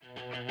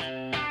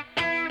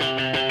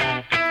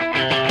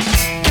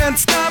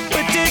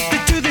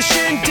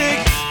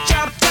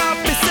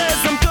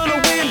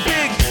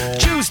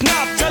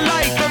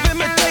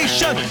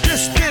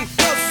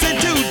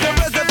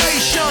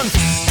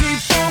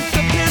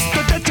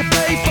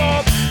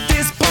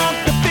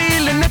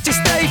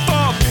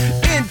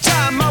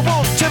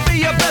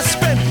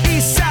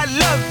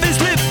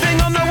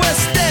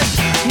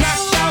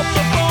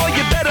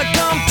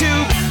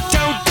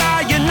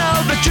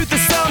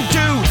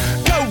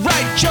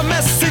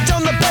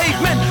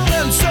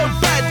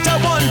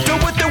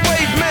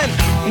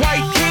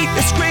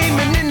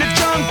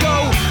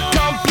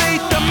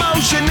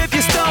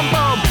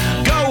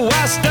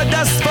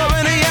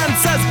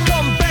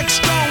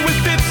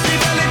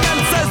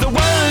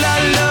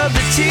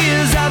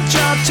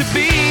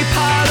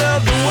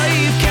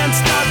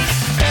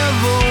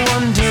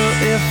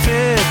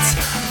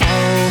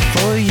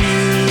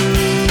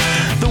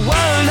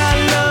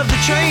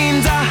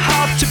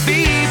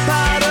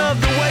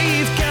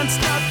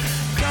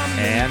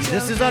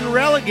This is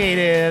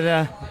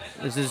Unrelegated.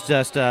 This is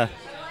just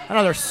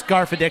another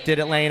scarf-addicted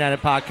Atlanta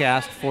United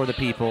podcast for the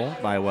people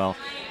by, well,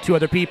 two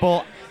other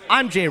people.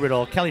 I'm Jay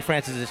Riddle. Kelly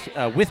Francis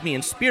is with me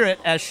in spirit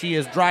as she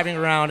is driving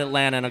around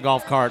Atlanta in a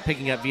golf cart,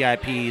 picking up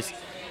VIPs.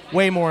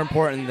 Way more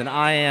important than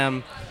I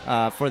am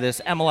for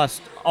this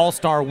MLS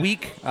All-Star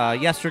Week.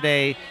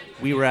 Yesterday,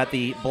 we were at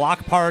the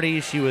block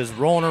party. She was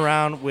rolling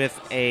around with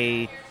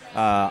a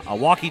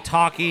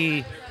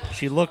walkie-talkie.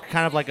 She looked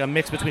kind of like a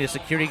mix between a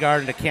security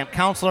guard and a camp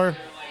counselor.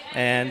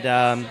 And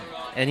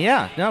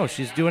yeah, no,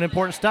 she's doing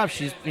important stuff.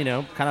 She's,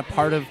 kind of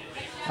part of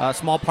a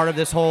small part of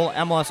this whole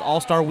MLS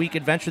All-Star Week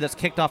adventure that's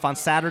kicked off on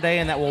Saturday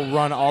and that will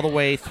run all the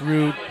way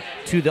through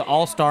to the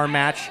All-Star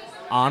match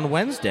on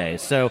Wednesday.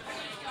 So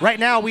right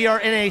now we are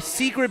in a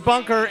secret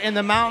bunker in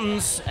the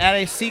mountains at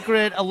a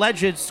secret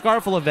alleged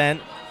Scarful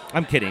event.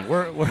 I'm kidding.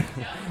 We're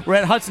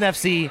at Hudson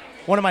FC,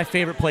 one of my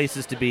favorite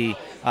places to be,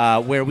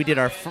 where we did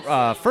our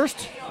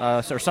first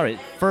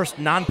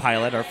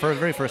non-pilot, our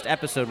very first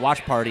episode,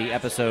 watch party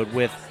episode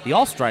with the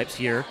All Stripes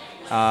here.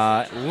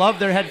 Love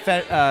their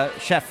head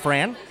chef,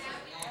 Fran.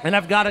 And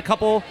I've got a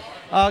couple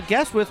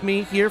guests with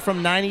me here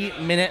from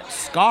 90-Minute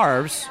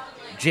Scarves,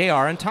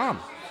 JR and Tom.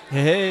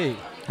 Hey.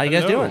 How you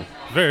guys doing?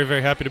 Very,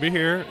 very happy to be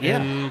here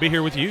and be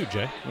here with you,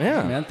 Jay.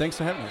 Yeah. Man, thanks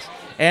for having us.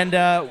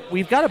 And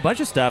we've got a bunch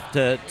of stuff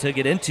to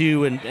get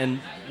into, and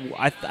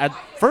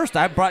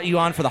I brought you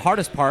on for the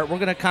hardest part. We're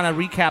going to kind of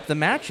recap the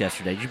match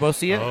yesterday. Did you both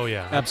see it? Oh,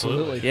 yeah.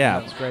 Absolutely. Yeah.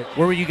 That was great.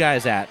 Where were you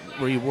guys at?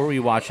 Where were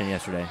you watching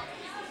yesterday?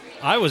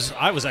 I was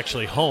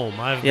actually home.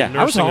 I've Yeah, been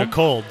I was nursing a home.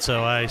 cold,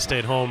 so I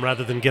stayed home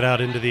rather than get out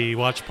into the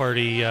watch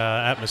party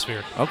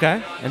atmosphere.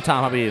 Okay. And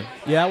Tom, how about you?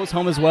 Yeah, I was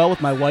home as well with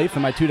my wife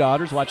and my two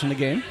daughters watching the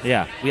game.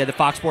 Yeah. We had the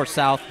Fox Sports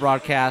South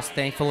broadcast,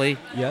 thankfully.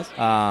 Yes.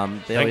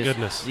 Thank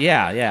goodness.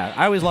 Yeah.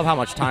 I always love how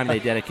much time they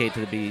dedicate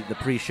to the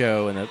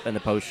pre-show and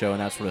the post-show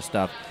and that sort of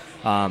stuff.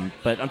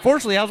 But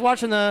unfortunately, I was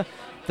watching the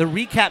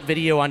recap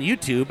video on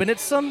YouTube, and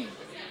it's some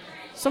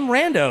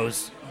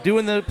randos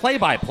doing the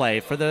play-by-play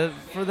for the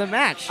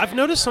match. I've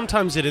noticed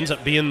sometimes it ends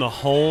up being the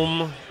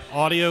home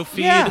audio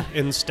feed Yeah.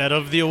 instead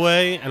of the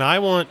away, and I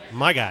want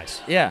my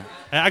guys. Yeah.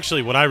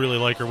 Actually, what I really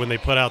like are when they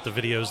put out the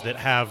videos that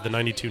have the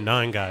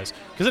 92.9 guys,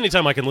 because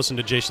anytime I can listen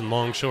to Jason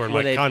Longshore and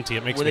Mike Conti,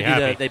 it makes me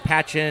happy. They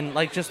patch in,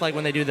 just like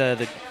when they do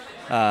the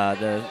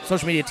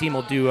social media team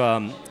will do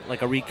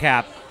like a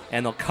recap,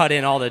 and they'll cut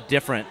in all the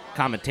different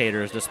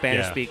commentators, the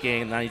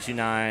Spanish-speaking,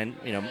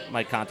 92.9,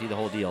 Mike Conti, the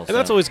whole deal. And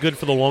that's always good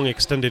for the long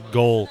extended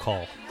goal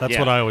call. That's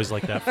what I always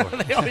like that for.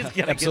 They always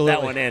got to get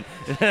that one in.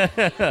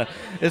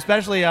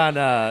 Especially on,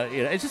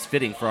 it's just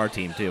fitting for our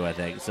team, too, I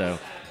think, so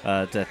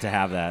to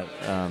have that.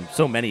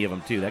 So many of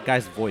them, too. That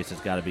guy's voice has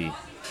got to be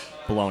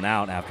blown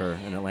out after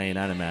an Atlanta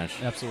United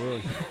match.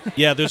 Absolutely.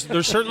 Yeah, there's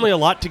certainly a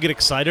lot to get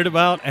excited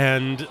about,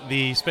 and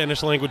the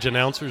Spanish language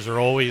announcers are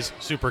always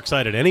super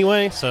excited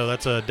anyway, so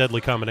that's a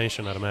deadly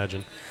combination, I'd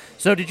imagine.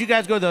 So did you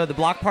guys go to the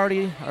block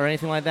party or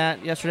anything like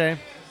that yesterday?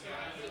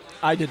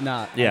 I did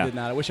not. Yeah. I did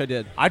not. I wish I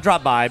did. I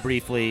dropped by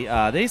briefly.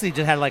 They basically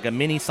just had like a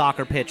mini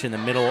soccer pitch in the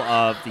middle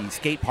of the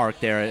skate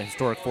park there at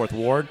historic 4th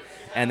Ward,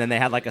 and then they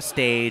had like a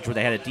stage where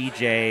they had a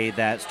DJ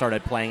that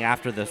started playing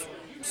after the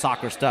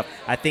soccer stuff.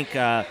 I think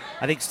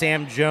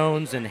Sam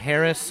Jones and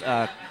Harris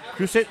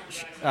Kruskic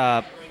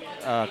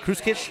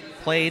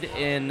played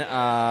in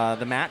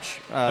the match.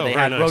 They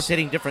had nice.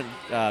 rotating different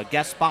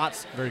guest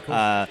spots. Very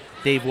cool.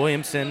 Dave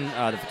Williamson,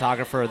 the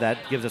photographer that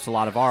gives us a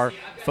lot of our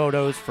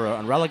photos for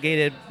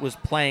Unrelegated, was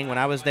playing when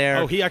I was there.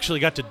 Oh, he actually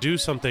got to do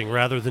something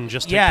rather than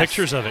just take Yes.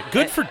 pictures of it.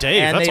 Good for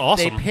Dave. And That's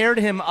awesome. They paired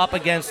him up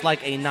against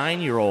like a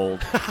 9-year-old.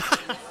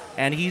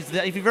 And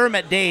if you've ever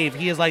met Dave,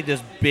 he is like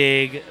this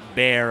big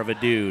bear of a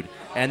dude.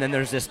 And then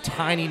there's this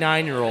tiny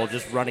 9-year-old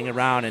just running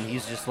around, and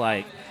he's just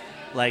like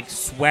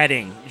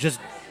sweating, just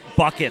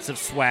buckets of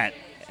sweat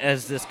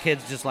as this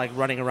kid's just like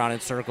running around in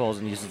circles,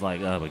 and he's just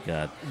like, oh my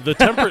god. The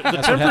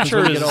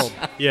temperature when you is get old.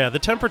 the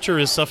temperature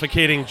is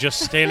suffocating just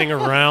standing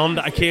around.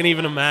 I can't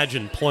even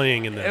imagine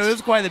playing in It this.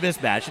 was quite the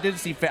mismatch. It didn't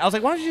seem fair. I was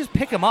like, why don't you just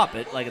pick him up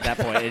at that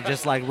point and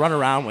just like run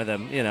around with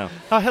him,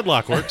 How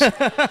headlock works.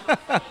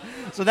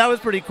 So that was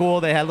pretty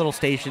cool. They had little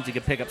stations you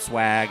could pick up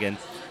swag, and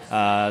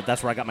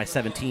that's where I got my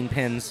 17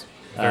 pins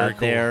Very cool.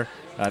 there.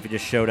 If you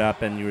just showed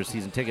up and you were a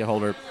season ticket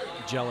holder.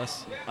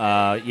 Jealous.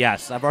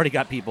 Yes, I've already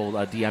got people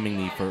DMing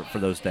me for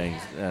those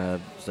things.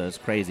 So it's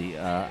crazy.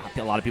 A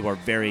lot of people are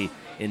very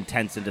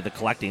intense into the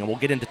collecting, and we'll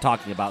get into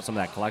talking about some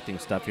of that collecting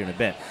stuff here in a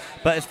bit.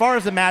 But as far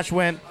as the match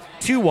went,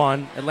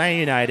 2-1, Atlanta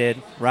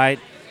United, right?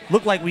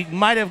 Looked like we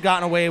might have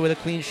gotten away with a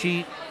clean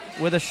sheet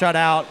with a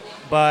shutout,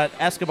 but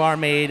Escobar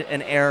made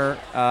an error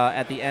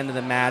at the end of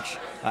the match.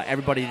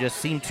 Everybody just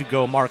seemed to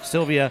go Mark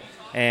Sylvia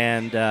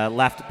and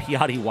left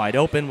Piatti wide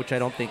open, which I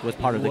don't think was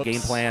part of the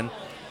game plan.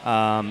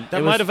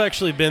 That might have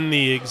actually been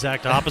the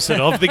exact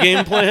opposite of the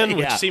game plan,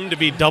 which Yeah. seemed to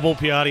be double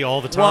Piatti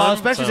all the time. Well,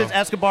 especially since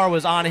Escobar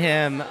was on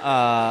him,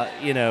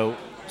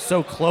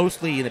 so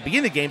closely in the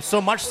beginning of the game,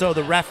 so much so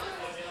the ref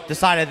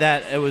decided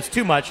that it was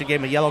too much and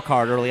gave him a yellow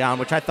card early on,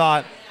 which I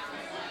thought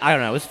I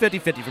don't know. It was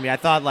 50-50 for me. I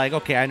thought, like,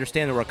 okay, I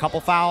understand there were a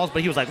couple fouls,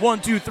 but he was like 1,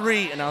 2,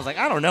 3, and I was like,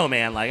 I don't know,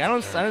 man. Like, I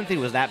don't think it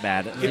was that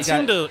bad. It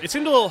seemed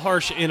a little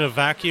harsh in a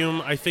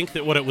vacuum. I think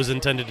that what it was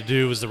intended to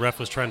do was the ref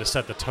was trying to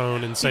set the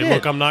tone and say,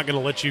 look, I'm not going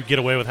to let you get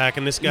away with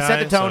hacking this guy. He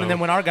set the tone, and then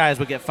when our guys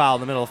would get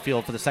fouled in the middle of the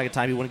field for the second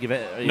time, he wouldn't give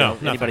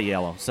anybody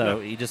yellow. So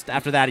he just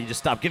after that, he just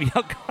stopped giving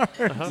out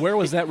cards. Where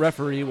was that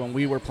referee when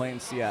we were playing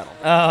Seattle?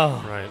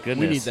 Oh, Right.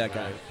 goodness. We need that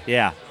guy.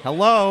 Yeah.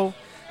 Hello.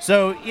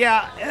 So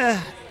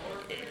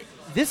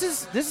this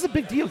is a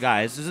big deal,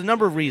 guys. There's a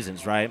number of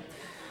reasons, right?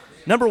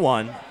 Number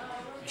one,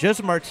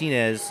 Joseph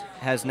Martinez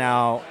has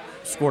now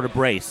scored a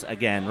brace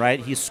again, right?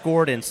 He's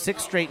scored in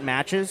 6 straight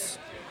matches.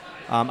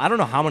 I don't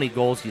know how many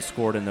goals he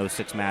scored in those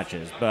 6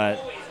 matches, but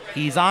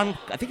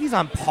I think he's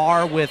on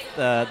par with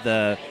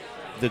the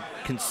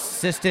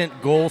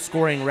consistent goal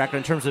scoring record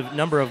in terms of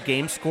number of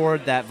games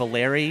scored that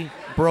Valeri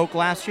broke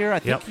last year. I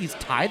think he's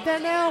tied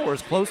that now, or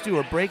is close to,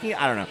 or breaking.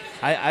 I don't know.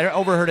 I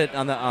overheard it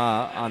on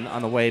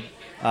the way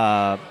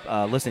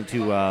listening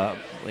to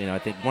I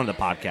think one of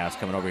the podcasts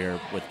coming over here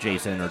with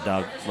Jason or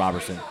Doug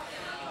Robertson.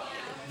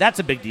 That's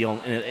a big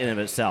deal in and of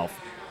itself.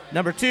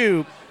 Number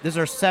 2, this is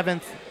our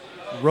 7th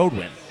road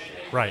win.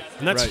 Right,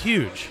 and that's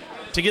huge.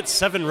 To get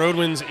 7 road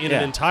wins in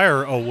an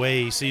entire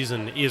away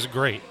season is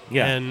great.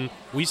 Yeah. And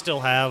we still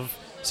have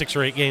 6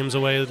 or 8 games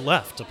away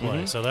left to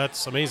play, so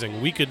that's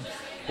amazing.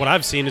 What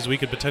I've seen is we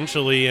could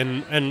potentially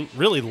and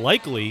really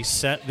likely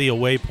set the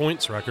away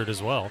points record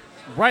as well.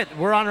 Right,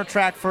 we're on our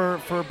track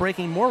for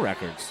breaking more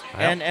records,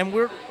 Yep. and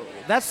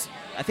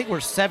I think we're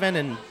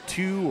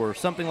 7-2 or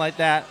something like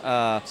that.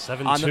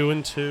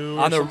 7-2-2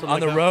 on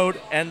the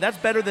road, and that's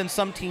better than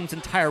some teams'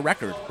 entire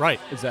record Right.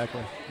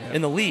 Exactly. Yeah.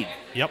 in the league.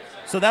 Yep.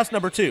 So that's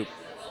number 2.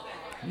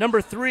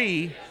 Number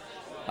 3,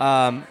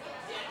 we're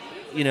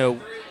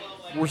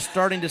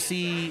starting to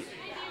see.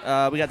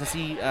 We got to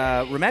see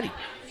Remedi.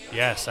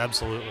 Yes,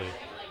 absolutely.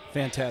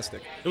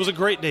 Fantastic. It was a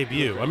great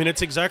debut. I mean,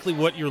 it's exactly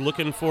what you're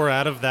looking for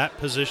out of that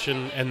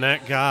position and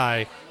that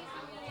guy.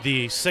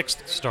 The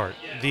 6th start,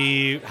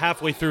 the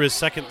halfway through his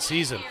 2nd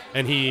season,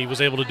 and he was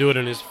able to do it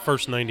in his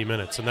first 90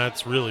 minutes, and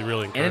that's really,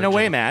 really encouraging. In an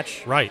away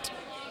match. Right.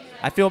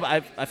 I feel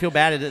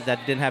bad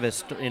that didn't have his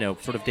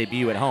sort of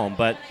debut at home,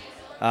 but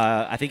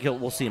I think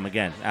we'll see him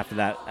again after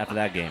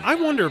that game. I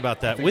wonder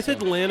about that. With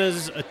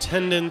Atlanta's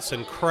attendance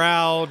and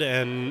crowd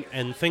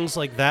and things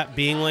like that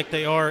being like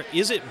they are,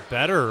 is it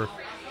better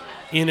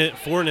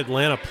for an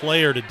Atlanta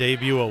player to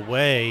debut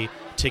away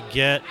to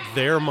get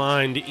their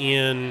mind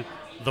in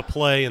the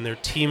play and their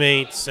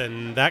teammates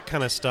and that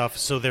kind of stuff,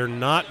 so they're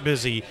not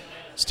busy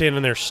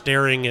standing there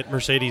staring at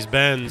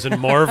Mercedes-Benz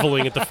and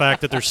marveling at the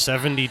fact that there's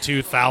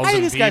 72,000 people I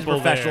think this guy's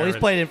professional. there. He's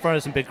played in front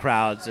of some big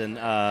crowds in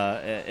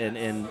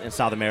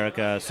South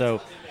America,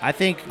 so I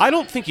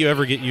don't think you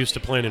ever get used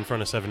to playing in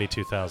front of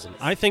 72,000.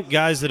 I think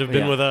guys that have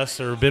been with us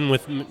or been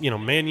with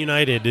Man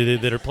United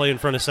that are playing in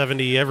front of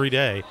 70 every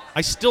day, I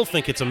still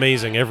think it's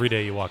amazing every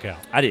day you walk out.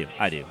 I do.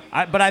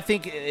 But I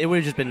think it would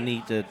have just been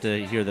neat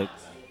to hear the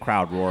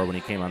crowd roar when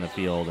he came on the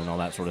field and all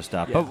that sort of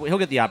stuff. Yeah. But he'll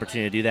get the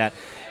opportunity to do that.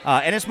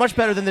 And it's much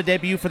better than the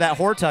debut for that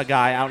Horta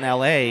guy out in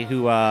L.A.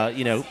 who,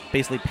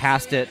 basically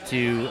passed it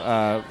to,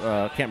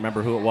 can't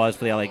remember who it was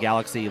for the L.A.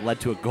 Galaxy, led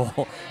to a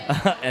goal,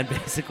 and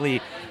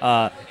basically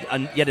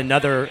yet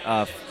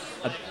another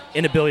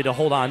inability to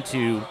hold on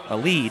to a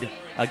lead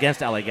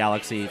against LA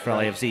Galaxy for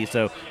LAFC,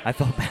 so I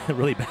felt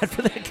really bad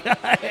for that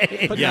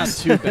guy. But not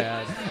too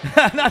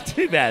bad. Not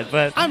too bad,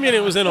 but I mean,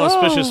 it was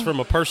inauspicious from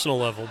a personal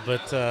level,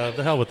 but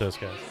the hell with those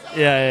guys.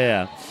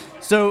 Yeah.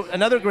 So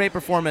another great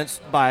performance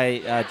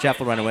by Jeff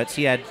Larentowicz.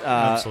 He had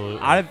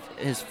out of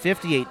his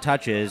 58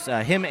 touches,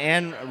 him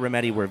and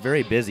Remedi were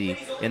very busy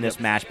in this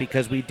match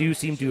because we do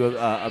seem to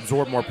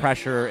absorb more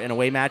pressure in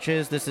away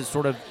matches. This is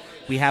sort of,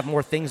 we have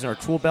more things in our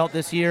tool belt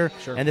this year,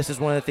 and this is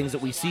one of the things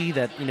that we see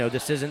that,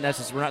 this isn't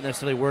necessarily, we're not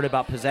necessarily worried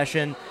about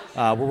possession.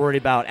 We're worried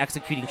about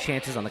executing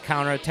chances on the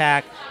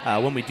counterattack.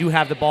 When we do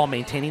have the ball,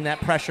 maintaining that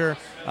pressure,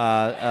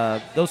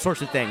 those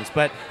sorts of things.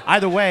 But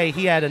either way,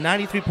 he had a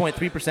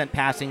 93.3%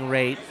 passing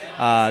rate,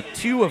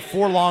 2 of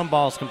 4 long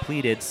balls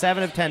completed,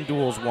 7 of 10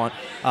 duels won,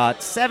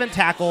 7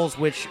 tackles,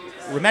 which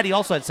Remedi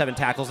also had 7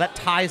 tackles. That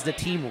ties the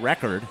team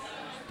record.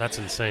 That's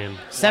insane.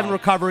 7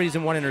 recoveries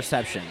and 1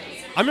 interception.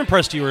 I'm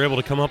impressed you were able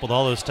to come up with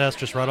all those stats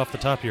just right off the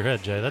top of your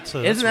head, Jay.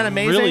 Isn't that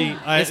amazing? Really,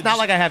 it's not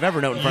like I have Evernote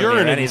in front of me You're or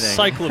an anything.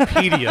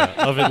 encyclopedia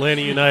of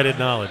Atlanta United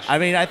knowledge. I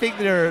mean, I think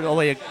there are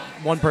only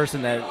one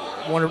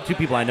or two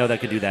people I know that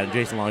could do that, and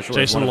Jason Longshore.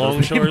 Jason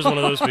Longshore is one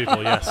of those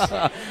people, yes.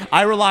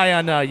 I rely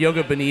on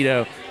Yoga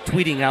Benito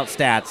tweeting out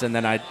stats, and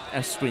then I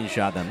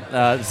screenshot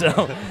them.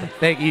 So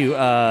thank you,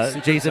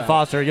 Jason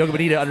Foster, Yoga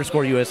Benito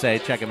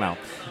 _USA. Check him out.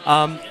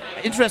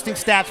 Interesting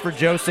stats for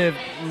Joseph.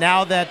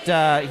 Now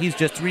that he's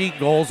just 3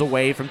 goals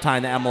away from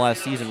tying the MLS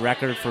season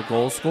record for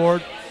goals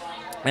scored,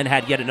 and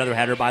had yet another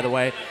header, by the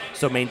way.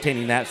 So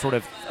maintaining that sort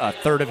of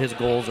third of his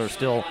goals are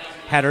still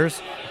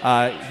headers.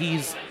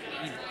 He's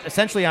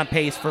essentially on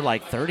pace for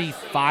like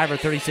 35 or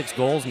 36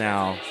 goals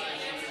now.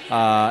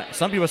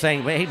 Some people are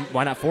saying, hey,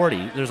 why not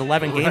 40? There's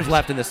 11 games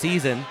left in the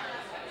season.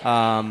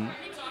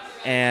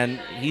 and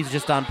he's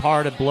just on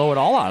par to blow it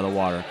all out of the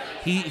water.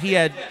 He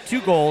had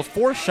 2 goals,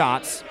 4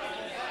 shots,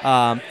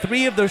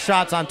 3 of those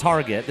shots on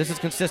target. This is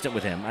consistent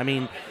with him. I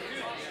mean,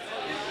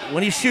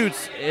 when he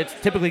shoots, it's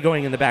typically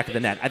going in the back of the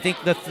net. I think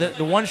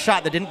the one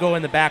shot that didn't go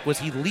in the back was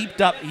he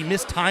leaped up, he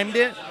mistimed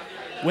it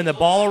when the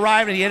ball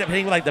arrived, and he ended up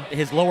hitting like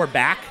his lower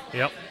back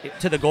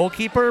to the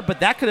goalkeeper.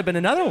 But that could have been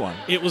another one.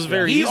 It was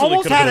very He easily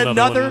almost could have had been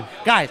another another.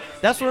 one. Guys,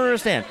 that's what I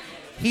understand.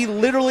 He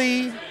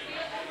literally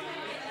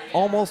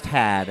almost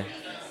had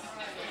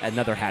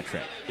another hat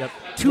trick. Yep.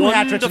 2 One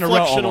hat tricks in a row.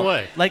 deflection almost.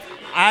 away. Like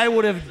I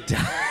would have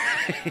died.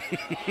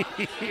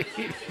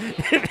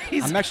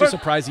 I'm actually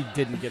surprised he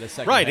didn't get a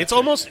second. Right, hat it's trick.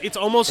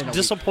 almost in a week.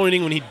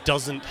 disappointing when he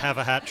doesn't have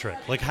a hat trick.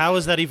 Like, how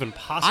is that even I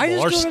possible?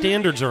 just Our don't-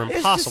 standards are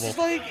impossible.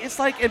 It's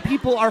like, and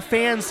people, our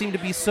fans, seem to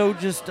be so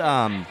just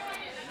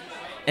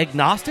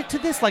agnostic to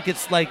this. Like,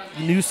 it's like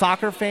new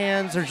soccer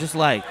fans are just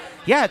like,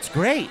 yeah, it's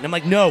great, and I'm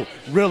like, no,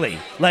 really,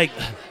 like,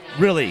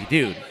 really,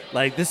 dude,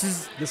 like this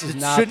is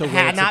not shouldn't the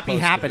way it's not be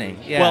supposed to happening.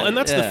 be. Yeah, Well, and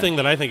that's the yeah. thing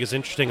that I think is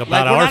interesting Like,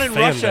 about we're our not in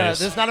fan Russia. base.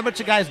 There's not a bunch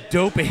of guys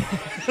doping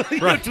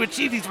Right. to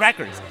achieve these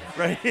records,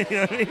 right? You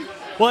know what I mean?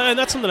 Well, and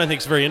that's something I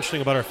think is very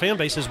interesting about our fan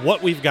base is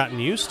what we've gotten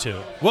used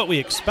to, what we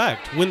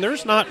expect. When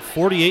there's not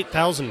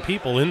 48,000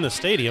 people in the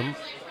stadium,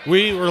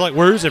 we were like,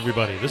 where's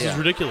everybody? This is Yeah.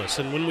 ridiculous.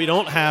 And when we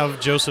don't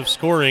have Joseph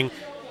scoring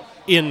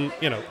in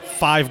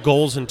 5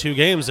 goals in 2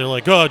 games, they're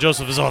like, oh,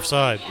 Joseph is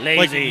offside.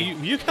 Lazy.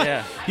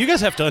 Like, you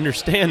guys have to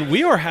understand,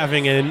 we are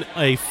having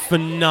a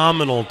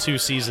phenomenal 2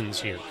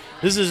 seasons here.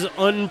 This is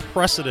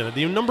unprecedented.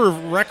 The number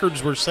of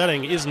records we're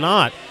setting is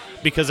not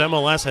because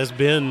MLS has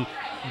been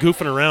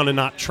goofing around and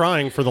not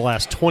trying for the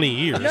last 20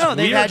 years. No,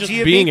 they've we are had just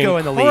being Giovinco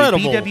in the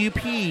incredible. league,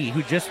 BWP,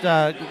 who just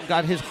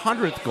got his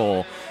 100th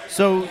goal.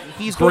 So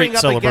he's Great going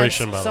up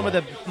celebration, against by some the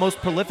of the most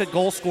prolific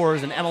goal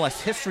scorers in MLS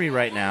history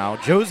right now.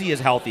 Josie is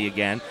healthy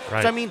again.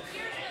 Right. So I mean,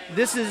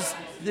 this is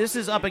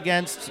up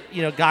against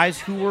guys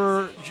who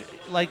were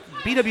like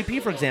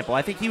BWP, for example.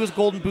 I think he was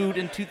Golden Boot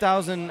in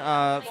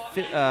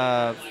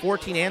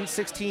 2014 and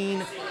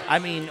 16. I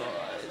mean,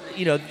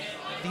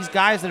 these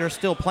guys that are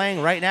still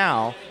playing right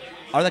now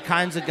are the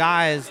kinds of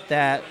guys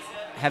that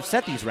have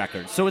set these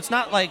records. So it's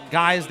not like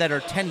guys that are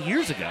 10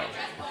 years ago.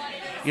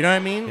 You know what I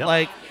mean? Yep.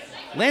 Like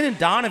Landon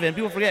Donovan,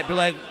 people forget, but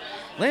like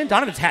Landon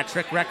Donovan's hat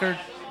trick record,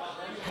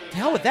 to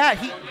hell with that.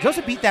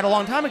 Joseph beat that a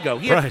long time ago.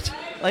 Right.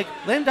 Like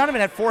Landon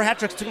Donovan had 4 hat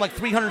tricks, took like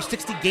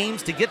 360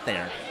 games to get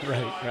there. Right.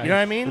 You know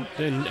what I mean?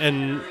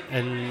 And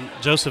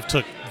Joseph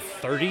took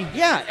 30.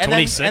 Yeah, and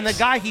 26. then the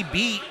guy he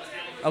beat,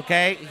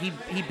 okay,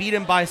 he beat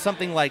him by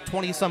something like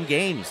 20-some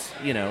games,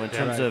 in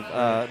terms of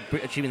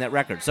achieving that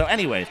record. So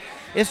anyways,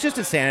 it's just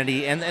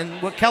insanity.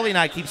 And what Kelly and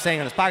I keep saying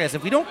on this podcast,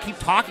 if we don't keep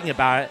talking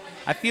about it,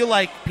 I feel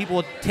like people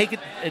will take it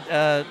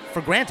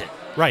for granted.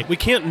 Right. We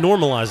can't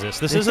normalize this.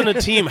 This isn't a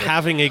team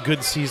having a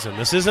good season.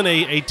 This isn't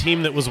a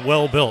team that was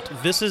well built.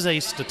 This is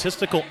a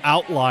statistical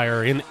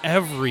outlier in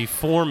every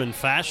form and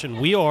fashion.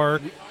 We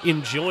are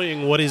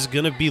enjoying what is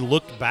going to be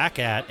looked back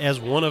at as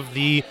one of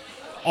the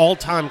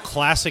all-time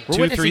classic We're 2-3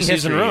 witnessing season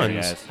history here,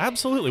 runs. guys.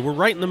 Absolutely. We're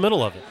right in the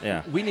middle of it.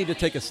 Yeah. We need to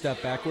take a step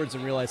backwards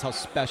and realize how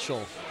special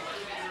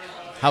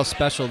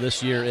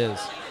this year is.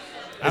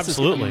 Absolutely. This is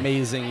an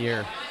amazing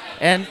year.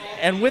 And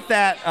with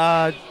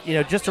that,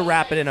 just to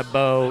wrap it in a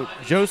bow,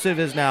 Joseph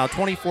is now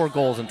 24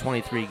 goals in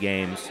 23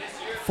 games,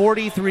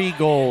 43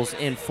 goals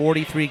in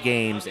 43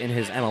 games in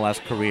his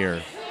MLS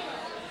career.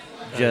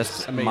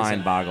 Just Amazing.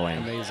 mind-boggling.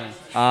 Amazing.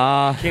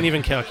 Can't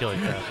even calculate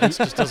that. It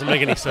just doesn't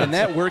make any sense. And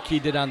that work he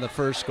did on the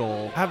first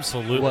goal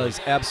Absolutely. was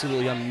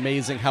absolutely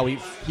amazing. How he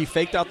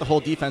faked out the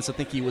whole defense to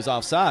think he was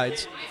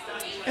offsides,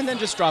 and then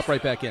just dropped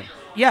right back in.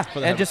 Yeah, For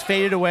the and heaven. just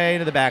faded away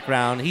into the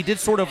background. He did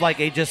sort of like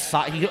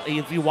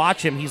if you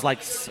watch him, he's like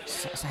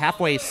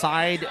halfway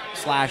side /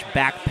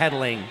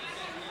 backpedaling,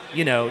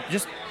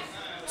 just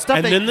stuff.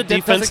 And that, then the that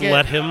defense doesn't get-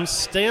 let him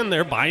stand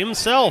there by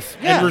himself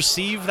Yeah. and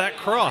receive that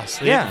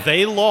cross. Yeah.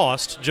 They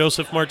lost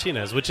Joseph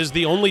Martinez, which is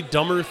the only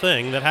dumber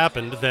thing that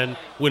happened than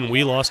when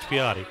we lost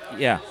Piatti.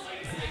 Yeah.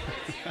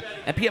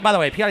 And by the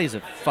way, Piatti's a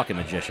fucking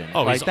magician.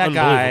 Oh, like he's that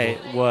guy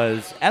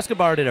unbelievable.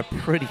 Escobar did a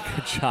pretty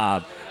good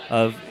job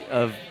of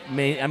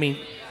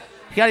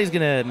Piatti's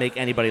gonna make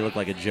anybody look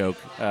like a joke.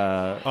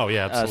 Oh,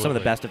 yeah, absolutely. Some of the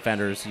best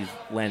defenders, he's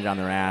landed on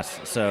their ass.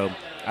 So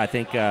I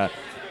think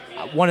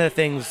one of the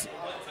things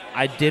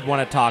I did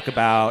want to talk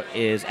about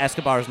is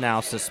Escobar's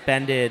now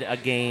suspended a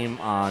game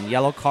on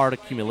yellow card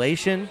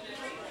accumulation.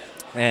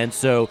 And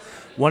so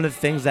one of the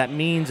things that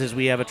means is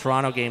we have a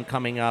Toronto game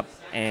coming up,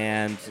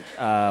 and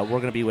we're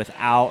going to be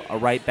without a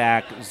right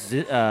back.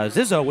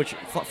 Zizzo, which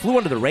flew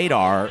under the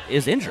radar,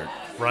 is injured.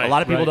 Right, A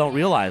lot of people right. don't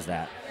realize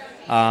that.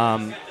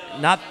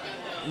 Not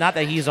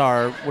that he's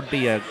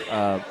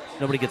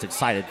nobody gets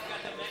excited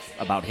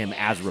about him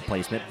as a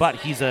replacement, but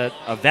he's a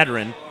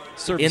veteran.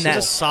 Serviceable. In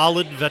He's a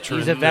solid veteran.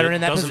 He's a veteran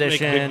in that doesn't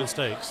position. Make big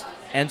mistakes.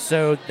 And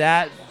so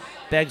that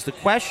begs the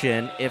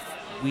question, if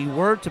we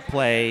were to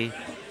play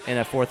in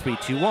a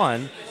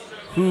 4-3-2-1,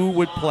 who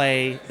would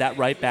play that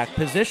right back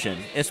position?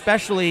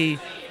 Especially,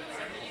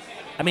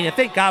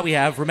 thank God we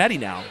have Rometty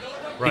now.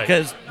 Right.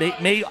 because they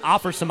may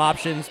offer some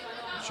options.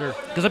 Sure.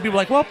 Because some people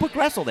are like, well, put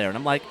Gressel there. And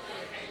I'm like,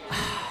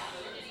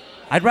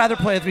 I'd rather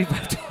play a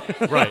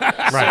 3-5-2. Right.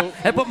 Right.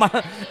 and put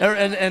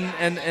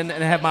and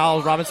have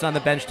Miles Robinson on the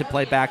bench to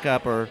play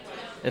backup, or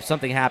if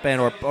something happened,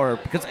 or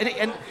because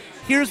and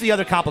here's the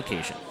other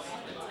complication: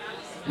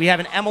 we have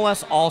an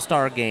MLS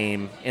All-Star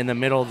game in the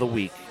middle of the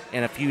week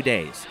in a few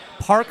days.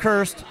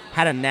 Parkhurst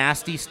had a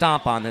nasty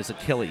stomp on his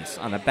Achilles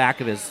on the back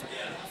of his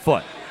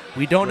foot.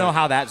 We don't know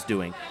how that's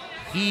doing.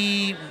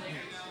 He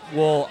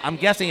will, I'm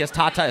guessing, as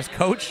Tata as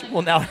coach,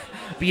 will now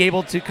be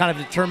able to kind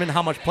of determine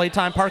how much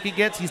playtime Parky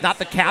gets. He's not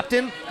the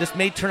captain. This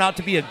may turn out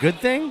to be a good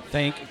thing.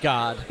 Thank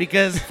God.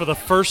 Because For the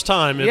first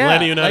time,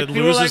 Atlanta United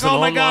people were loses like, an oh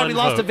my online God, we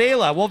lost to vote.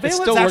 Vela. Well, It Vela's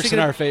still actually works in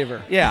gonna, our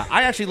favor. Yeah,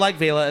 I actually like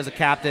Vela as a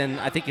captain.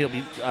 I think he'll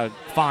be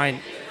fine.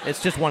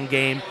 It's just one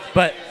game.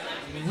 But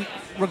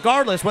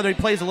regardless, whether he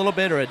plays a little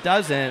bit or it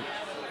doesn't,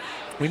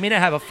 we may not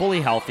have a fully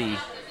healthy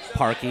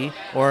Parky,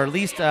 or at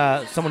least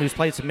someone who's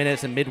played some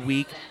minutes in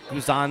midweek.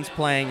 Guzan's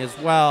playing as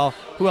well.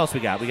 Who else we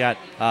got? We got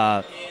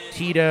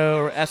Tito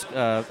or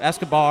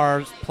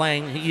Escobar's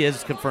playing. He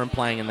is confirmed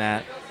playing in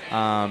that.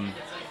 And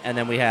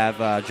then we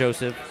have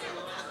Joseph.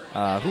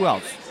 Who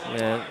else?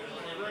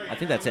 I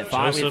think that's it.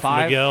 Five. We Joseph, had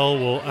five. Miguel.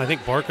 Well, I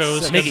think Barco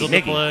is scheduled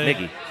to play.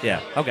 Miggy.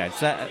 Yeah. Okay.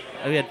 So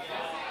I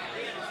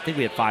think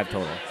we had 5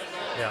 total.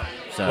 Yeah.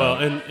 So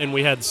Well, and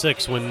we had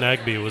 6 when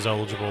Nagby was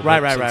eligible.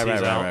 but Right. since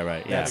he's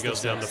out, Yeah. it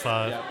goes down to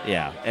 5.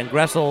 Yeah. And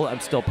Gressel, I'm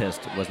still pissed,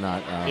 was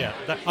not. Yeah.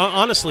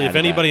 Honestly, if added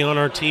anybody on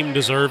our team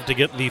deserved to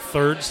get the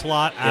 3rd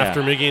slot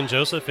after Miggy and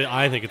Joseph,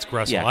 I think it's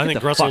Gressel. Yeah, I get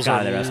think the Gressel's fuck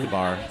out of there,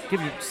 Escobar. Give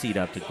your seat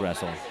up to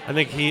Gressel. I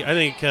think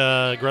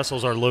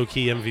Gressel's our low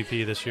key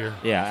MVP this year.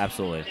 Yeah,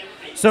 absolutely.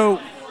 So,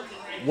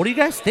 what do you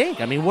guys think?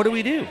 I mean, what do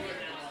we do?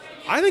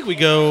 I think we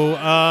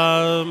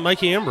go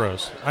Mikey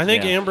Ambrose. I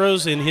think Yeah.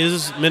 Ambrose, in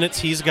his minutes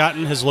he's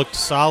gotten, has looked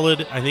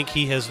solid. I think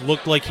he has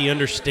looked like he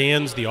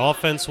understands the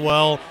offense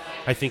well.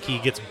 I think he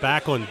gets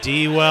back on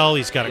D well.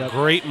 He's got a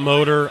great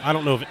motor. I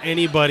don't know of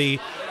anybody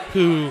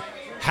who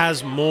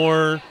has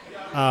more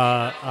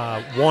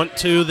want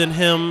to than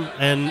him,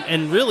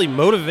 and really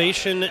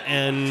motivation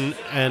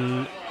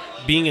and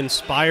being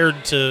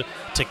inspired to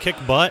kick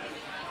butt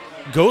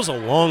goes a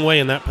long way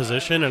in that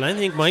position, and I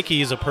think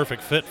Mikey is a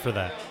perfect fit for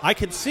that. I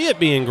could see it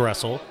being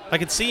Gressel. I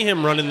could see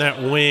him running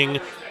that wing,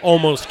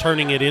 almost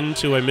turning it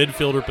into a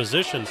midfielder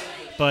position.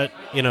 But,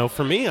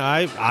 for me,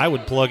 I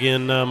would plug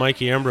in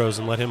Mikey Ambrose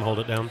and let him hold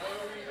it down.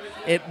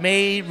 It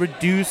may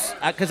reduce,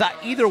 because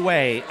either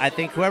way, I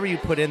think whoever you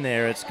put in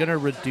there, it's going to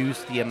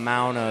reduce the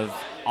amount of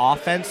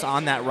offense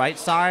on that right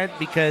side,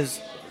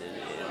 because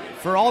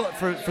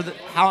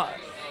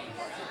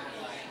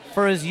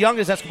for as young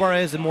as Escobar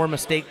is and more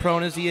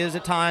mistake-prone as he is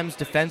at times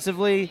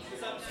defensively,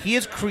 he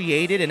has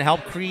created and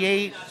helped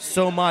create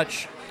so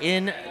much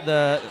in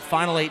the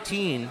final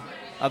 18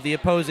 of the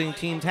opposing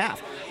team's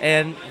half.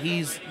 And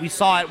we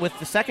saw it with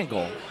the second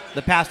goal.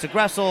 The pass to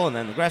Gressel, and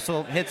then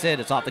Gressel hits it.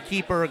 It's off the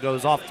keeper. It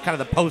goes off kind of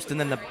the post and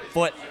then the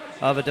foot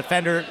of a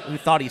defender who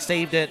thought he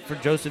saved it for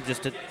Joseph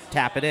just to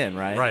tap it in,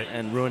 right? Right.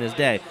 And ruin his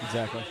day.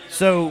 Exactly.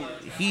 So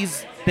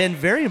he's been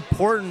very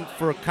important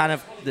for kind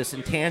of this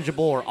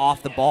intangible or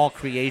off-the-ball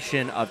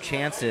creation of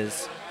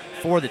chances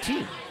for the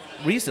team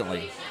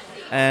recently.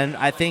 And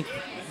I think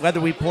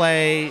whether we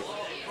play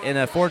in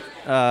a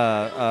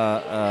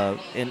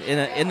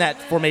in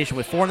that formation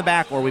with 4 in the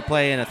back, or we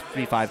play in a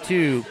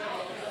 3-5-2,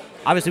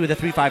 obviously with a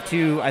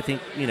 3-5-2, I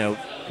think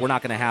we're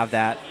not going to have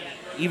that.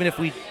 Even if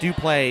we do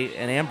play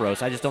an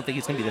Ambrose, I just don't think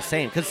he's going to be the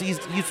same, because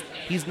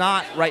he's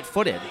not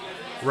right-footed.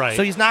 Right.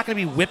 So he's not going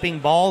to be whipping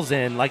balls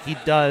in like he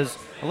does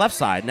the left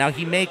side. Now,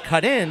 he may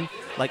cut in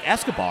like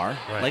Escobar.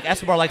 Right. Like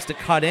Escobar likes to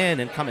cut in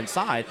and come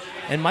inside,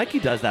 and Mikey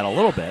does that a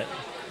little bit.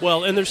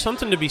 Well, and there's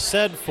something to be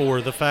said for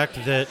the fact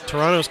that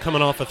Toronto's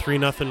coming off a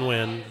 3-0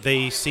 win.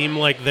 They seem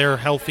like they're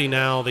healthy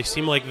now. They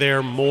seem like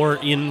they're more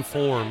in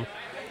form.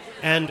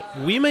 And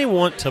we may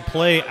want to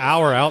play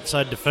our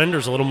outside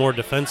defenders a little more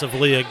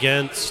defensively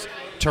against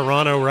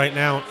Toronto right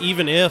now,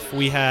 even if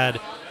we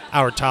had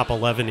our top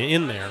 11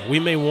 in there.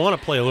 We may want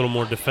to play a little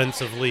more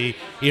defensively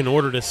in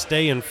order to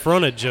stay in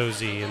front of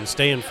Josie and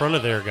stay in front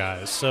of their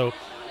guys. So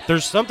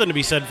there's something to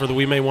be said for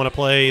we may want to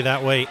play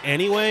that way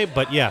anyway.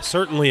 But, yeah,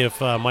 certainly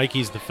if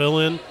Mikey's the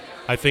fill-in,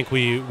 I think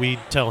we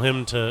tell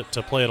him to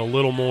play it a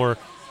little more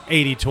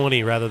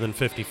 80-20 rather than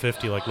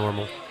 50-50 like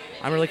normal.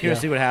 I'm really curious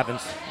to see what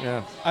happens.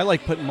 Yeah. I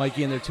like putting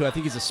Mikey in there, too. I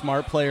think he's a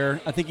smart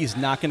player. I think he's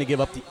not going to give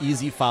up the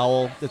easy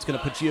foul that's going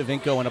to put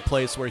Giovinco in a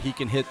place where he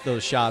can hit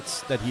those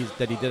shots that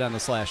he did on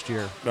this last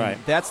year. Right.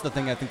 And that's the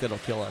thing I think that'll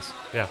kill us.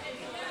 Yeah,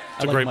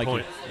 it's I a like great Mikey.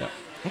 point. Yeah.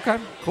 Okay,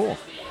 cool.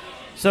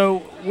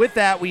 So with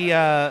that, we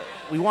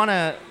want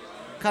to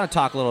kind of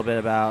talk a little bit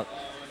about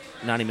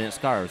 90-minute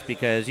scarves,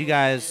 because you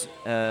guys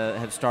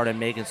have started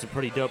making some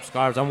pretty dope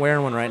scarves. I'm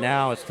wearing one right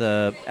now. It's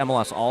the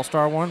MLS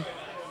All-Star one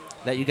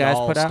that you guys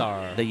put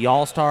out. The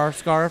Y'all-Star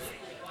scarf.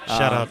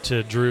 Shout out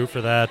to Drew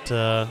for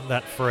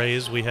that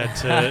phrase. We had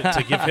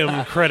to give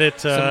him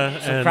credit some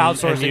and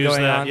crowdsourcing and use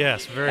going that. on.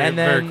 Yes, very And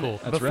then very cool.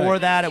 That's before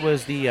right. that, it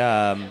was the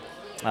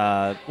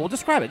well,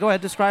 describe it. Go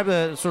ahead. Describe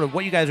the sort of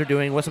what you guys are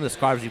doing, what some of the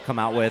scarves you've come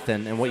out with,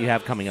 and what you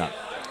have coming up.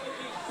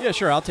 Yeah,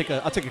 sure. I'll take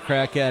a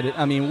crack at it.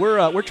 I mean,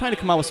 we're trying to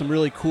come out with some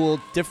really cool,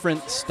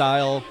 different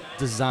style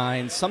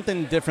designs,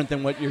 something different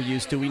than what you're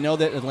used to. We know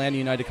that Atlanta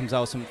United comes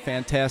out with some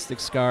fantastic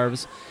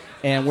scarves,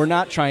 and we're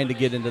not trying to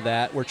get into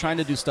that. We're trying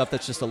to do stuff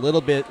that's just a little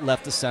bit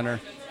left to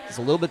center. It's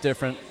a little bit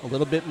different, a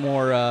little bit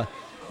more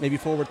maybe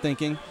forward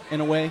thinking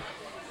in a way.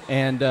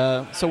 And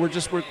so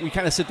we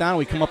kind of sit down,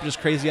 we come up with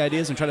just crazy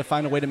ideas and try to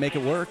find a way to make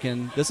it work.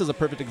 And this is a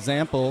perfect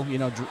example. You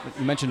know,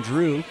 you mentioned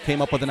Drew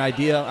came up with an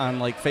idea on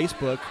like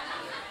Facebook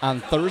on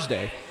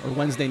Thursday or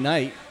Wednesday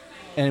night,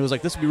 and it was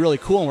like, this would be really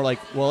cool. And we're like,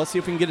 well, let's see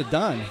if we can get it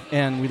done.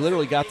 And we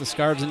literally got the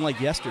scarves in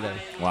like yesterday.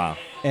 Wow.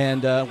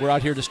 And we're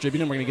out here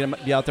distributing. We're going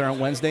to be out there on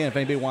Wednesday. And if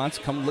anybody wants,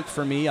 come look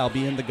for me. I'll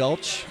be in the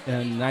Gulch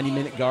in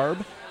 90-minute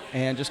garb.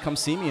 And just come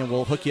see me, and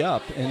we'll hook you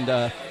up.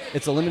 And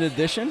it's a limited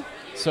edition,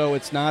 so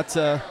it's not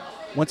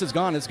once it's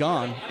gone,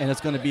 and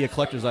it's going to be a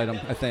collector's item,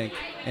 I think.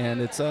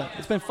 And it's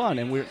been fun.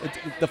 And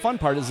the fun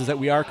part is that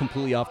we are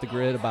completely off the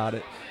grid about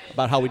it,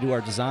 about how we do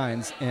our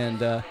designs.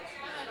 And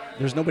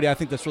there's nobody, I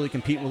think, that's really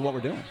competing with what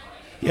we're doing.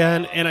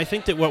 Yeah, and I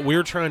think that what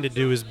we're trying to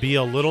do is be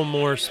a little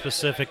more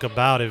specific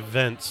about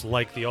events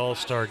like the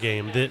All-Star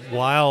Game, that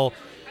while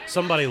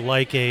somebody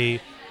like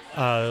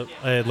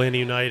Atlanta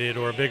United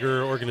or a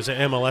bigger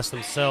organization, MLS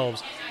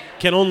themselves,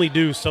 can only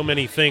do so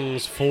many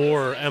things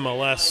for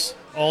MLS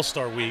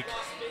All-Star Week,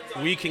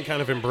 we can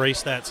kind of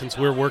embrace that since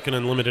we're working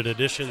on limited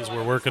editions.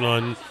 We're working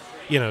on,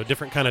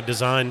 different kind of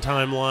design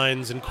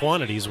timelines and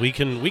quantities. We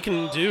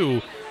can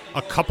do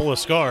a couple of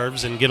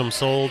scarves and get them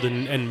sold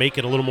and make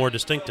it a little more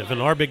distinctive.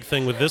 And our big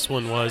thing with this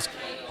one was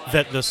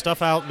that the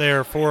stuff out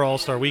there for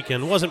All-Star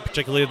Weekend wasn't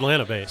particularly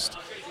Atlanta-based.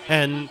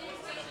 And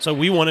so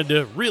we wanted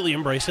to really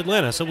embrace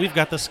Atlanta. So we've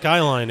got the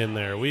skyline in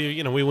there.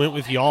 We went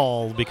with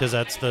y'all because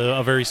that's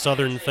a very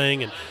southern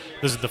thing, and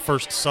this is the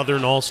first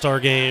Southern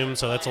All-Star Game,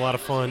 so that's a lot of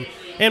fun.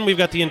 And we've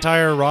got the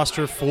entire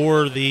roster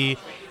for the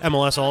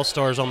MLS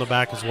All-Stars on the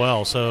back as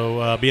well.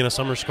 So being a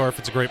summer scarf,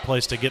 it's a great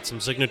place to get some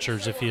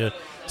signatures if you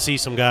see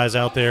some guys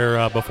out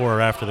there before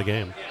or after the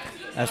game.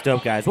 That's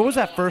dope, guys. What was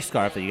that first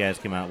scarf that you guys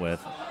came out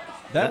with?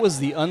 That was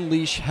the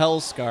Unleash Hell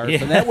scarf,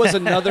 and that was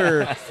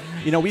another.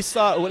 We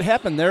saw what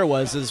happened there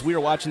was we were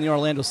watching the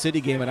Orlando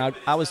City game, and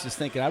I was just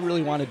thinking I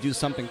really want to do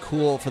something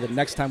cool for the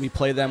next time we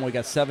play them. We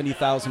got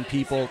 70,000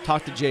 people.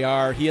 Talked to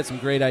JR, he had some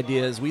great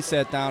ideas. We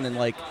sat down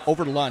and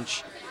over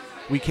lunch,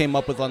 we came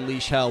up with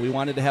Unleash Hell. We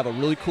wanted to have a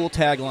really cool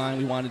tagline.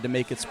 We wanted to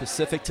make it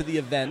specific to the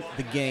event,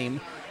 the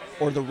game,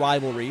 or the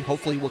rivalry.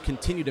 Hopefully, we'll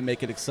continue to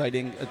make it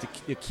exciting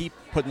to keep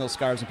putting those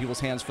scarves in people's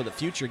hands for the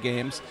future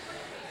games.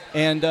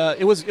 And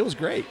it was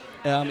great.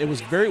 It was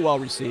very well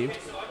received.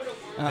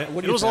 It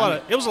was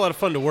a lot of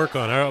fun to work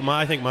on.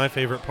 I think my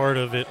favorite part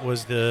of it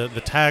was the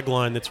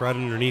tagline that's right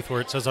underneath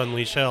where it says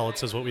Unleash Hell. It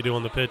says what we do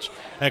on the pitch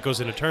echoes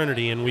in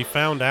eternity, and we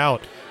found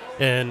out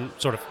in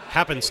sort of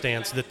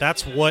happenstance that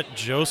that's what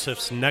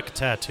Joseph's neck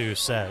tattoo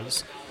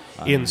says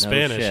in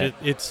Spanish.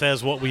 It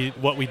says what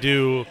we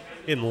do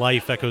in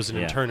life echoes in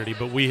eternity,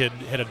 but we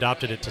had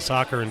adopted it to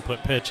soccer and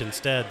put pitch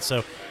instead.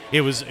 So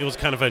it was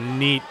kind of a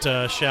neat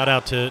shout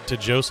out to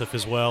Joseph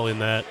as well in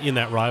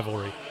that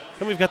rivalry.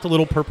 And we've got the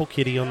little purple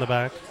kitty on the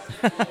back.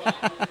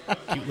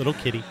 Cute little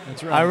kitty.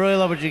 That's right. I really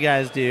love what you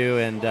guys do,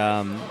 and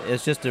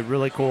it's just a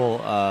really cool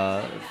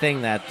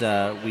thing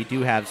that we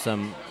do have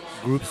some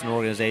groups and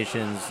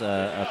organizations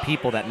of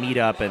people that meet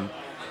up and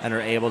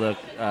are able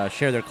to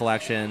share their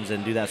collections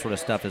and do that sort of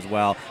stuff as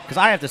well. Because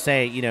I have to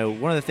say,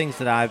 one of the things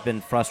that I've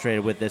been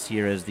frustrated with this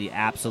year is the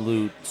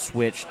absolute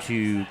switch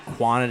to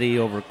quantity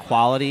over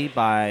quality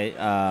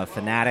by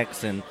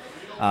Fanatics. And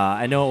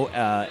I know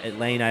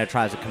Atlanta United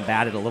tries to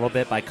combat it a little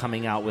bit by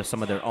coming out with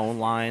some of their own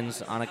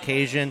lines on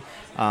occasion.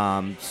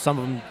 Some of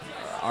them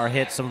are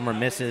hits, some of them are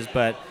misses,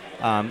 but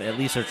at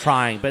least they're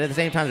trying. But at the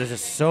same time, there's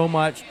just so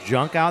much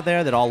junk out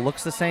there that all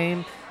looks the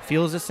same,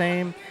 feels the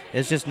same.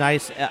 It's just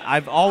nice.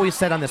 I've always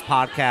said on this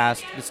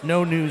podcast, it's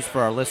no news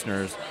for our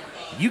listeners.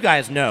 You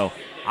guys know,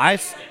 I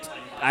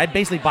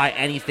basically buy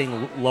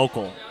anything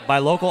local. By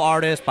local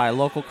artists, by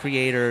local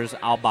creators,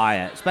 I'll buy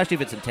it, especially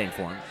if it's in tank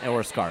form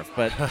or a scarf.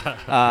 But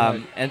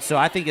and so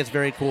I think it's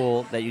very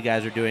cool that you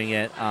guys are doing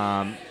it.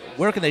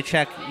 Where can they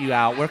check you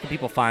out? Where can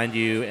people find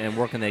you? And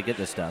where can they get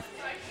this stuff?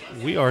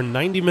 We are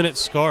 90-minute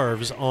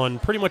scarves on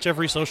pretty much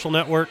every social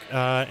network,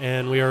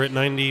 and we are at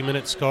 90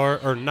 MIN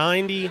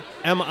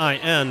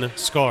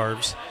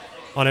scarves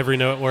on every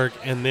network,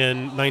 and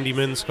then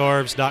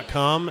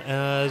 90minscarves.com,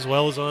 as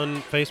well as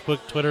on Facebook,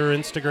 Twitter,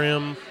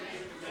 Instagram,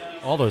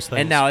 all those things.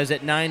 And now, is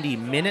it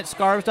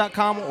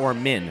 90minutescarves.com or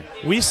min?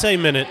 We say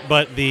minute,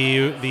 but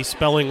the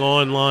spelling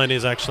online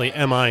is actually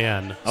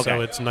MIN, okay.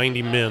 So it's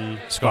 90min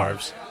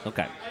scarves.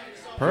 Okay,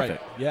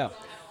 perfect. Right. Yeah.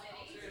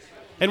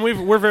 And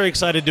we're very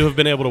excited to have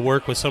been able to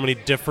work with so many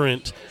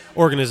different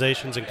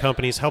organizations and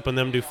companies, helping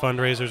them do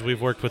fundraisers. We've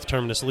worked with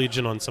Terminus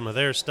Legion on some of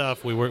their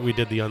stuff. We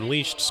did the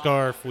Unleashed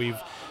scarf. We've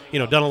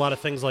done a lot of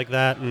things like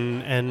that,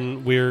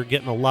 and we're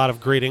getting a lot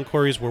of great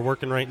inquiries. We're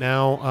working right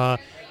now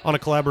on a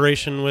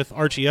collaboration with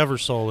Archie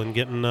Eversole and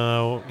getting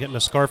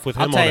a scarf with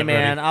him. I'll tell you, on it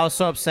man, ready. I was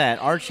so upset.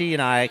 Archie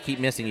and I keep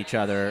missing each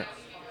other.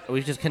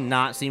 We just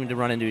cannot seem to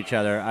run into each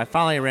other. I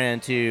finally ran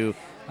into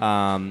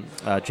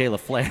Jay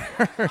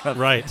LaFleur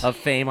Right. of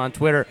fame on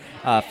Twitter.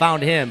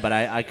 Found him, but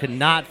I could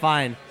not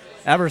find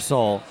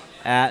Eversole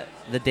at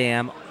the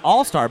damn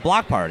All-Star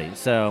block party.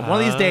 So one of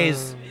these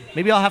days,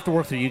 maybe I'll have to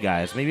work through you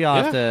guys. Maybe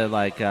I'll have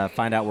to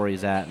find out where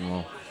he's at,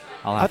 and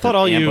I'll have to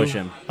ambush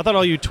him. I thought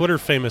all you Twitter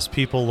famous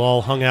people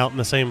all hung out in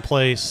the same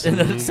place In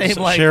the and same,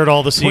 shared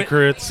all the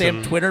secrets. Same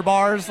and- Twitter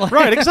bars.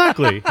 Right,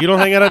 exactly. You don't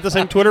hang out at the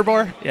same Twitter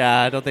bar?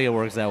 Yeah, I don't think it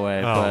works that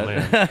way. Oh,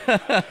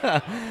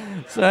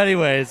 man. So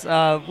anyways,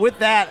 with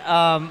that,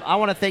 I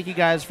want to thank you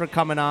guys for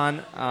coming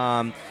on.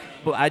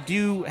 But I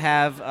do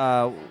have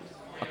a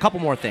couple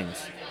more things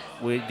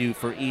we do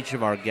for each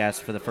of our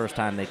guests for the first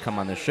time they come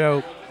on the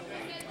show,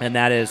 and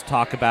that is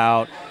talk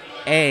about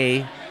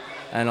and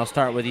I'll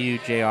start with you,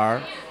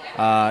 JR,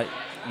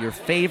 your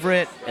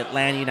favorite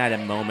Atlanta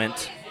United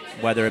moment,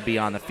 whether it be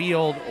on the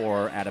field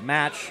or at a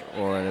match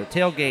or at a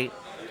tailgate.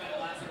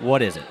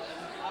 What is it?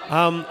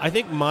 I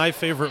think my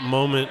favorite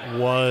moment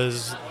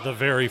was the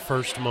very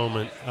first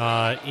moment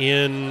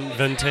in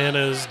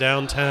Ventana's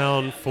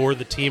downtown for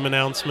the team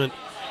announcement.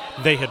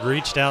 They had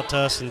reached out to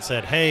us and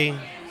said, hey,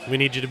 we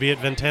need you to be at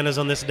Ventana's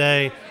on this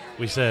day.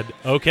 We said,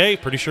 okay,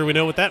 pretty sure we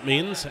know what that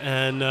means.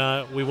 And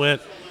we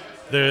went.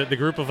 The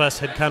group of us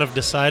had kind of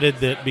decided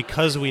that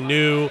because we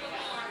knew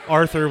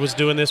Arthur was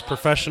doing this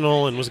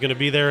professional and was going to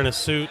be there in a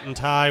suit and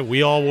tie,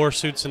 we all wore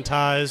suits and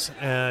ties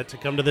to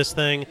come to this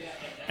thing.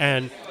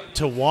 And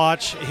to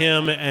watch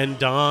him and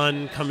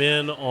Don come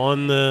in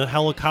on the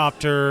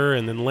helicopter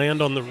and then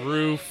land on the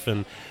roof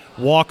and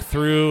walk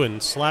through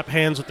and slap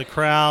hands with the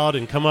crowd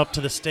and come up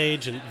to the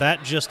stage, and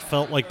that just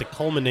felt like the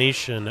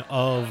culmination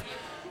of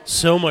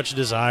so much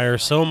desire,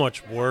 so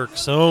much work,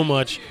 so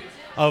much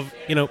of,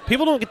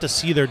 people don't get to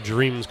see their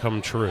dreams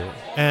come true.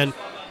 And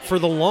for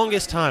the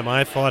longest time,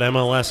 I thought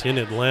MLS in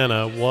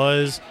Atlanta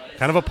was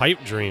kind of a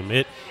pipe dream.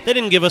 They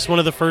didn't give us one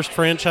of the first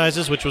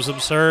franchises, which was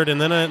absurd,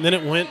 and then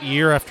it went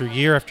year after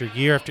year after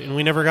year after, and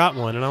we never got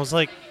one. And I was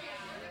like,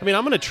 I'm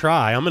going to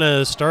try. I'm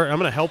going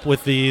to help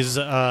with these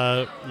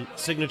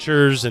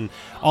signatures and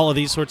all of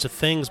these sorts of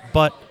things.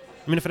 But,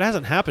 if it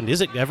hasn't happened, is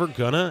it ever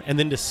gonna? And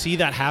then to see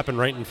that happen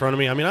right in front of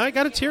me, I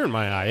got a tear in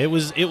my eye. It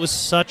was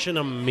such an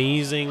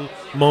amazing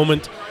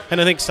moment.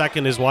 And I think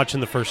second is watching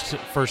the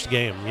first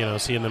game,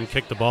 seeing them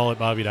kick the ball at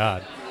Bobby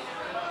Dodd.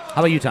 How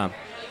about you, Tom?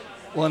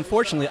 Well,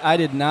 unfortunately, I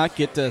did not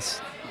get to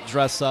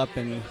dress up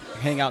and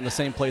hang out in the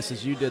same place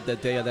as you did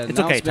that day of that It's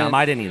announcement. okay, Tom.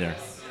 I didn't either.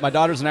 My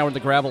daughters and I were in the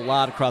gravel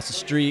lot across the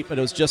street, but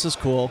it was just as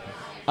cool.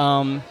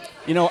 I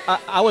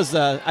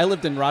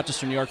lived in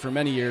Rochester, New York for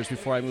many years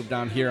before I moved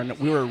down here, and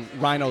we were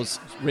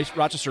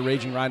Rochester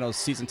Raging Rhinos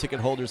season ticket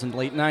holders in the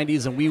late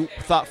 90s, and we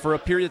thought for a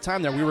period of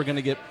time there we were going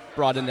to get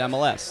brought into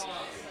MLS.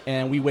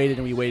 And we waited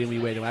and we waited and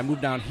we waited. When I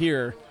moved down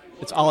here,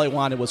 it's all I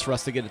wanted was for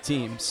us to get a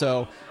team.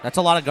 So That's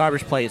a lot of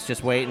garbage plates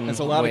just waiting. that's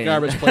a lot of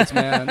garbage plates,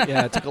 man.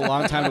 Yeah, it took a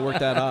long time to work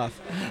that off.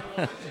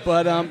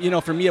 But,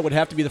 for me, it would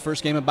have to be the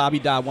first game of Bobby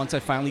Dodd once I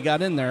finally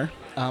got in there.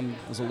 I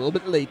was a little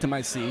bit late to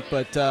my seat,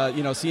 but,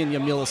 seeing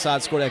Yamil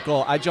Assad score that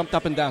goal, I jumped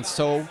up and down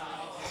so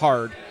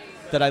hard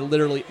that I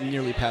literally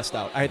nearly passed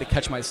out. I had to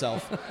catch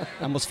myself.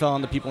 I almost fell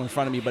on the people in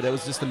front of me, but it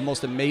was just the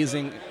most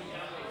amazing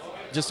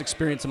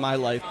experience of my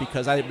life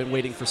because I had been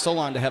waiting for so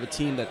long to have a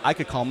team that I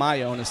could call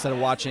my own instead of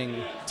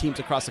watching teams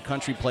across the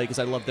country play because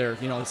I love their,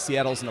 the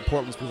Seattles and the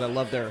Portlands because I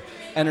love their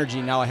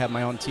energy. Now I have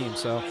my own team,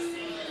 so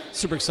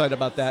super excited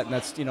about that. And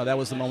that's, that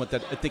was the moment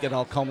that I think it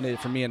all culminated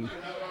for me, and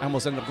I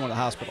almost ended up going to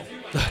the hospital.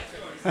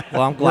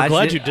 Well, I'm We're glad,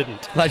 glad you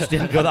didn't. Glad you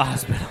didn't go to the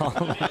hospital.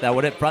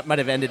 That might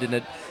have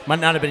ended might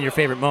not have been your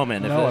favorite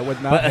moment. No, it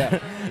would not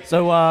have.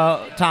 So,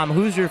 Tom,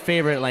 who's your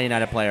favorite Atlanta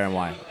United player and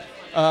why?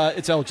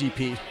 It's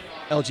LGP.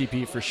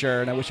 LGP for sure,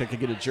 and I wish I could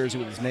get a jersey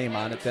with his name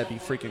on it. That'd be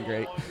freaking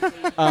great.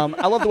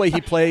 I love the way he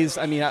plays.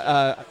 I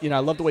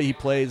love the way he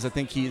plays. I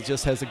think he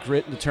just has a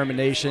grit and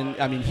determination.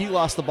 He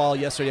lost the ball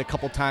yesterday a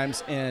couple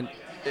times, and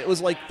it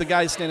was like the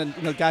guy's standing,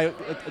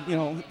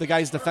 the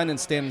guy's defending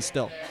standing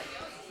still.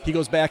 He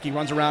goes back, he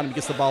runs around, and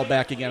gets the ball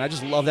back again. I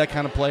just love that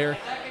kind of player.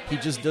 He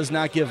just does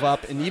not give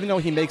up, and even though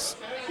he makes,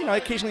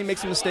 occasionally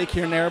makes a mistake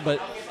here and there,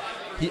 but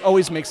he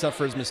always makes up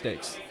for his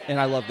mistakes, and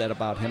I love that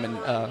about him. And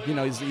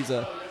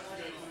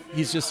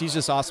he's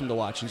just awesome to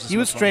watch. He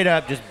was straight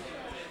up just.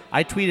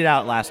 I tweeted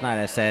out last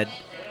night. I said,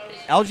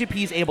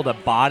 LGP's able to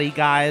body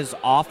guys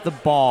off the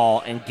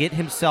ball and get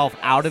himself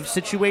out of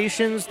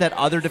situations that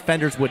other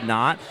defenders would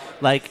not.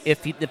 Like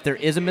if there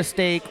is a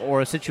mistake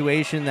or a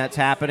situation that's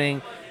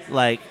happening,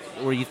 like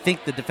where you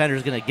think the defender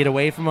is going to get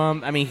away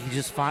from him. He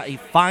just he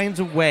finds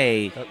a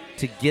way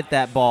to get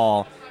that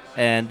ball,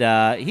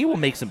 and he will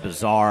make some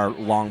bizarre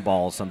long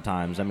balls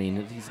sometimes.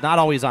 He's not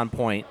always on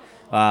point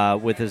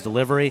with his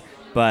delivery,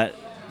 but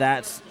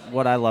that's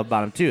what I love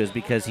about him too, is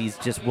because he's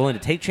just willing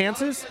to take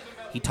chances.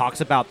 He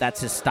talks about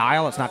that's his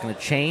style. It's not going to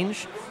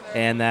change.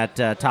 and that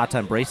Tata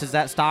embraces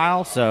that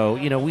style. So,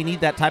 we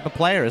need that type of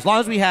player. As long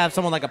as we have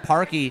someone like a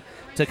Parkey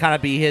to kind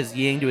of be his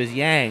yin to his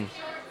yang,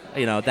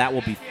 that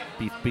will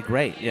be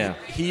great. Yeah.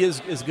 He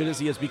is as good as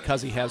he is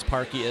because he has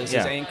Parkey as Yeah.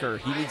 his anchor.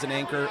 He needs an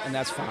anchor, and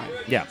that's fine.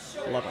 Yeah.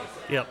 I love him.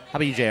 Yep. How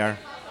about you, JR?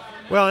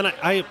 Well, and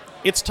I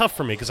it's tough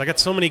for me because I got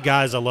so many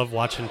guys I love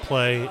watching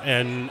play,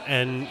 and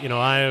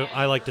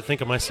I like to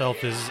think of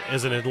myself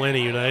as an Atlanta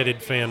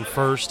United fan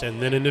first,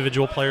 and then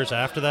individual players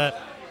after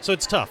that. So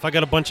it's tough. I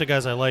got a bunch of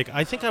guys I like.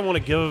 I think I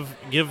want to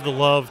give the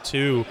love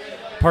to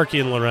Parkey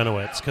and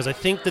Lorenowitz because I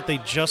think that they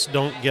just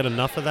don't get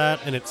enough of that,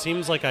 and it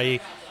seems like I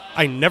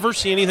never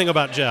see anything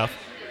about Jeff.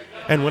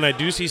 And when I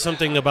do see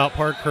something about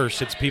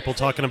Parkhurst, it's people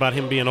talking about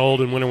him being old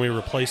and when are we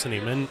replacing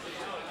him. And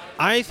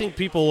I think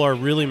people are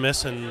really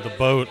missing the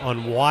boat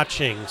on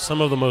watching some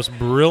of the most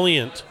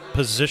brilliant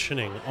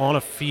positioning on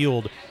a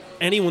field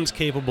anyone's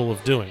capable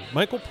of doing.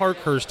 Michael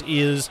Parkhurst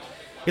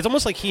it's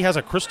almost like he has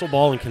a crystal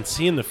ball and can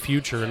see in the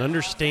future and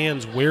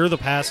understands where the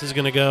pass is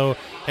going to go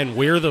and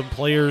where the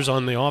players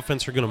on the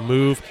offense are going to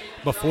move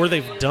before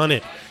they've done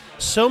it.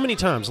 So many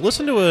times.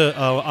 Listen to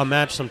a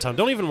match sometime.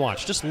 Don't even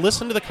watch. Just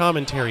listen to the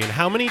commentary and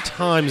how many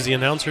times the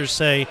announcers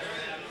say,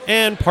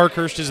 and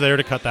Parkhurst is there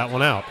to cut that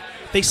one out.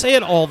 They say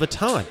it all the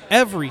time.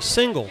 Every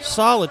single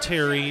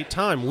solitary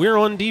time we're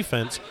on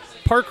defense,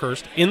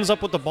 Parkhurst ends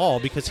up with the ball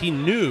because he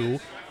knew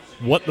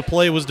what the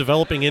play was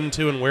developing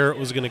into and where it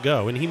was going to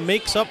go. And he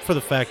makes up for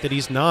the fact that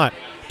he's not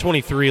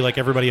 23 like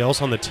everybody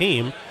else on the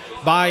team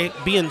by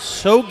being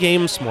so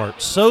game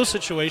smart, so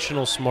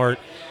situational smart,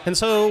 and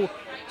so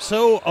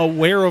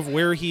aware of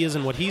where he is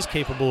and what he's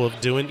capable of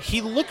doing.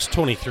 He looks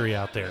 23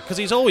 out there because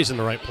he's always in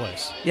the right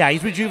place. Yeah,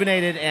 he's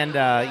rejuvenated, and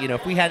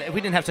if we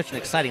didn't have such an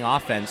exciting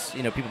offense,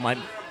 people might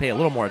pay a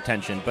little more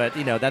attention. But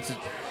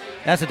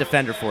that's a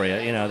defender for you.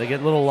 They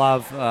get a little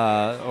love,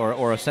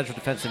 or a central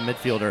defensive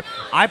midfielder.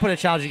 I put a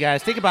challenge, you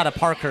guys. Think about a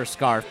Parkhurst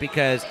scarf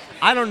because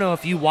I don't know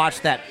if you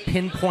watched that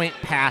pinpoint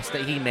pass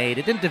that he made.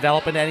 It didn't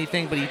develop into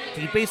anything, but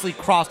he basically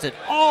crossed it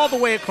all the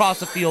way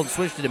across the field,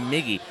 switched it to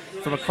Miggy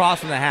from across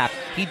from the half.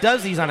 He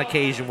does these on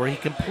occasion where he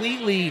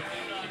completely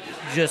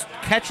just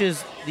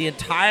catches the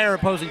entire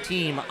opposing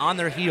team on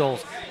their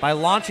heels by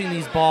launching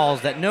these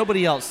balls that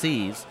nobody else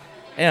sees,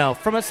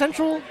 from a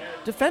central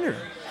defender,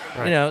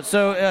 Right.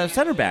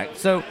 Center back.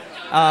 So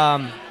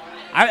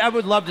I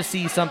would love to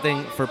see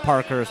something for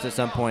Parkhurst at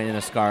some point in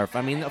a scarf.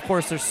 I mean, of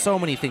course, there's so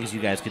many things you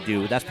guys could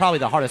do. That's probably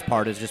the hardest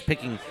part is just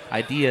picking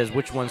ideas,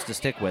 which ones to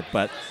stick with.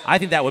 But I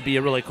think that would be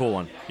a really cool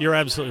one. You're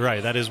absolutely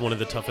right. That is one of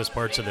the toughest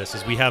parts of this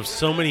is we have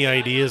so many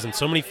ideas and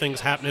so many things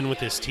happening with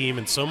this team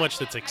and so much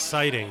that's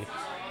exciting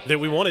that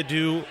we want to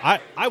do.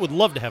 I would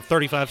love to have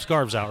 35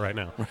 scarves out right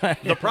now.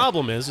 Right. The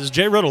problem is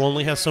Jay Riddle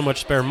only has so much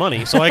spare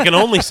money, so I can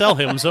only sell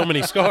him so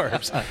many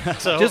scarves.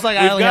 So Just like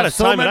we've I only got have to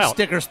so time it much out.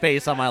 sticker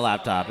space on my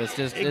laptop. It's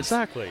just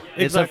Exactly.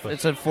 It's an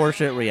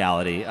unfortunate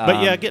reality.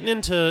 But yeah, getting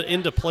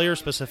into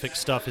player-specific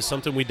stuff is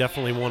something we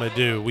definitely want to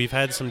do. We've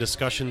had some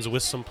discussions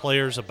with some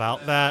players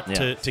about that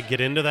to get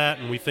into that,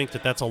 and we think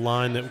that that's a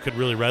line that could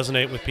really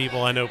resonate with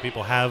people. I know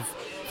people have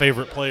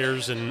favorite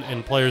players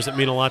and players that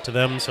mean a lot to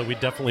them, so we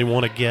definitely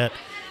want to get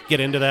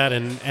into that.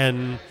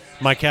 And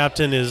my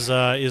captain is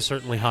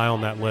certainly high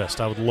on that list.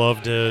 I would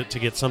love to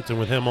get something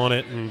with him on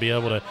it and be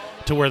able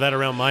to wear that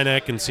around my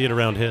neck and see it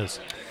around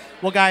his.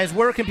 Well, guys,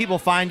 where can people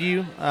find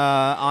you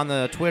on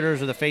the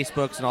Twitters or the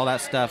Facebooks and all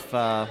that stuff?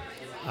 I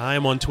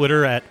am on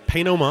Twitter at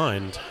Pay No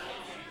Mind.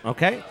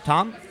 Okay,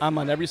 Tom? I'm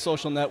on every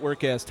social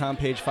network as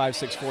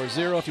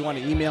TomPage5640. If you want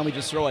to email me,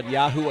 just throw at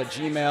Yahoo, at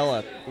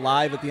Gmail,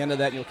 live at the end of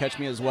that, and you'll catch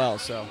me as well.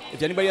 So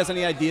if anybody has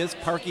any ideas,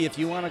 Parkey, if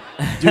you want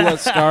to do a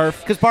scarf,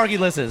 Because Parkey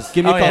listens.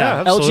 give me a call.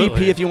 yeah, LGP,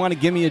 absolutely. if you want to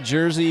give me a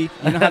jersey,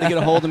 you know how to get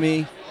a hold of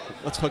me.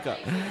 Let's hook up.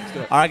 Let's do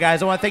it. All right,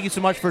 guys, I want to thank you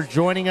so much for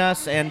joining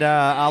us, and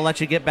I'll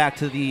let you get back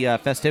to the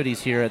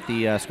festivities here at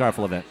the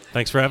Scarful event.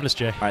 Thanks for having us,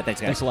 Jay. All right,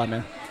 thanks, guys. Thanks a lot,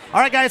 man. All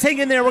right, guys, hang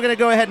in there. We're going to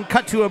go ahead and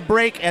cut to a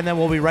break, and then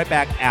we'll be right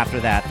back after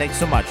that. Thanks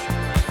so much.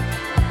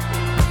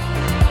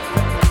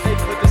 Hey,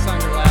 put this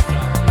on your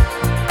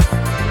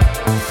laptop.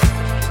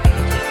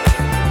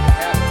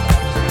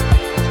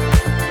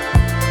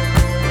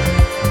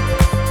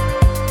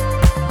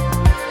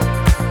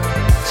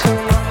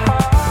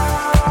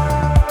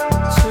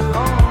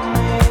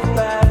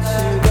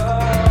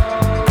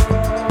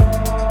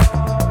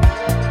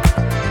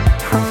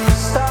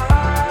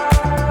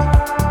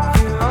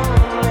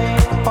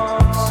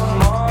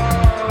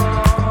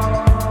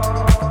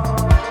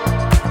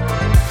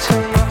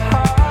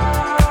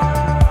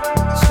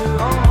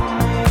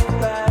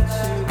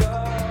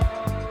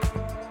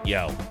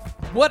 Yo,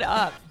 What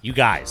up, you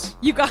guys,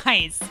 you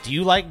guys? do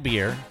you like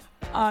beer?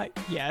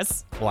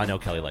 Yes. Well, I know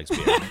Kelly likes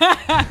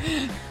beer.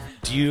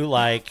 Do you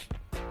like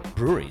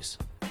breweries?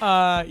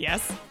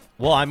 Yes.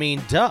 Well, I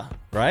mean, duh.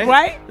 right?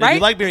 Right, If right. you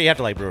like beer, you have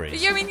to like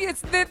breweries. I mean,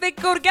 they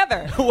go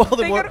together. Well,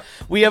 They go to-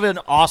 we have an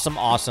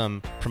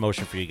awesome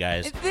promotion for you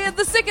guys.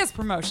 the sickest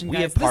promotion, We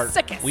guys. have The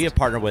sickest. we have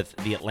partnered with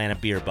the Atlanta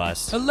Beer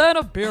Bus,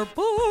 Atlanta Beer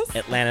Bus.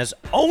 Atlanta's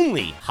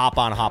only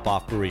hop-on,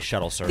 hop-off brewery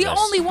shuttle service. The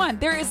only one.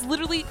 There is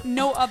literally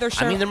no other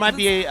show. I mean, there might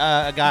be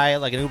a guy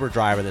like an Uber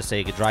driver that say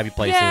he could drive you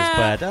places, Yeah,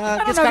 but I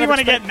don't gets know if kind you of want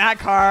to get in that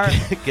car.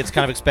 it gets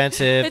kind of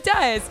expensive. It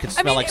does. Could I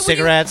smell mean, like when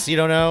cigarettes. You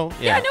don't know.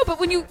 Yeah, I know, but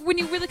when you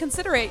really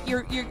consider it,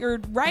 you're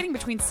riding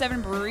between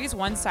 7 breweries,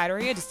 1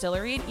 cidery, a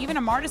distillery, and even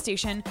a MARTA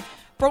station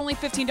for only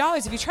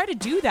 $15. If you try to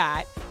do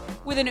that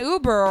with an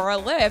Uber or a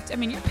Lyft, I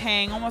mean, you're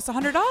paying almost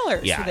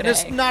 $100 Yeah, for the and day.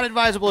 it's not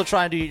advisable to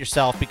try and do it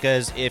yourself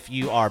because if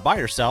you are by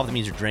yourself, that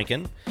means you're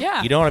drinking.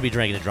 Yeah. You don't want to be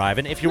drinking and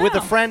driving. If you're with a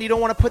No. friend, you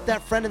don't want to put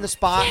that friend in the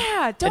spot.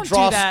 Yeah, and don't do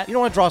draw, that. You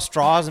don't want to draw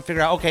straws and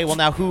figure out, okay, well,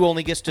 now who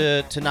only gets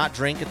to not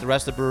drink at the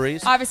rest of the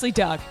breweries? Obviously,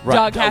 Doug. Right.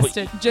 Doug has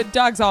to.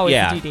 Doug's always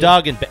Yeah, the DD.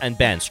 Doug and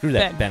Ben. Screw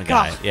that Ben Ben.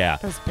 guy. God, Yeah.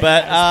 those Ben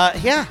But,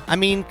 guys. yeah, I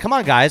mean, come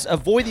on, guys.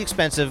 Avoid the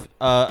expensive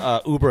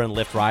Uber and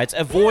Lyft rides.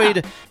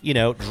 Avoid,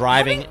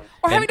 driving.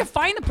 Having to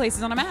find the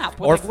places on a map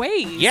with or like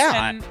Waze.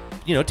 Yeah. and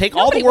Take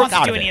all the Nobody work wants to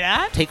out do of it. any of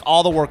that. Take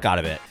all the work out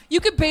of it. you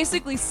could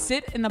basically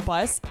sit in the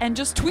bus and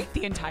just tweet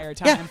the entire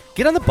time. Yeah.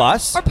 Get on the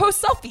bus. Or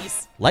post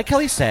selfies. Like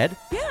Kelly said,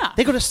 Yeah.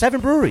 they go to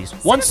 7 breweries,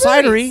 1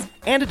 breweries. cidery,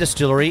 and a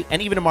distillery,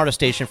 and even a MARTA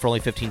station for only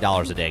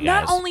 $15 a day, guys.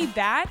 Not only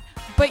that,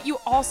 but you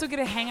also get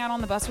to hang out on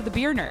the bus with the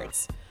beer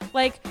nerds.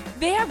 Like,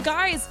 they have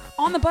guys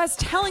on the bus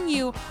telling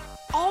you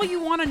all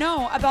you want to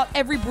know about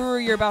every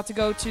brewery you're about to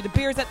go to, the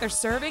beers that they're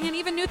serving, and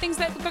even new things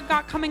that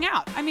got coming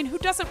out. I mean, who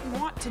doesn't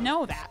want to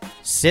know that?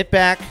 Sit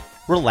back,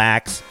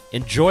 relax,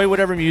 enjoy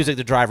whatever music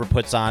the driver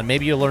puts on.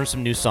 Maybe you'll learn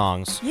some new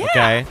songs. Yeah.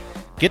 Okay?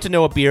 Get to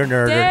know a beer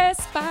nerd.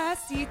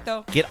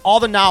 Despacito. Get all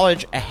the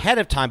knowledge ahead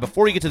of time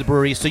before you get to the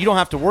brewery so you don't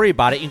have to worry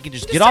about it. You can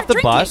just Just get off start the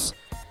drinking. bus.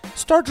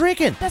 Start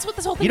drinking. That's what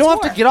this whole thing's You don't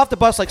have for. to get off the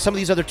bus like some of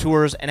these other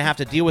tours and have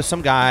to deal with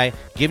some guy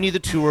giving you the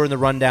tour and the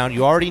rundown.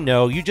 You already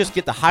know. You just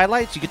get the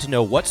highlights. You get to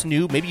know what's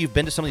new. Maybe you've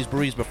been to some of these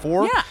breweries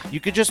before. Yeah. You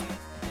could just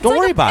don't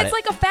worry about it. It's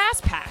like a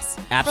fast pass.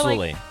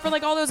 Absolutely. For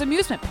like all those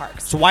amusement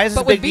parks. So why is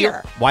this but a big with deal?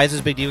 beer. Why is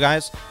this a big deal,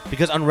 guys?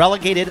 Because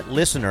unrelegated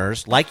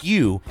listeners like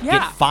you Yeah.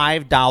 get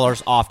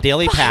 $5 off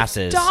daily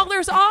passes.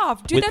 $5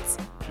 off. Dude, with-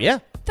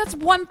 that's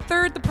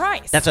 1/3 the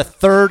price. That's a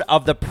third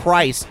of the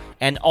price,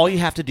 and all you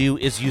have to do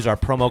is use our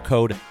promo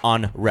code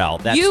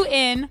UNREL. That's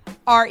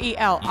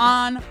UNREL.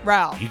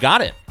 On-rel. you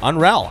got it.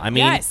 UNREL. I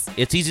mean, Yes.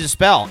 it's easy to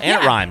spell and it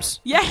Yeah. rhymes.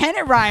 Yeah, and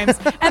it rhymes.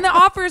 And the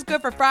offer is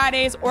good for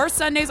Fridays or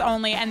Sundays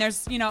only. And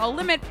there's, a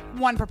limit,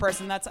 1 per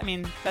person. That's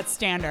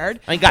standard.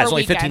 I mean, guys, per it's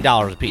only weekend.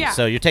 $15 a piece, Yeah.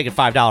 so you're taking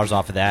 $5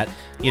 off of that.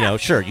 You know,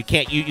 sure, you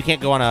can't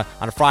go on a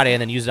Friday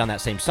and then use it on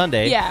that same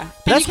Sunday. Yeah. But And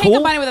that's you can't cool.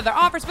 combine it with other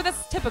offers, but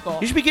that's typical.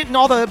 You should be getting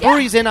all the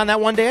breweries in on that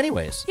one day,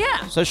 anyways.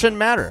 Yeah. So it shouldn't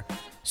matter. You're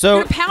So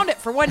gonna pound it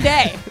for one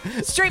day.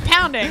 Straight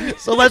pounding.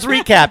 So let's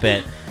recap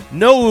it.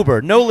 No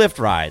Uber, no Lyft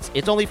rides.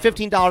 It's only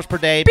 $15 per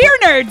day. Beer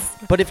nerds.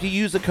 But if you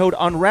use the code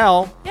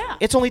UNREL, Yeah.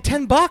 it's only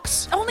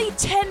 $10. Only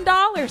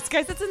 $10.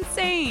 Guys, that's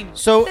insane.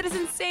 So that is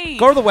insane.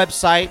 Go to the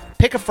website,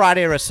 pick a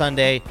Friday or a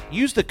Sunday,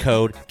 use the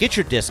code, get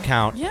your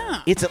discount.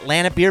 Yeah. It's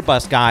Atlanta Beer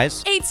Bus,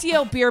 guys.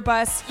 ATL Beer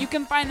Bus. You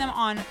can find them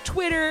on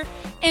Twitter,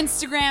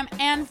 Instagram,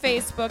 and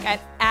Facebook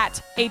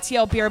at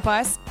ATL Beer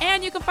Bus.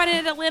 And you can find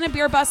it at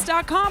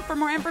AtlantaBeerBus.com for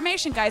more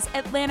information, guys.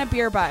 Atlanta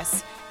Beer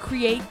Bus.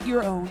 Create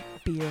your own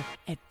beer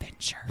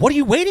adventure. What are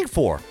you waiting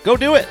for? Go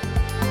do it.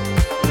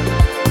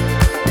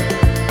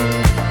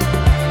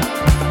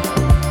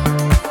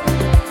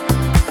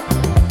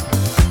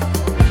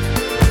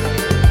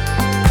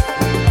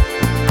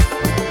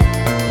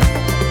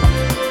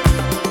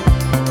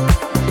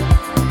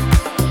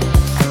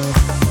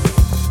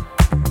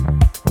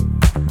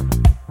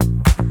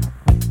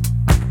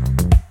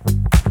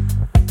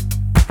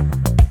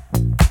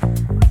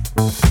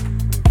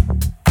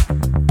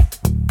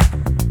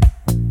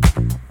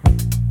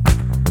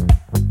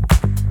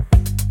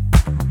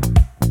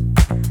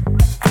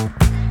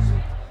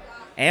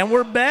 And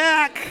we're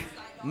back.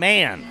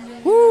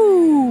 Man.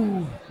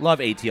 Woo. Love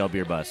ATL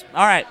Beer Bus.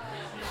 All right.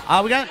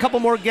 We got a couple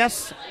more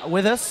guests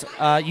with us.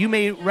 You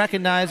may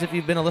recognize, if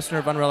you've been a listener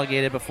of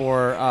Unrelegated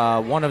before,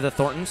 one of the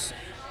Thorntons,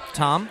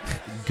 Tom.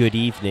 Good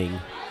evening.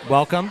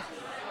 Welcome.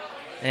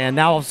 And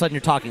now all of a sudden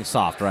you're talking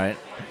soft, right?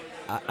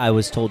 I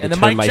was told to And the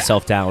turn mic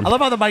myself check. down. I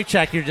love how the mic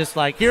check, you're just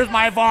like, here's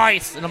my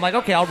voice. And I'm like,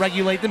 okay, I'll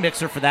regulate the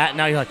mixer for that. And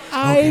now you're like,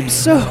 I'm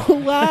so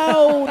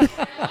loud.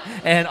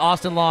 and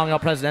Austin Long, El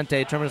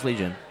Presidente, Terminus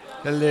Legion.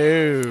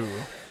 Hello.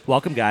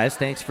 Welcome, guys.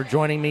 Thanks for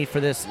joining me for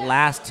this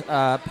last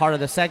part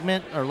of the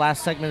segment, or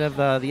last segment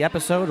of the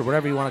episode, or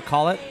whatever you want to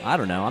call it. I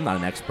don't know. I'm not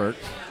an expert.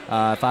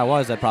 If I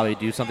was, I'd probably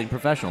do something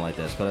professional like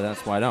this, but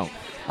that's why I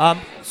don't.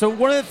 So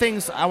one of the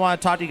things I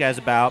want to talk to you guys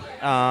about,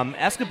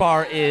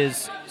 Escobar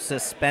is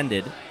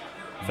suspended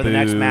for the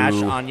next Boo. match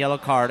on yellow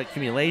card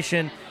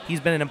accumulation. He's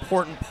been an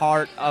important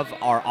part of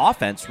our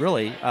offense,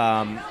 really,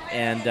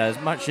 and as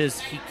much as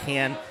he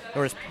can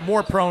or is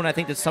more prone, I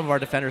think, to some of our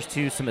defenders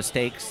to some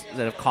mistakes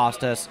that have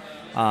cost us.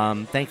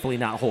 Thankfully,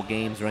 not whole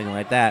games or anything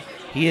like that.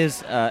 He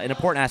is an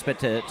important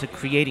aspect to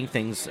creating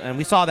things, and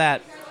we saw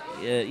that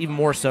even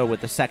more so with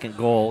the second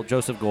goal,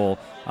 Joseph goal,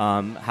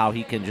 how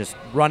he can just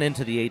run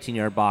into the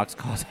 18-yard box,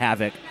 cause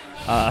havoc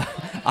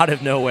out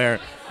of nowhere,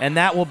 and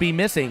that will be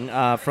missing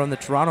from the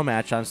Toronto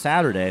match on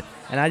Saturday.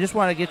 And I just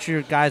want to get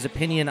your guys'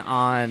 opinion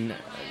on,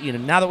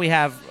 now that we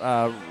have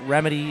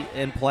Remedy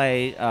in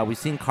play, we've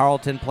seen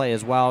Carlton play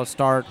as well,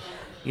 start,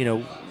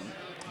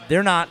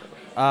 they're not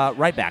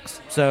right backs.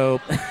 So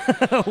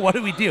what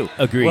do we do?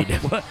 Agreed.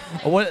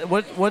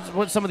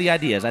 What's some of the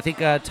ideas? I think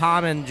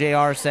Tom and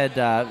JR said,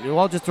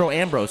 well, just throw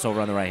Ambrose over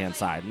on the right-hand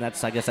side. And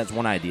I guess that's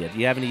one idea. Do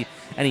you have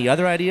any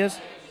other ideas?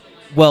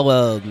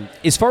 Well,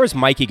 as far as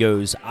Mikey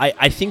goes,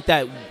 I think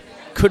that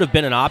could have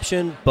been an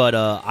option, but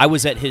I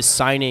was at his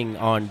signing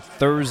on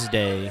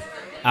Thursday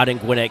out in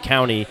Gwinnett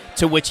County,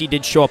 to which he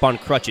did show up on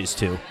crutches,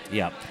 too.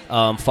 Yeah.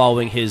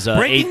 Following his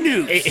Breaking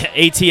news.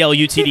 ATL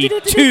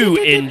UTD2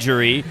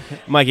 injury.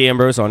 Mikey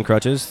Ambrose on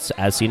crutches,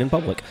 as seen in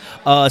public.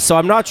 So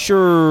I'm not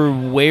sure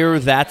where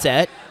that's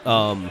at.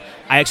 I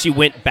actually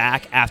went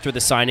back after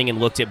the signing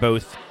and looked at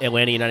both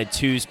Atlanta United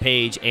 2's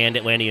page and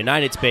Atlanta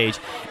United's page,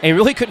 and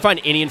really couldn't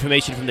find any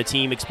information from the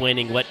team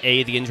explaining what,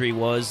 A, the injury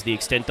was, the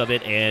extent of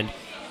it, and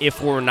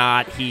if or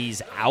not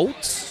he's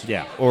out,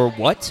 or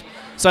what.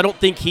 So I don't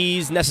think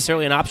he's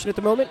necessarily an option at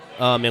the moment,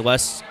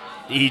 unless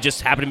he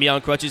just happened to be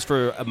on crutches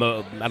for,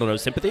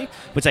 sympathy,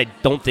 which I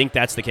don't think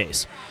that's the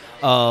case.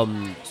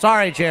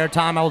 Sorry, Jared,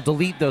 Tom, I will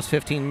delete those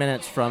 15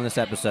 minutes from this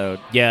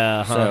episode.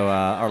 Yeah. So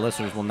our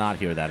listeners will not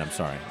hear that. I'm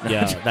sorry.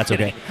 Yeah, that's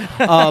okay.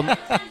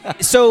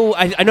 So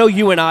I know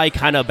you and I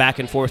kind of back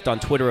and forth on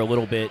Twitter a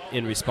little bit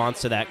in response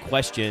to that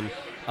question.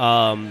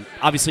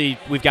 Obviously,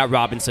 we've got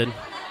Robinson,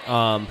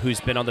 who's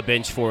been on the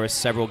bench for us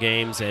several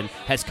games and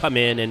has come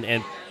in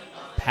and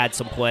had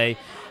some play.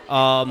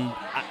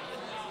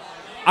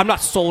 I'm not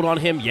sold on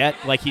him yet.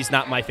 Like, he's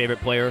not my favorite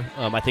player.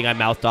 I think I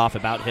mouthed off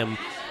about him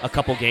a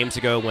couple games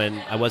ago when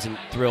I wasn't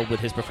thrilled with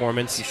his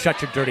performance. You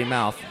shut your dirty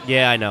mouth.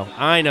 Yeah,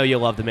 I know you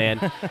love the man.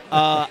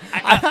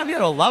 I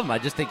don't love him. I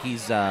just think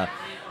he's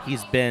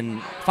been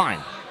fine.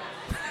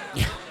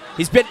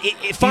 He's been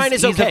fine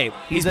is okay.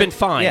 He's been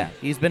fine. Yeah,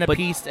 he's been a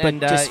piece, but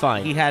and just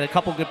fine. He had a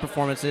couple good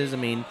performances. I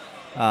mean,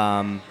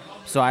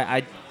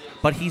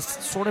 but he's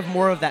sort of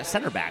more of that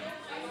center back.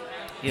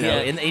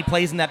 And he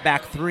plays in that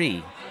back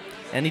three,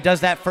 and he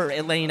does that for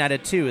Atlanta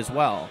United too as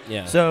well.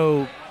 Yeah.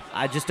 So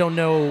I just don't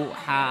know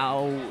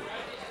how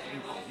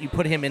you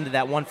put him into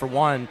that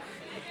 1-for-1,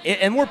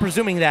 and we're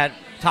presuming that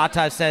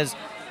Tata says,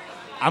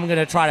 "I'm going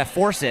to try to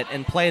force it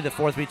and play the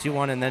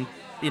 4-3-2-1, and then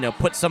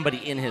put somebody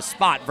in his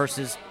spot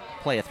versus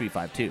play a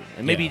 3-5-2,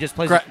 and maybe he just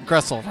plays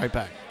Gressel right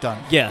back, done."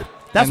 Yeah,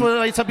 that's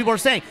what some people are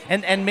saying,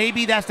 and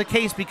maybe that's the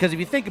case because if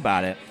you think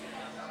about it,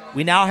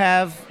 we now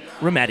have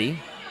Remedy.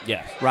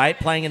 Yeah. Right?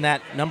 Playing in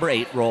that number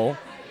 8 role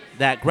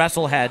that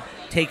Gressel had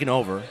taken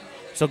over.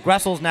 So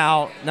Gressel's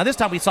now this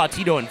time we saw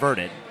Tito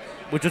inverted,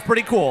 which was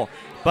pretty cool.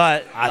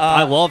 But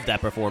I love that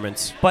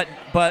performance. But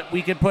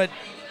we could put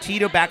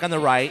Tito back on the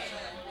right.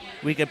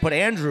 We could put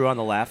Andrew on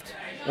the left,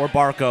 or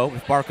Barco,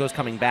 if Barco's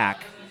coming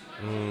back.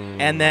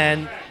 And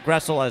then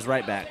Gressel as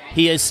right back.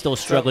 He is still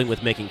struggling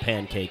with making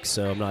pancakes,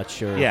 so I'm not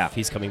sure if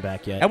he's coming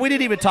back yet. And we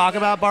didn't even talk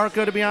about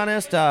Barco, to be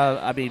honest.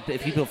 I mean,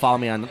 if people follow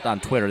me on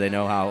Twitter, they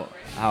know how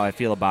I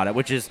feel about it,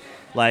 which is,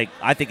 like,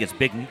 I think it's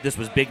big. This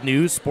was big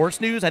news,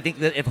 sports news. I think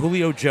that if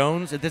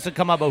this had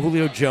come up about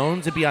Julio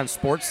Jones, it'd be on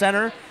Sports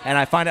Center, and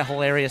I find it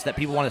hilarious that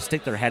people want to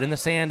stick their head in the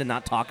sand and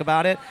not talk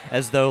about it,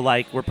 as though,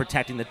 like, we're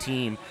protecting the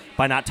team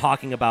by not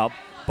talking about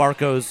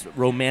Barco's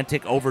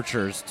romantic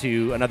overtures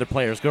to another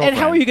player's girlfriend.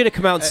 And how are you going to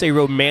come out and say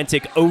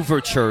romantic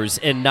overtures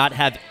and not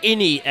have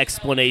any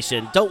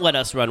explanation? Don't let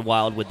us run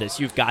wild with this.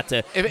 You've got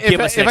to give us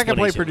an explanation. If I can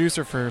play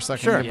producer for a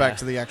second, get back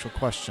to the actual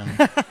question.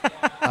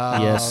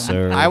 Yes,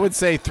 sir. I would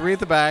say 3 at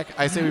the back.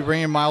 I say we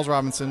bring in Miles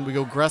Robinson. We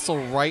go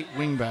Gressel right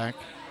wing back.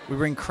 We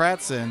bring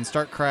Kratz in.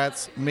 Start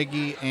Kratz,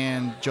 Miggy,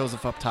 and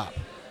Joseph up top.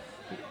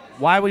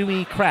 Why would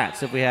we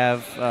Kratz if we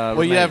have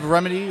you have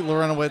Remedy,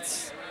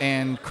 Lorenowitz,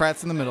 and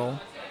Kratz in the middle.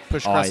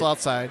 Push Gressel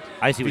outside.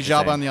 I see what you're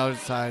saying. on the other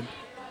side.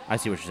 I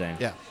see what you're saying.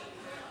 Yeah.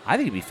 I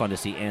think it'd be fun to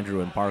see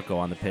Andrew and Barco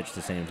on the pitch at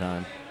the same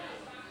time.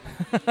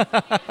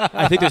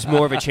 I think there's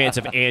more of a chance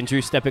of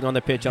Andrew stepping on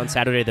the pitch on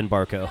Saturday than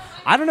Barco.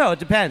 I don't know. It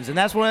depends. And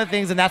that's one of the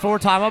things, and that's what we're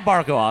talking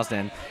about Barco,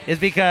 Austin, is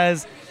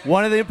because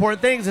one of the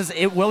important things is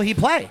will he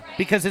play?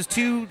 Because his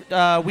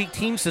 2-week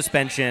team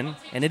suspension,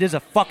 and it is a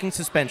fucking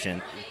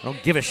suspension. I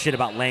don't give a shit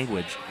about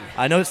language.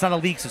 I know it's not a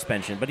league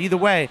suspension, but either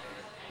way,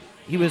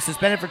 he was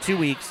suspended for 2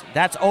 weeks.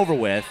 That's over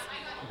with.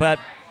 But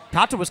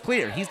Tata was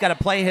clear. He's got to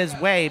play his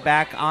way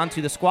back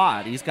onto the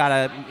squad. He's got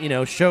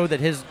to, show that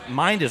his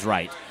mind is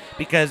right.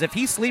 Because if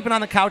he's sleeping on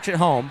the couch at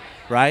home,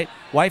 right?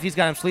 Wifey's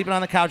got him sleeping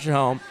on the couch at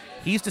home.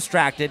 He's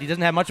distracted. He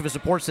doesn't have much of a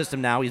support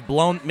system now.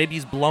 Maybe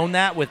he's blown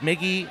that with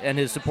Miggy and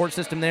his support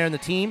system there in the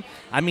team.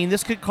 I mean,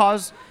 this could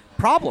cause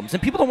problems,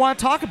 and people don't want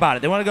to talk about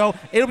it. They want to go,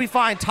 it'll be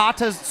fine.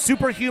 Tata's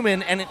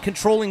superhuman and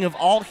controlling of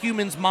all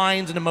humans'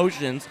 minds and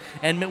emotions,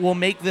 and will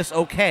make this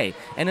okay.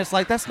 And it's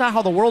like, that's not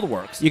how the world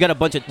works. You got a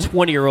bunch of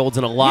 20-year-olds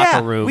in a locker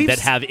Yeah, room we've that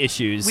s- have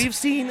issues. We've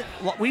seen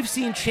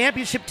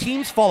championship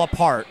teams fall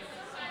apart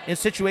in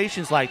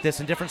situations like this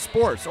in different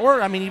sports,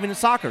 or I mean, even in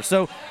soccer.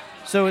 So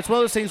it's one of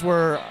those things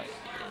where,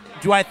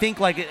 do I think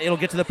like it'll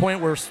get to the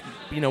point where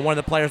one of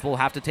the players will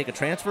have to take a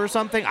transfer or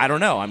something? I don't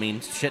know. I mean,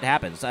 shit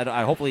happens.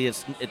 I hopefully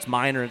it's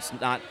minor. It's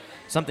not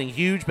something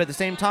huge. But at the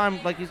same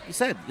time, like you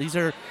said, these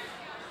are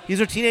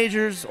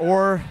teenagers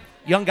or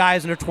young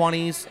guys in their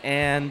 20s,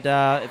 and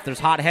if there's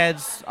hot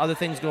heads, other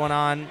things going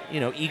on,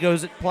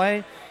 egos at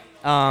play.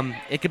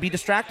 It could be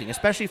distracting,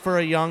 especially for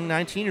a young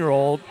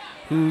 19-year-old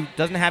who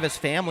doesn't have his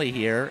family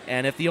here,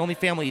 and if the only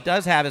family he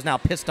does have is now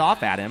pissed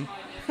off at him,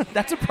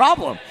 that's a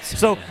problem.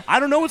 So I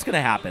don't know what's going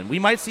to happen. We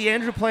might see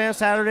Andrew play on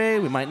Saturday.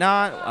 We might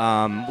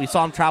not. We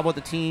saw him travel with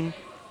the team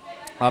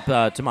up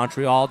to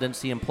Montreal. Didn't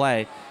see him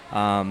play.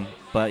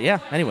 But, yeah,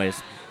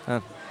 anyways,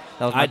 that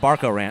was my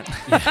Barco rant.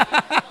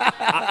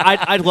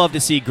 I'd love to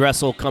see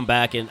Gressel come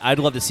back, and I'd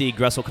love to see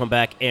Gressel come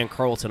back and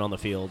Carlton on the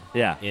field.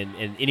 Yeah.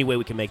 In any way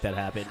we can make that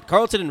happen.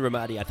 Carlton and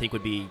Ramadi, I think,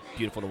 would be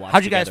beautiful to watch.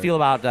 How'd you guys together. feel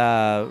about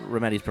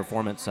Remedi's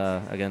performance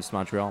against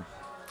Montreal?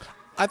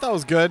 I thought it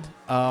was good.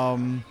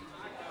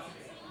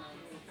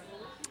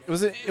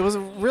 It was a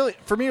really,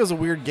 for me, it was a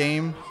weird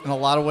game in a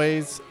lot of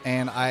ways,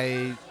 and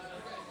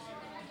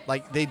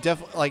they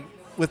definitely, like,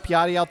 with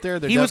Piatti out there,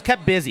 He was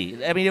kept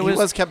busy. I mean, he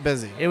was kept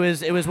busy. It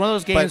was one of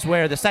those games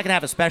where the second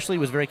half especially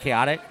was very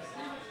chaotic,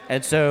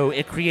 and so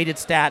it created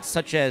stats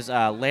such as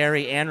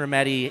Larry and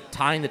Remedi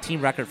tying the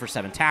team record for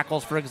 7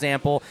 tackles, for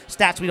example,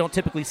 stats we don't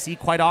typically see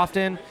quite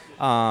often,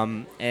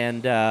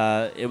 and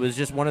it was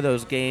just one of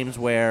those games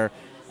where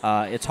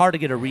it's hard to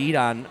get a read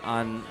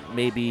on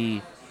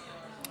maybe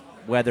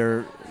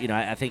whether,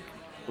 I think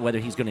whether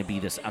he's going to be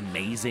this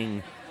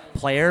amazing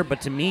player, but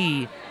to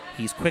me,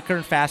 he's quicker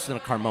and faster than a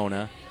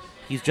Carmona.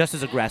 He's just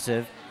as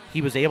aggressive.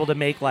 He was able to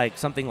make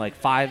something like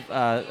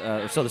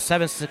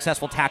 7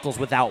 successful tackles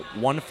without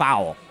one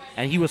foul,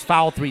 and he was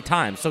fouled 3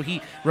 times. So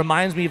he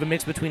reminds me of a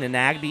mix between a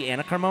Nagbe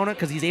and a Carmona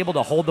because he's able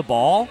to hold the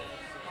ball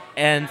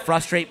and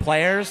frustrate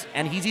players,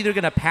 and he's either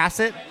going to pass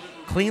it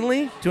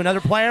cleanly to another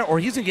player or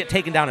he's going to get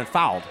taken down and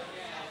fouled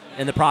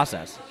in the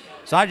process.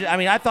 So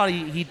I thought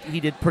he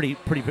did pretty.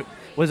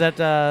 Was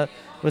that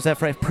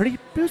phrase pretty?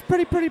 It was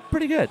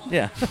pretty good.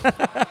 Yeah.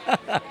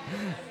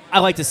 I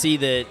like to see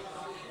that.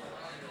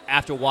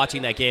 After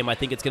watching that game, I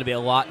think it's going to be a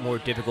lot more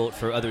difficult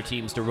for other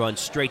teams to run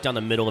straight down the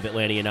middle of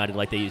Atlanta United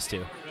like they used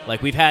to.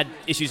 Like, we've had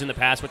issues in the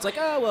past where it's like,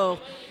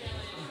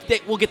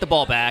 we'll get the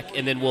ball back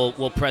and then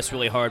we'll press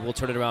really hard. We'll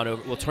turn it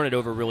around. We'll turn it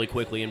over really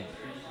quickly and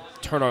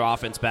turn our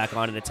offense back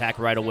on and attack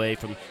right away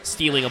from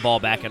stealing a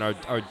ball back in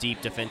our deep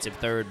defensive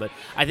third. But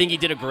I think he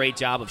did a great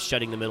job of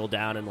shutting the middle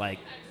down and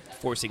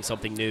forcing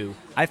something new.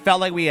 I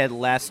felt like we had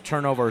less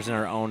turnovers in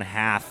our own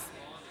half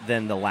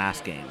than the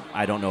last game.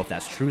 I don't know if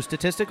that's true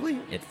statistically.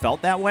 It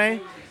felt that way.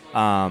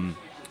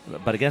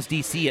 But against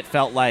DC, it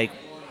felt like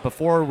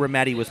before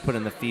Remedi was put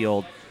in the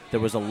field, there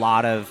was a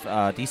lot of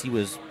DC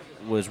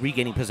was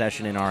regaining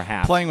possession in our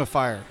half. Playing with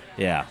fire.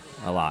 Yeah,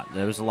 a lot.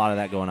 There was a lot of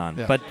that going on.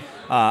 Yeah. But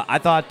I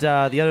thought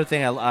the other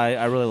thing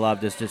I really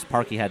loved is just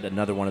Parkey had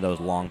another one of those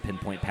long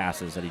pinpoint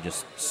passes that he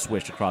just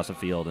swished across the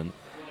field, and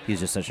he's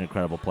just such an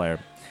incredible player.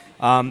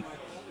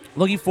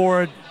 Looking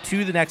forward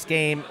to the next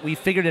game. We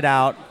figured it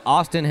out.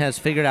 Austin has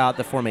figured out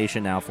the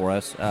formation now for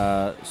us,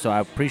 so I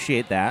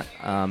appreciate that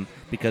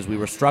because we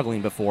were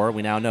struggling before.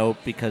 We now know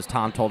because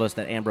Tom told us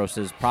that Ambrose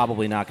is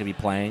probably not going to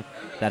be playing.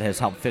 That has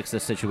helped fix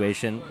this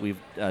situation. We've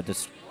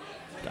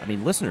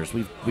listeners,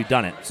 we've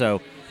done it.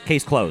 So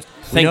case closed.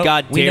 Thank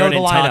God Darren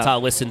and Tata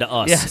listened to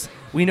us. Yes,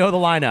 we know the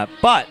lineup,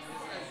 but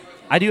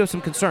I do have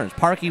some concerns.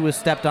 Parkey was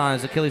stepped on.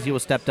 His Achilles heel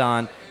was stepped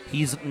on.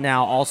 He's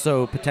now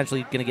also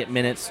potentially going to get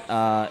minutes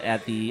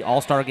at the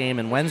All-Star game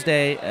on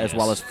Wednesday, as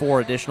well as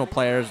 4 additional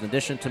players in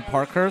addition to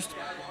Parkhurst.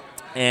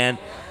 And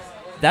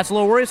that's a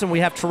little worrisome. We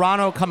have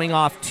Toronto coming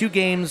off 2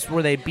 games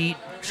where they beat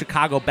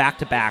Chicago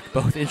back-to-back,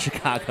 both in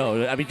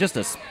Chicago. I mean,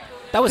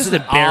 That was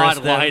an odd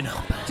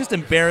lineup. Just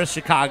embarrassed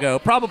Chicago.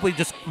 Probably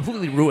just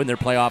completely ruined their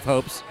playoff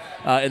hopes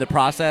in the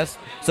process.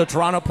 So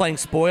Toronto playing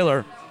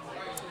spoiler,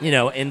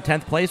 in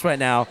 10th place right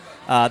now.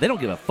 They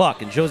don't give a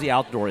fuck, and Josie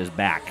Altidore is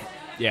back.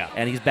 Yeah.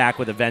 And he's back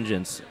with a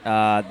vengeance.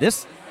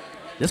 This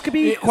could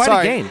be quite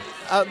a game.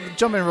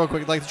 Jump in real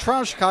quick. Like the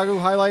Toronto-Chicago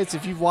highlights,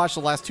 if you've watched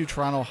the last 2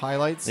 Toronto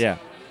highlights, Yeah.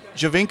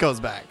 Javinko's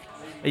back.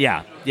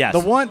 Yeah. Yes.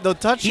 The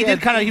touch He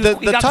did kind of.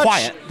 He got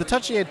quiet. The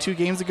touch he had 2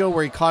 games ago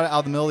where he caught it out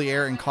of the middle of the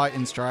air and caught it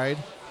in stride.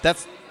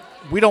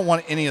 We don't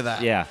want any of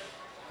that. Yeah.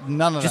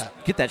 None of Just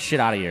that. get that shit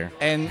out of here.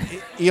 And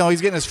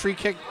he's getting his free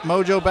kick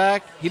mojo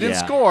back. He didn't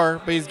Yeah.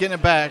 score, but he's getting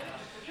it back.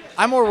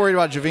 I'm more worried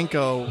about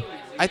Javinko.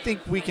 I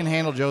think we can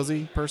handle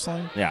Josie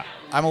personally. Yeah.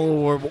 I'm a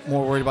little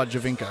more worried about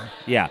Javinko.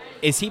 Yeah.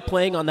 Is he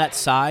playing on that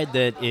side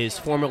that is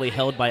formerly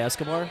held by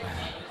Escobar?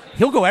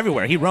 He'll go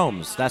everywhere. He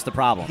roams. That's the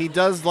problem. He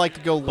does like to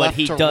go But left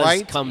he to does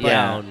right. come yeah.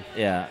 down.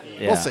 Yeah.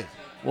 We'll see.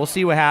 We'll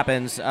see what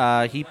happens.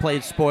 He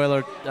played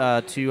spoiler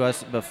to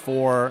us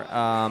before.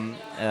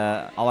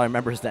 All I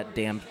remember is that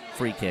damn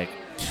free kick.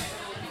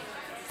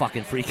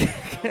 Fucking free kick.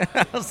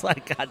 I was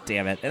like, God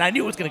damn it. And I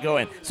knew it was going to go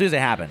in. As soon as it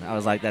happened, I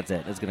was like, that's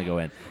it. It's going to go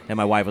in. And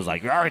my wife was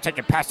like, you're already such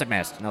a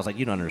pessimist. And I was like,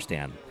 you don't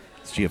understand.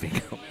 It's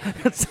Giovinco.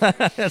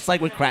 It's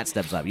like when Kratz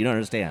steps up. You don't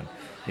understand.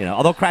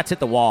 Although Kratz hit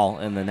the wall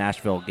in the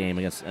Nashville game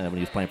against when he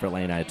was playing for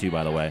Atlanta United too,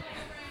 by the way.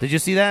 Did you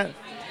see that?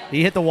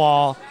 He hit the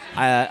wall.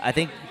 I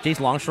think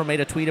Jason Longshore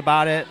made a tweet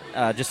about it,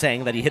 just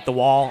saying that he hit the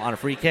wall on a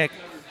free kick.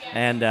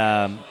 And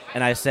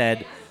I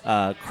said,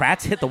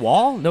 Kratz hit the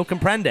wall? No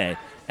comprende.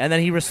 And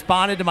then he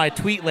responded to my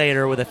tweet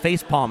later with a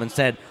facepalm and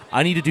said,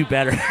 I need to do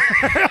better.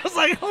 I was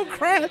like, oh,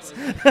 Kratz.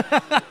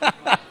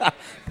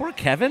 Poor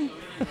Kevin.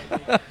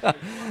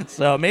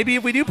 So maybe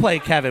if we do play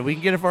Kevin, we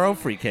can get it for our own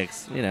free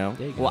kicks.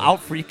 We'll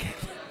out free kick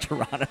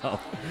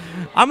Toronto.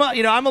 I'm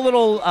a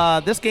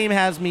little. This game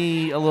has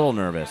me a little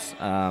nervous.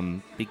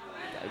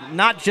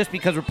 Not just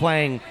because we're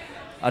playing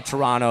a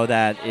Toronto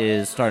that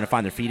is starting to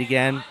find their feet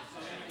again.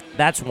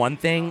 That's one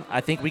thing.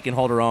 I think we can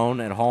hold our own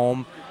at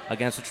home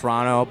against the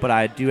Toronto, but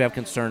I do have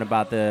concern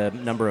about the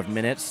number of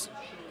minutes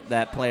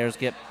that players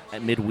get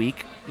at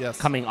midweek. Yes.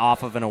 Coming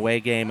off of an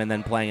away game and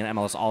then playing an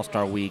MLS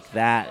All-Star week.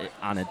 That,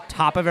 on the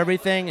top of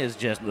everything, is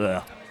just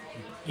ugh.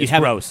 It's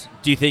gross.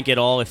 Do you think at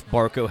all if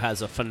Barco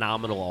has a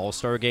phenomenal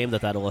All-Star game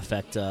that'll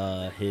affect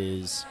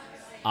his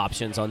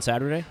options on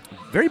Saturday?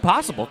 Very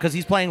possible, because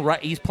he's playing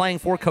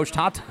for Coach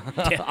Tata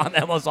on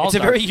MLS All-Star. It's a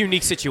very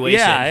unique situation.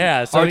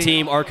 Yeah. So our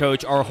team, our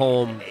coach, our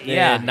home,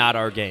 and not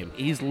our game.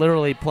 He's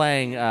literally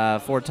playing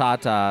for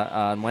Tata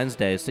on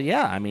Wednesday. So,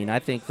 yeah, I mean, I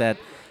think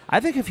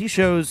if he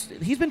shows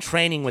 – he's been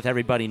training with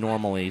everybody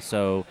normally,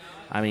 so,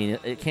 I mean,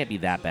 it can't be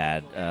that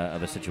bad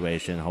of a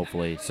situation,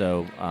 hopefully.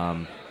 So,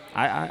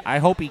 I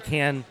hope he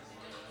can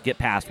get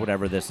past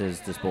whatever this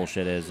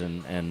bullshit is,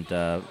 and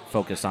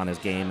focus on his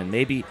game. And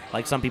maybe,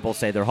 like some people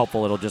say, they're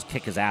hopeful it'll just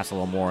kick his ass a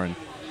little more and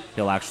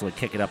he'll actually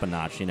kick it up a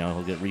notch.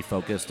 He'll get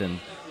refocused and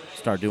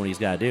start doing what he's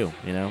got to do.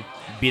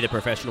 Be the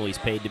professional he's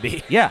paid to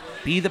be. Yeah,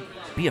 be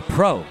a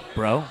pro,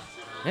 bro.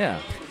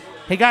 Yeah.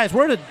 Hey guys,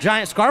 we're at a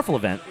giant Scarful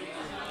event.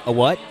 A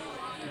what?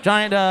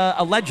 Giant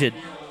alleged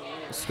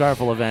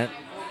Scarful event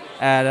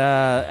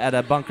at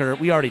a bunker.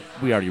 We already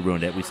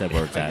ruined it. We said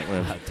where it's at.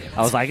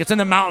 I was like, it's in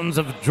the mountains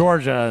of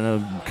Georgia in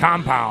a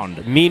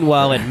compound.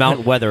 Meanwhile, in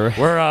Mount Weather,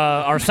 where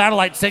our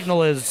satellite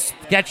signal is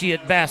sketchy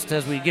at best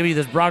as we give you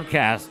this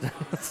broadcast.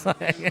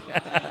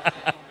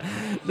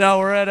 No,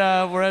 we're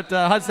at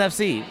Hudson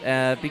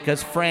FC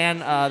because Fran,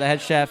 the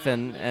head chef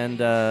and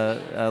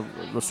the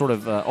sort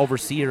of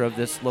overseer of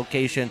this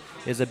location,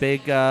 is a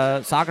big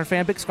soccer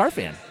fan, big scarf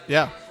fan.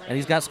 Yeah. And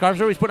he's got scarves.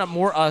 He's putting up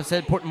more.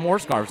 Putting more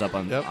scarves up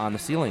on the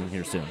ceiling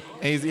here soon.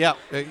 And yeah.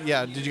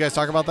 Did you guys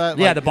talk about that?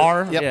 Yeah, the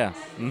bar. Yep. Yeah.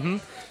 Mm-hmm.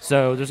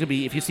 So there's gonna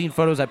be, if you've seen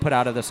photos I put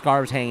out of the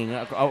scarves hanging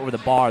over the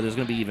bar, there's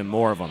gonna be even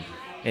more of them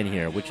in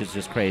here, which is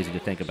just crazy to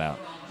think about.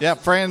 Yeah,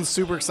 Fran's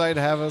super excited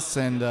to have us,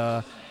 and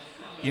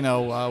we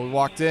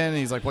walked in, and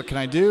he's like, "What can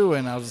I do?"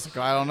 And I was just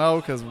like, "I don't know,"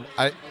 because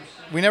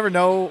we never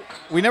know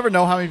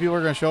how many people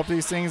are going to show up to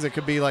these things. It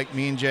could be like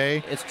me and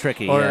Jay. It's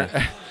tricky,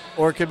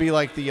 or it could be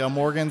like the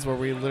Morgans, where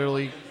we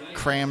literally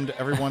crammed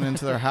everyone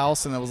into their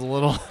house, and it was a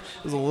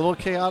little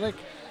chaotic.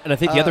 And I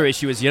think the other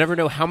issue is you never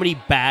know how many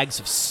bags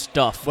of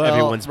stuff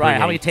everyone's bringing. Right,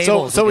 how many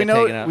tables. So we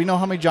know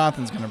how many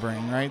Jonathan's going to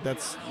bring, right?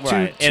 That's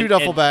two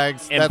duffel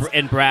bags.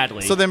 And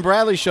Bradley. So then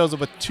Bradley shows up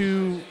with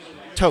 2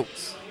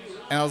 totes,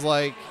 and I was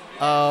like,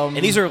 and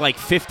these are like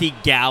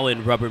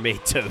 50-gallon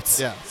Rubbermaid totes.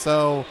 Yeah.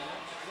 So,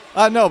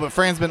 no, but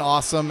Fran's been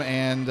awesome,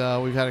 and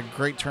we've had a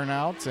great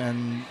turnout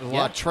and a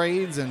lot of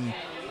trades, and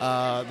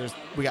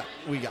we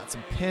got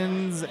some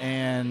pins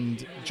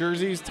and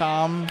jerseys.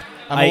 Tom,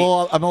 I'm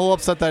a little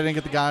upset that I didn't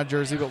get the Ghana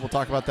jersey, but we'll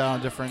talk about that on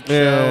a different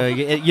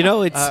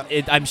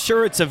show. I'm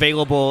sure it's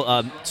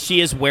available. She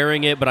is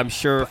wearing it, but I'm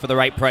sure for the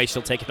right price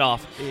she'll take it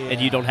off,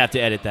 and you don't have to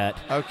edit that.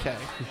 Okay.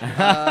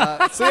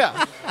 So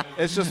yeah,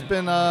 it's just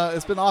been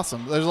it's been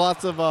awesome. There's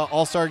lots of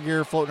All-Star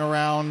gear floating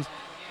around,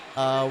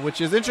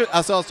 which is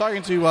interesting. So I was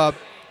talking to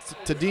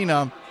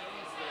Dina.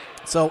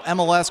 So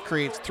MLS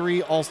creates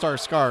 3 All-Star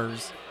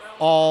scarves,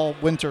 all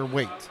winter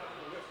weight,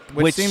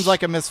 which seems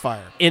like a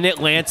misfire. In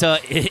Atlanta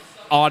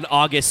on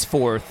August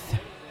 4th.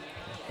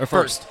 Or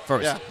 1st.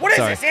 First. Yeah. What is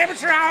this,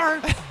 amateur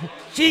hour?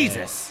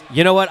 Jesus.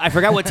 You know what? I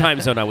forgot what time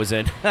zone I was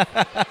in.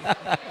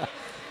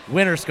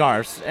 Winter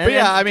scarves. But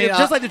yeah, I mean,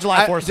 just like the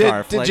July 4th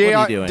scarf. Did what JR,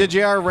 are you doing? Did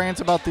JR rant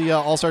about the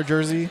All-Star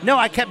jersey? No,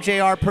 I kept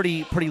JR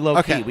pretty low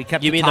Okay. key. We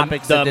kept You the mean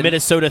topics the that didn't-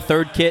 Minnesota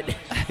third kit?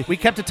 We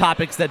kept the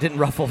topics that didn't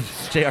ruffle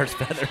JR's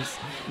feathers.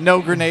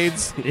 No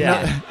grenades.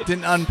 Yeah.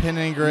 Didn't unpin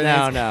any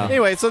grenades. No.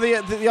 Anyway, so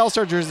the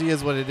All-Star jersey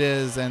is what it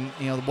is, and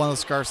one of the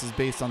scarves is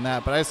based on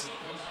that. But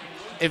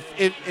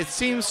it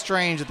seems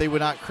strange that they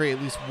would not create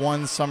at least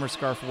one summer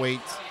scarf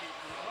weight.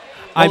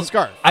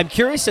 Scarf. I'm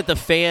curious at the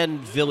fan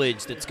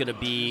village that's going to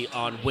be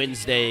on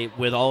Wednesday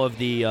with all of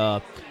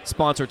the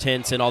sponsor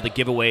tents and all the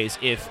giveaways.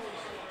 If,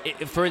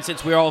 for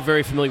instance, we're all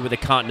very familiar with the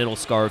Continental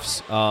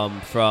scarves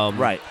from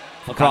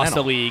across the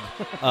Continental. league,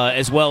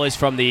 as well as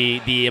from the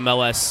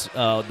MLS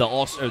the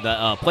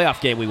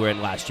playoff game we were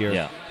in last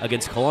year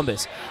against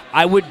Columbus.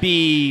 I would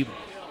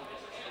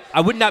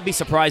not be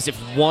surprised if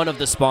one of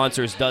the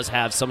sponsors does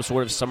have some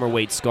sort of summer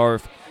weight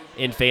scarf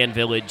in Fan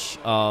Village,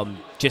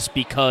 just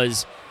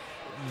because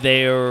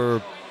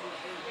they're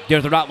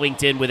not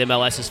linked in with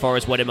MLS as far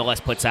as what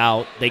MLS puts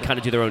out. They kind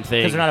of do their own thing.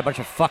 Because they're not a bunch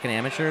of fucking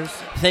amateurs.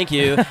 Thank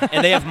you.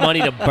 And they have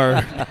money to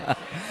burn.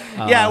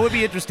 Yeah, it would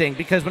be interesting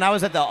because when I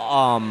was at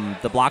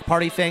the block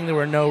party thing, there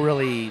were no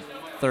really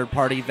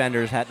third-party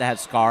vendors that had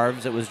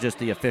scarves. It was just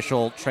the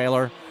official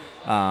trailer,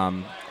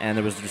 and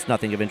there was just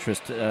nothing of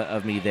interest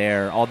of me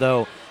there.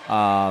 Although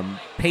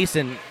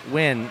Payson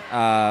Wynn,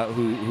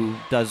 who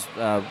does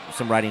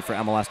some writing for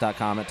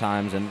MLS.com at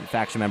times and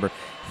faction member,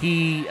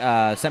 he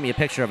sent me a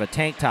picture of a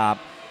tank top.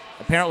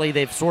 Apparently,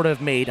 they've sort of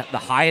made the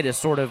Hyatt is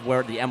sort of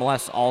where the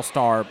MLS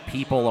All-Star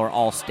people are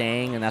all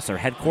staying, and that's their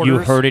headquarters. You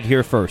heard it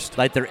here first.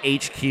 Like their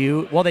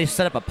HQ. Well, they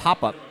set up a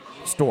pop-up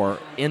store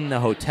in the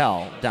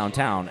hotel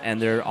downtown,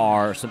 and there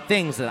are some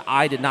things that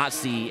I did not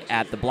see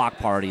at the block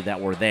party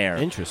that were there.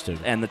 Interesting.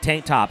 And the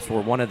tank tops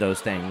were one of those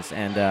things,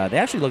 and they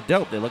actually look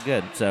dope. They look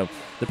good. So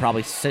they're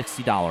probably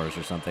 $60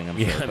 or something, I'm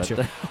sure. I'm But, sure.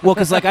 Well,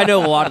 because I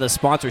know a lot of the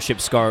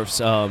sponsorship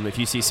scarves, if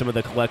you see some of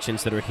the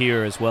collections that are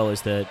here as well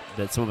as that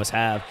some of us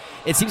have,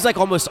 it seems like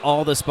almost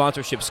all the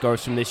sponsorship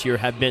scarves from this year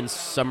have been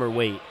summer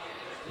weight.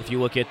 If you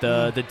look at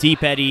the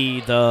Deep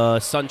Eddy, the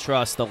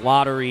SunTrust, the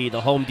Lottery,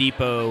 the Home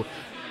Depot,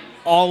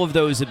 all of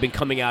those have been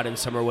coming out in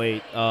summer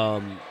weight.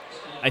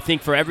 I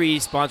think for every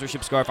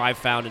sponsorship scarf I've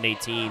found in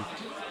 18,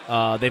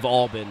 they've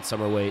all been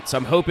summer weight. So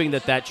I'm hoping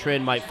that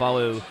trend might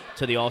follow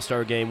to the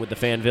All-Star game with the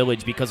Fan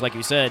Village because, like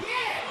you said,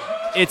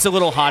 it's a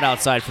little hot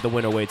outside for the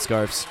winter weight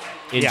scarves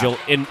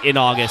in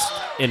August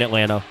in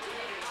Atlanta.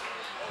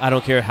 I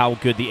don't care how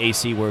good the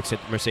AC works at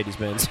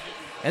Mercedes-Benz.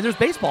 and there's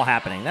baseball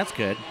happening. That's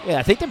good. Yeah,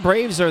 I think the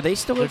Braves are they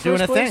still They're in doing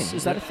first a place? thing.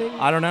 Is that a thing?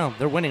 I don't know.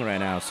 They're winning right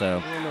now,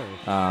 so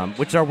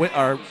which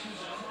are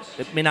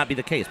it may not be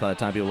the case by the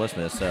time people listen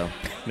to this, so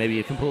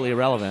maybe completely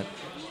irrelevant.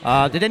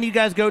 Did any of you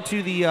guys go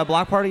to the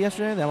block party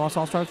yesterday, the MLS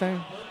All-Star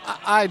thing?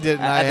 I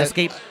didn't. At the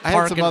skate I had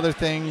park some and- other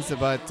things,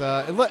 but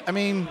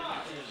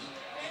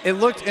it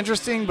looked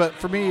interesting. But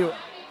for me,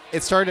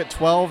 it started at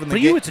 12. And For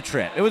you, it's a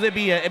trip. It'd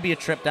be a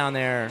trip down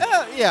there,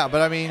 yeah,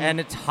 but I mean, and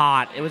it's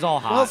hot. It was all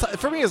hot. well,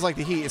 for me, it's like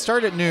the heat. It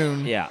started at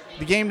noon. Yeah.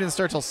 The game didn't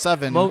start till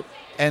 7, Well-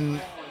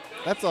 and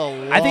that's a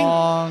I think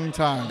long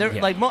time. They're,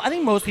 I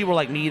think most people were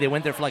like me. They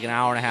went there for like an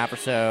hour and a half or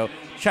so,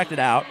 checked it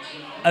out,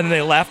 and then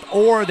they left,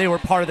 or they were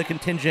part of the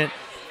contingent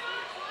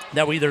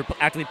that were either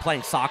actually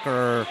playing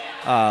soccer,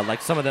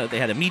 like they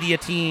had the media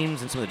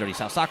teams and some of the Dirty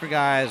South soccer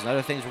guys and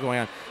other things were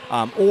going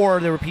on, or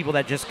there were people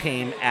that just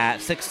came at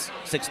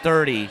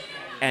 6:30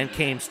 and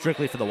came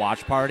strictly for the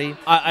watch party.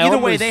 Either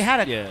way, they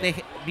had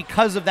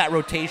because of that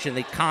rotation,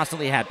 they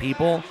constantly had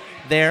people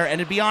there. And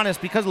to be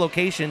honest, because of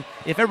location,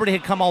 if everybody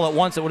had come all at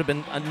once, it would have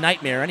been a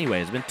nightmare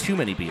anyways. It's been too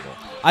many people.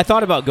 I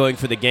thought about going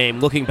for the game.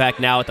 Looking back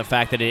now at the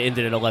fact that it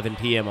ended at 11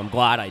 p.m., I'm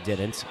glad I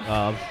didn't.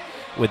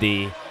 With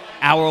the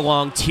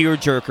hour-long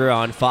tearjerker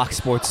on Fox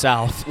Sports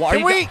South. Well,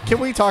 Can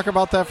we talk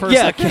about that for a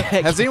Yeah, second?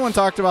 okay. Has anyone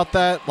talked about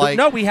that? Like,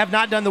 no, we have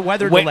not done the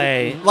weather Wait,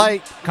 delay.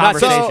 like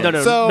Conversation.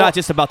 Not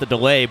just about the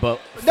delay, but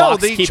No,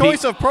 Fox the keeping-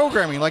 choice of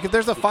programming. Like, if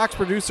there's a Fox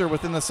producer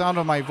within the sound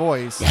of my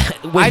voice,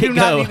 Way I to do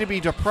not go. need to be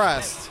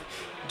depressed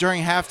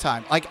during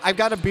halftime. Like, I've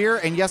got a beer,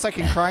 and yes, I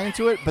can cry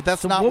into it, but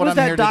that's not what what was I'm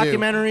that here to do.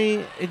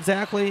 documentary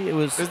exactly? It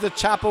was. There's the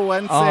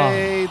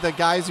Chapoense, the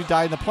guys who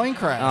died in the plane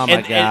crash. Oh, my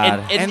and, God.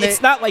 And And it's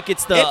they- not like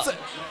it's the. it's-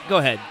 Go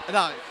ahead.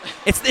 No,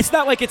 It's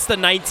not like it's the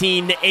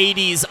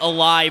 1980s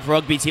alive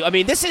rugby team. I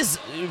mean, this is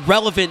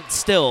relevant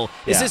still.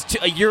 This Yeah.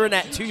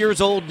 is 2 years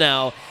old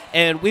now,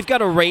 and we've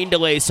got a rain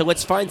delay, so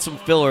let's find some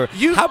filler.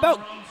 How about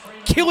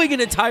killing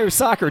an entire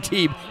soccer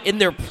team in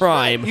their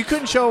prime? you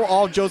couldn't show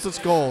all Joseph's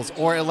goals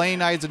or Elaine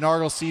Knight's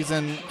inaugural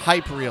season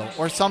hype reel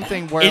or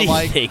something where,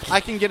 Anything. like,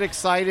 I can get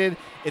excited.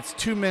 It's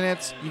 2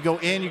 minutes. You go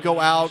in, you go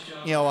out.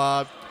 You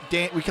know,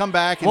 Dan, we come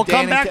back. And We'll Dan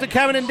come and back to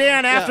Kevin and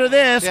Dan after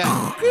this.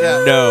 Yeah,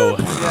 yeah, No.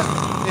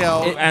 yeah. You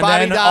know, And Bobby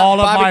then died- all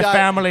of Bobby my died-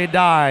 family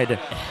died.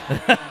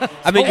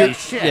 I mean, Holy you're,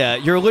 shit. yeah,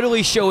 you're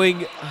literally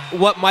showing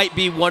what might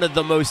be one of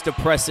the most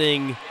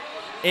depressing,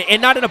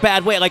 and not in a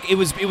bad way. Like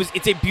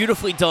it's a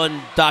beautifully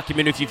done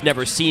documentary if you've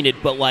never seen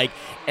it, but like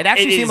It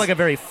actually it seemed is- like a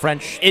very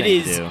French it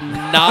thing is to do.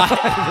 not.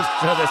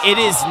 It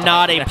is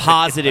not a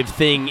positive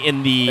thing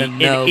in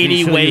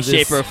any way,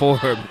 shape, or form.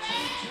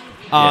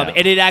 Yeah.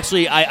 And it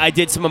actually, I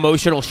did some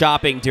emotional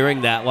shopping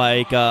during that.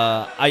 Like,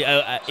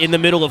 I in the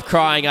middle of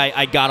crying,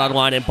 I got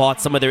online and bought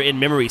some of their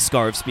in-memory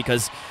scarves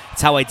because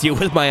it's how I deal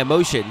with my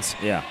emotions.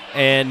 Yeah.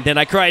 And then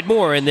I cried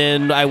more, and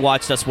then I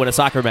watched us win a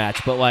soccer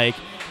match. But, like,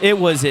 it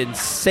was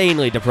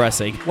insanely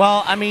depressing.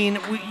 Well, I mean,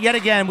 yet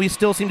again, we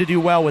still seem to do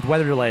well with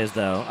weather delays,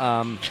 though.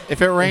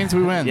 If it rains,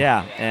 we win.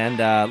 Yeah,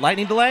 and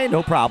lightning delay,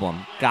 no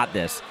problem. Got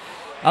this.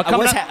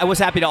 I was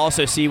happy to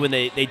also see when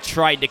they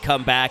tried to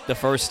come back the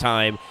first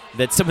time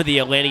that some of the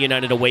Atlanta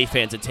United away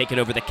fans had taken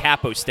over the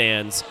capo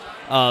stands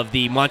of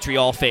the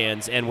Montreal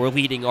fans and were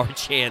leading our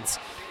chants.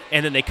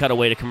 and then they cut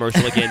away to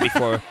commercial again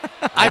before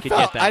I could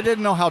get that. I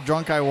didn't know how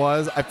drunk I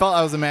was. I felt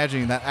I was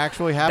imagining that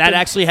actually happened. That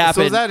actually happened.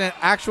 So is that an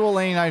actual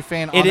Atlanta United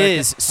fan? It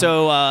is.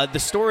 So the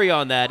story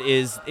on that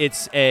is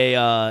it's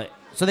a.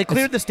 So they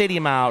cleared the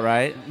stadium out,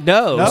 right?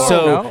 No. No.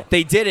 So No.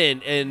 they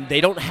didn't, and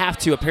they don't have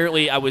to.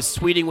 Apparently, I was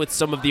tweeting with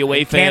some of the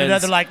away Canada,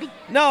 fans. they're like,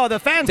 no, the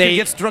fans They- can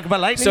get struck by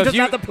lightning, So just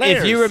not the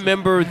players. if you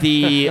remember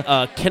the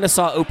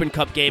Kennesaw Open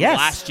Cup game Yes,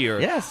 last year,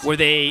 yes. where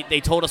they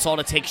told us all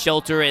to take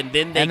shelter and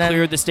then they And then-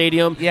 cleared the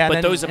stadium, Yeah, but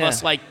and then- those of yeah.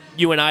 us like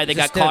you and I that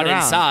Just got caught stood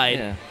around, inside.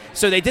 yeah.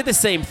 So they did the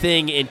same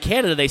thing in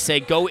Canada. They say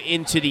go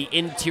into the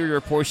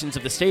interior portions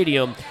of the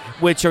stadium,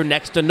 which are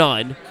next to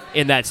none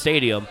in that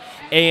stadium,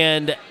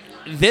 and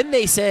then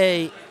they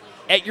say,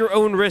 at your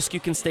own risk, you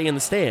can stay in the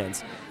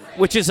stands,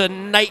 which is a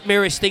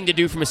nightmarish thing to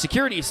do from a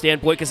security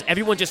standpoint because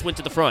everyone just went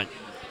to the front.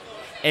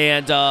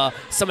 And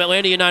some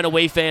Atlanta United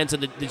away fans,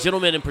 and the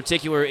gentleman in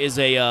particular is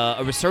a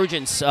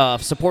Resurgence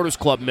Supporters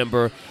Club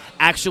member,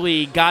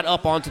 actually got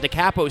up onto the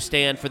capo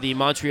stand for the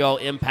Montreal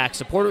Impact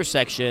supporters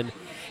section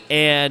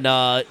and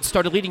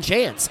started leading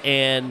chants.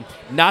 And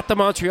not the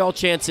Montreal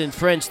chants in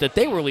French that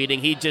they were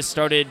leading. He just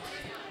started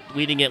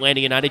leading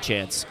Atlanta United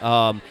chants.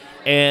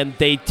 And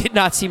they did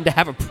not seem to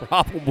have a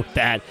problem with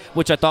that,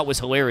 which I thought was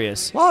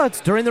hilarious. Well, it's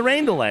during the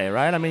rain delay,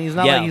 right? I mean, he's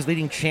not Yeah. like he's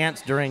leading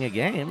chants during a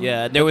game.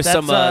 Yeah, there was But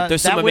some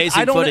there's some that would-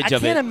 amazing I don't- footage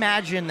of I can't it.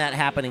 imagine that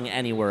happening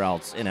anywhere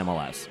else in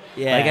MLS.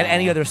 Yeah. Like at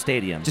any other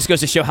stadium. Just goes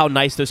to show how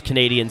nice those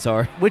Canadians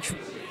are. Which,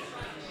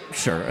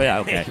 sure, yeah,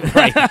 okay.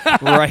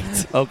 right,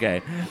 right.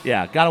 Okay.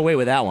 Yeah, got away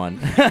with that one.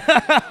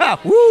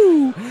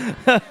 Woo!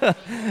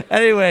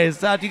 Anyways,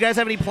 do you guys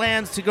have any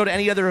plans to go to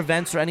any other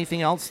events or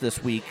anything else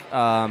this week?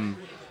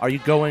 Are you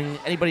going,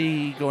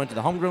 anybody going to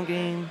the homegrown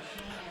game?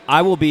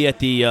 I will be at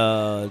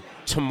the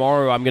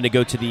tomorrow. I'm going to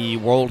go to the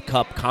World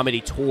Cup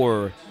Comedy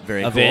Tour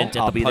Very event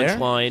cool. at I'll the be there.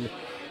 Punchline.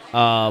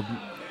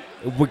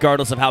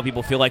 Regardless of how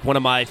people feel, like one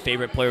of my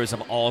favorite players of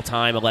all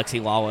time,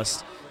 Alexi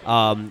Lawless.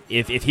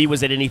 If he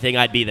was at anything,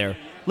 I'd be there.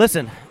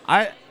 Listen,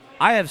 I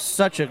have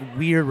such a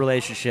weird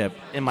relationship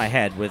in my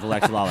head with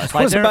Alexi Lawless.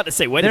 I was about to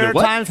say, wait a there minute, are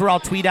what? times where I'll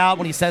tweet out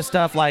when he says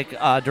stuff like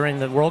during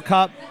the World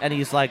Cup, and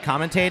he's like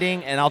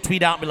commentating, and I'll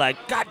tweet out and be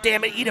like, "God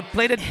damn it, eat a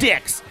plate of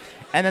dicks."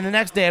 And then the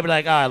next day I'll be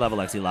like, "Oh, I love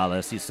Alexi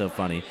Lawless. He's so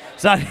funny."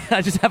 So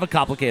I just have a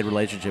complicated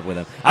relationship with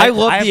him. I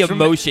love have the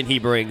trem- emotion he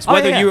brings, Oh,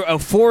 whether yeah. you're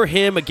for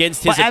him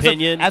against his But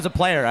opinion. As a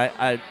player,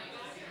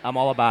 I'm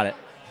all about it.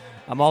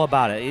 I'm all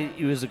about it.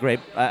 He was a great.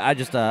 I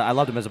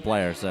loved him as a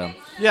player. So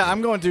Yeah,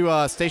 I'm going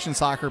to Station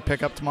Soccer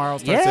pickup tomorrow.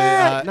 Starts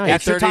Yeah, at nice. 8:30,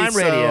 Extra Time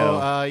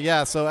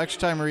Radio. So Extra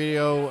Time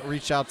Radio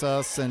reached out to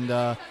us, and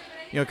a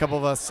couple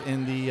of us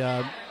in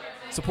the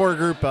supporter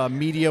group,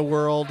 Media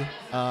World,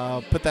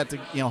 put that to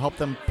help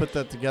them put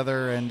that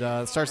together. And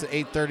it starts at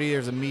 8:30.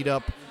 There's a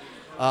meetup.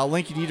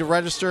 Link you need to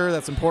register.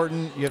 That's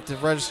important. You have to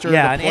register.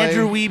 yeah, to and play.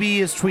 Andrew Wiebe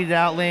has tweeted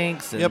out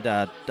links. And, Yep.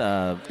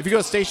 uh, If you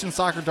go to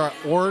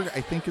stationsoccer.org,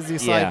 I think is the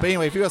site. Yeah. But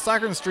anyway, if you go to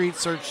Soccer in the Street,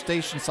 search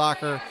Station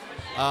Soccer,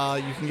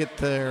 you can get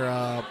there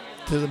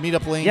to the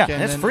meetup link. Yeah,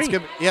 and it's then free.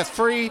 It's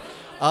free.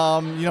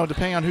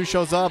 Depending on who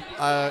shows up,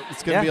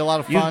 it's going to be a lot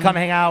of fun. You can come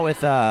hang out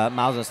with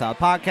Miles and South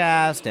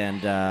podcast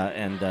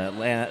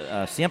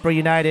and Siempre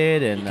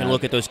United, and You can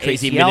look at those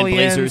crazy ACLians. men in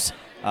blazers.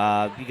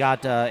 You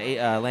got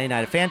Atlanta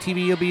United Fan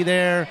TV. You'll be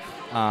there.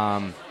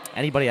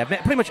 Anybody,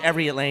 pretty much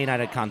every Atlanta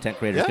United content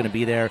creator is Yeah. going to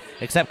be there,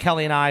 except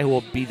Kelly and I, who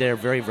will be there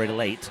very, very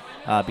late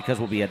because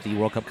we'll be at the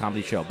World Cup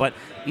Comedy Show. But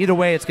either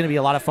way, it's going to be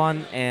a lot of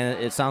fun, and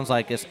it sounds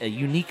like it's a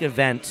unique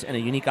event and a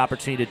unique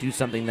opportunity to do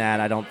something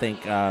that I don't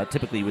think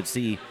typically you would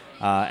see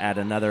at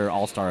another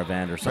All-Star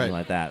event or something Right.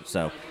 like that.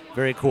 So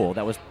very cool.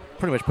 That was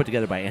pretty much put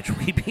together by Andrew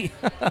Wiebe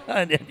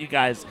and you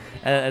guys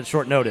at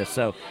short notice.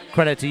 So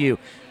credit to you.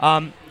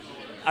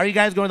 Are you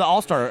guys going to the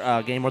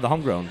All-Star game or the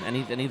homegrown?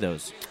 Any of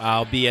those?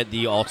 I'll be at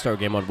the All-Star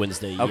game on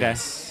Wednesday. Okay.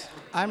 Yes.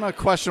 I'm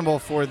questionable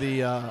for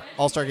the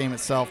All-Star game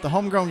itself. The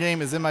homegrown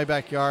game is in my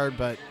backyard,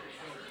 but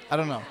I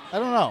don't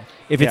know.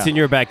 If it's Yeah. in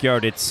your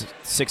backyard, it's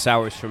 6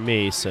 hours from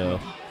me, so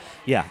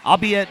Yeah, I'll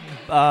be at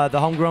the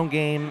homegrown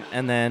game,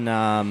 and then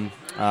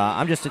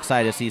I'm just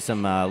excited to see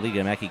some Liga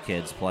MX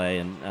kids play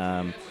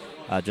and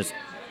just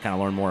kind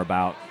of learn more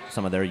about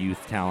some of their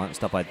youth talent and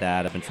stuff like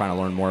that. I've been trying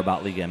to learn more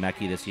about Liga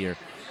MX this year.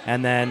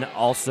 And then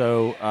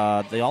also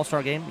the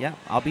All-Star game, yeah,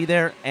 I'll be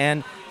there.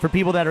 And for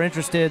people that are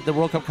interested, the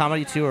World Cup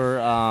Comedy Tour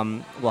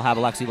will have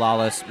Alexi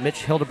Lawless,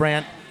 Mitch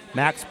Hildebrandt,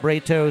 Max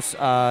Bratos,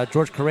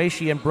 George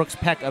Qureshi, and Brooks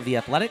Peck of The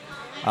Athletic,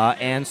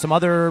 and some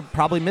other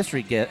probably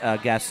mystery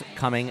guests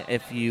coming.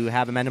 If you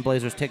have a Men in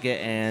Blazers ticket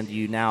and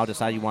you now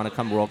decide you want to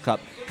come World Cup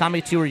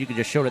Comedy Tour, you can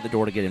just show it at the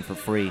door to get in for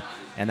free.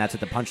 And that's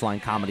at the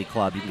Punchline Comedy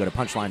Club. You can go to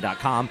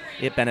punchline.com.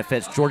 It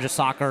benefits Georgia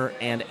Soccer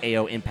and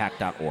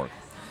AOimpact.org.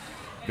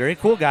 Very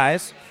cool,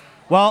 guys.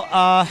 Well,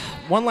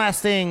 one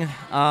last thing.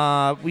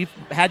 We've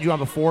had you on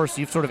before,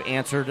 so you've sort of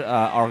answered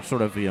our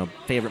sort of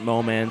favorite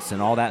moments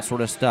and all that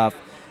sort of stuff.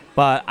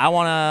 But I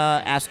want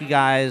to ask you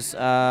guys,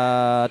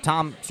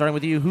 Tom, starting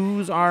with you,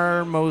 who's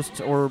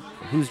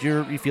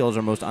you feel is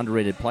our most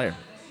underrated player?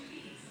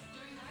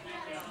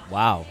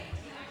 wow.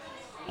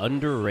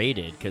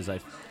 Underrated, because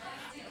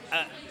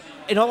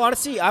in all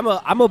honesty, I'm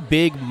a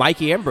big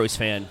Mikey Ambrose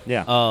fan.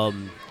 Yeah.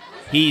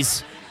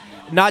 He's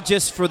not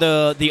just for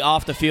the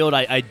off the field.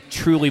 I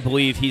truly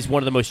believe he's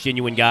one of the most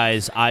genuine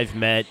guys I've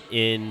met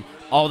in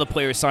all the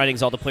player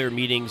signings, all the player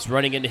meetings,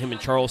 running into him in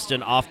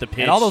Charleston off the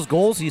pitch. And all those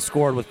goals he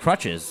scored with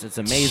crutches. It's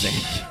amazing.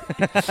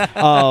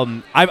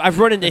 I've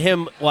run into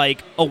him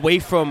like away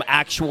from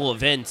actual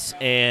events,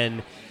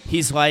 and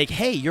he's like,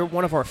 "Hey, you're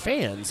one of our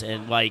fans,"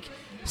 and like.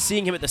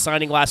 Seeing him at the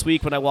signing last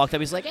week when I walked up,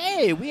 he's like,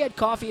 "Hey, we had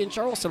coffee in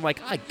Charleston." I'm like,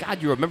 "Oh,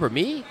 God, you remember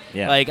me?"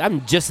 Yeah. Like,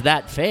 I'm just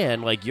that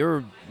fan. Like, you're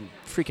a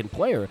freaking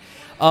player.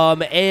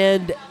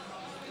 And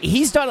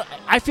he's done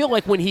 – I feel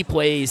like when he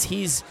plays,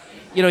 he's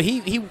 –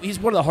 he's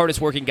one of the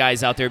hardest working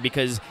guys out there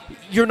because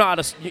you're not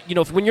a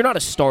 – when you're not a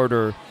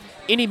starter –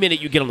 any minute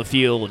you get on the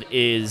field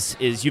is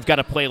you've got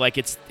to play like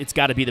it's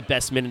got to be the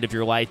best minute of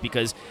your life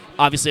because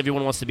obviously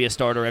everyone wants to be a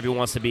starter. Everyone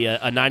wants to be a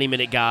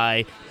 90-minute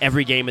guy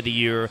every game of the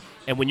year.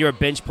 And when you're a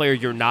bench player,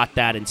 you're not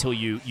that until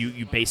you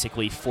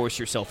basically force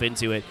yourself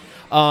into it.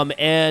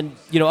 And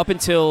up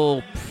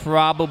until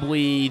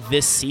probably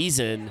this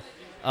season,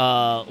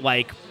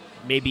 like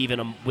maybe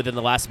even within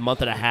the last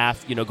month and a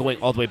half, going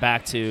all the way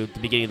back to the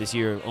beginning of this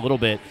year a little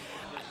bit,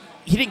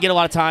 he didn't get a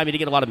lot of time. He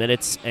didn't get a lot of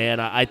minutes,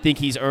 and I think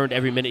he's earned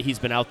every minute he's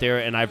been out there,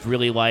 and I've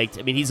really liked.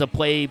 I mean, he's a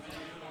play,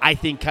 I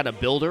think, kind of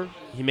builder.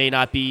 He may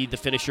not be the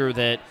finisher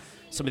that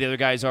some of the other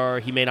guys are.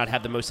 He may not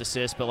have the most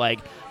assists, but, like,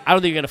 I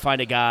don't think you're going to find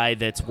a guy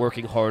that's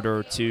working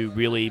harder to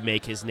really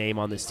make his name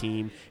on this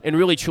team and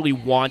really truly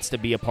wants to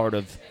be a part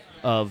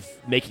of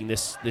making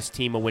this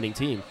team a winning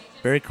team.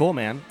 Very cool,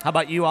 man. How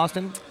about you,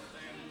 Austin?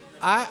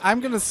 I'm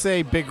going to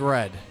say Big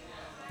Red.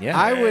 Yeah.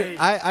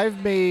 I've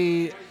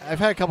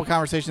had a couple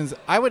conversations.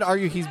 I would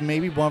argue he's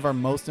maybe one of our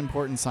most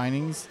important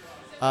signings,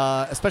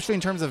 especially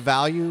in terms of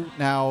value.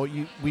 Now,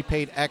 we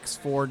paid X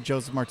for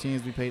Joseph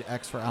Martinez, we paid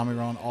X for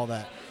Almiron, all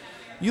that.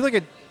 You look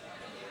at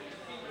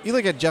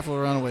Jeff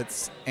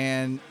Larentowicz,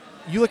 and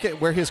you look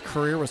at where his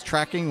career was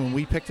tracking when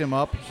we picked him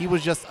up. He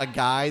was just a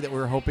guy that we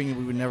were hoping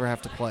we would never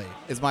have to play.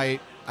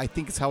 I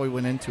think it's how we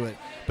went into it.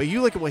 But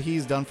you look at what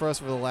he's done for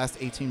us over the last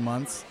 18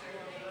 months.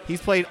 He's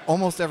played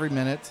almost every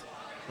minute,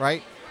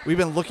 right? We've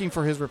been looking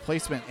for his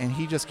replacement, and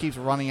he just keeps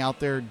running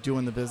out there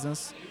doing the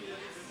business.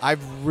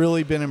 I've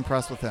really been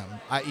impressed with him.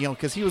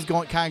 Because he was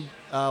going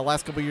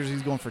last couple of years,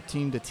 he's going for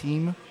team to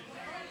team,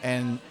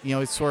 and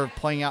he's sort of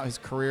playing out his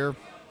career.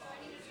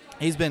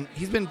 He's been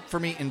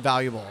for me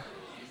invaluable.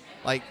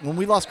 Like when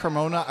we lost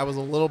Carmona, I was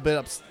a little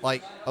bit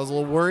I was a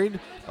little worried.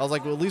 I was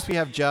like, well, at least we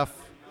have Jeff,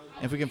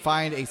 and if we can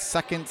find a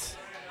second,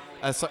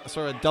 sort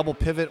of double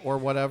pivot or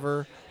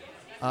whatever.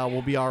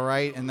 We'll be all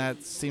right, and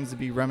that seems to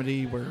be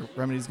Remedy, where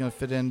Remedy's going to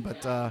fit in.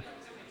 But I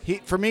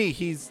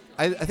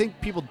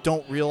think people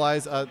don't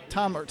realize.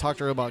 Tom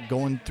talked earlier about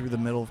going through the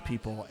middle of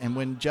people, and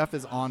when Jeff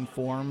is on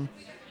form,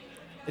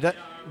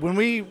 when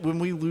we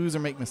lose or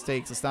make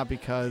mistakes, it's not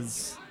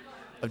because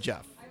of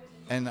Jeff.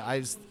 And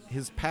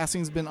his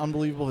passing's been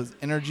unbelievable. His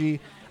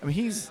energy. I mean,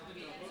 he's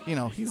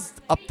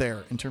up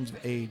there in terms of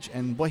age,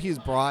 and what he's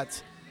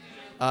brought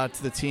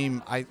to the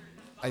team.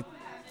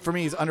 For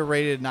me, he's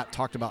underrated, not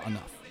talked about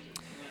enough.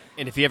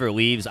 And if he ever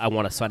leaves, I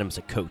want to sign him as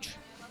a coach.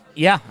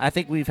 Yeah, I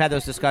think we've had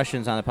those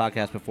discussions on the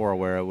podcast before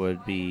where it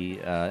would be,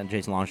 and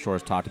Jason Longshore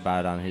has talked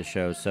about it on his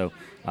show, so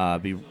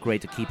it'd be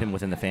great to keep him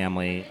within the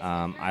family.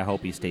 I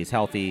hope he stays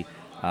healthy,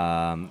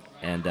 and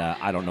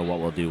I don't know what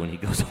we'll do when he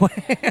goes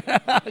away.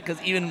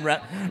 Because even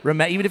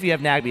if you have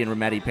Nagbe and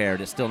Remedi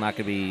paired, it's still not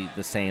going to be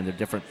the same. They're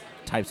different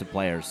types of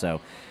players.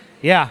 So,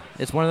 yeah,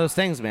 it's one of those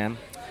things, man.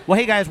 Well,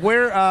 hey, guys,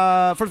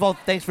 first of all,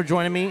 thanks for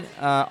joining me.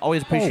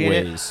 Always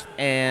appreciate it.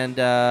 And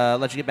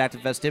let you get back to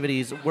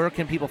festivities. Where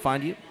can people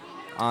find you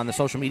on the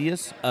social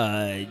medias?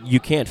 You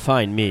can't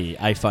find me.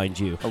 I find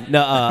you.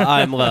 No,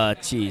 I'm,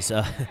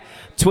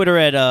 Twitter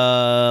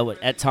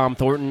at Tom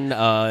Thornton,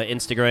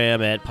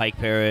 Instagram at Pike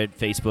Parrot,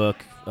 Facebook,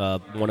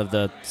 one of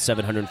the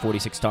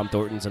 746 Tom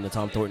Thorntons in the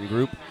Tom Thornton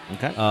group.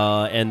 Okay.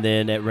 And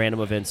then at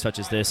random events such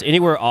as this.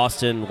 Anywhere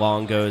Austin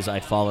Long goes,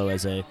 I follow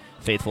as a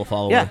faithful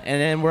follower. Yeah, and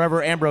then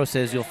wherever Ambrose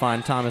is, you'll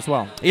find Tom as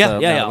well. Yeah, so,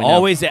 yeah.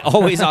 Always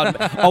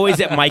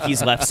at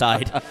Mikey's left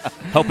side,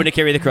 hoping to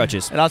carry the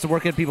crutches. And also, where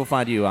can people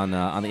find you on the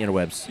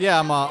interwebs? Yeah,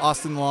 I'm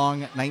Austin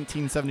Long,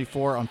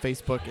 1974 on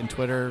Facebook and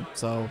Twitter.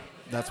 So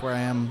that's where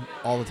I am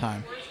all the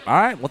time. All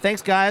right. Well,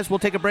 thanks, guys. We'll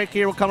take a break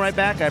here. We'll come right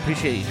back. I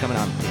appreciate you coming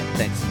on.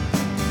 Thanks.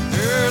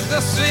 Heard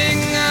the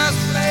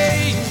singers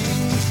play,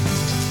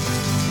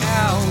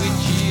 how we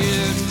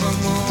cheered for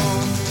more.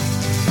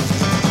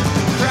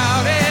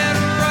 Crowded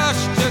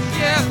rush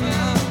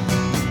together,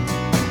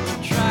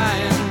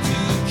 trying to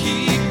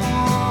keep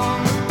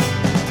warm.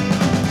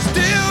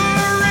 Still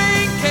the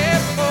rain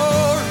kept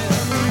pouring,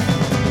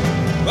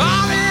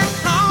 falling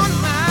on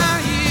my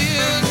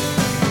ears.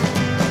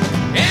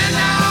 And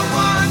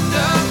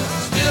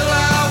still I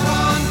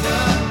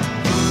wonder,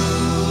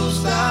 who'll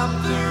stop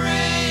the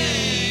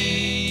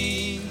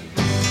rain?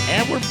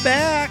 And we're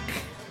back.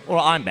 Well,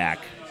 I'm back.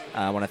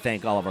 I want to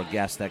thank all of our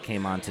guests that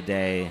came on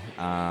today.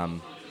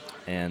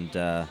 And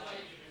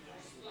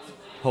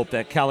hope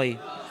that Kelly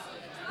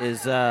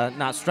is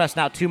not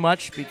stressing out too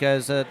much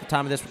because at the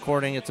time of this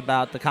recording,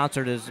 the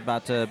concert is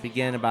about to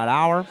begin in about an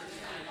hour.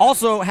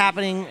 Also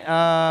happening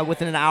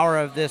within an hour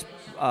of this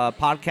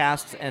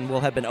podcast, and will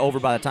have been over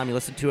by the time you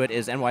listen to it,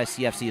 is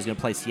NYCFC is going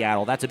to play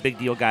Seattle. That's a big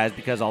deal, guys,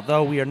 because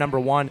although we are number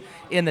one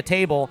in the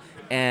table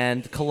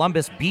and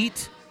Columbus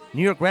beat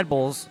New York Red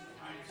Bulls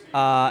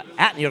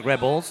at New York Red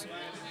Bulls,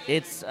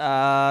 it's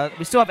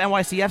we still have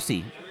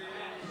NYCFC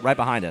right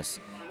behind us.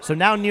 So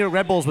now New York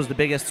Red Bulls was the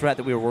biggest threat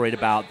that we were worried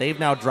about. They've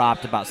now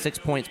dropped about 6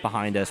 points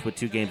behind us with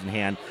 2 games in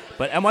hand.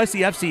 But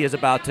NYCFC is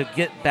about to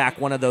get back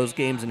one of those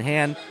games in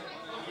hand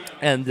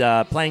and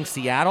playing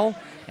Seattle.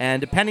 And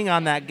depending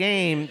on that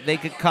game, they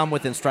could come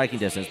within striking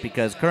distance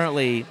because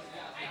currently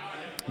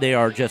they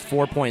are just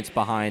 4 points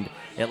behind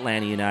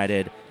Atlanta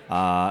United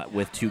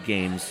with 2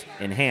 games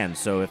in hand.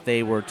 So if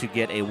they were to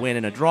get a win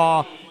and a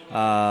draw,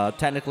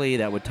 technically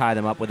that would tie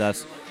them up with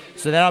us.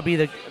 So that'll be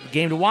the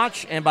game to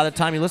watch, and by the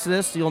time you listen to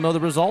this, you'll know the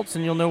results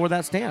and you'll know where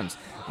that stands.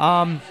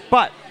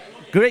 But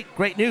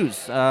great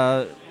news.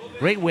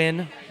 Great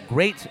win.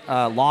 Great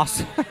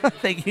loss.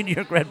 Thank you, New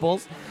York Red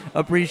Bulls.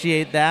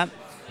 Appreciate that.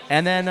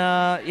 And then,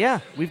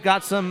 we've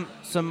got some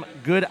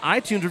good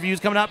iTunes reviews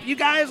coming up. You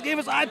guys gave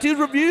us iTunes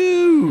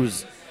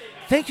reviews.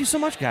 Thank you so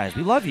much, guys.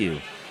 We love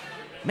you.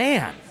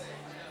 Man,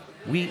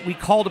 we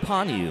called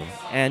upon you,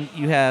 and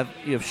you have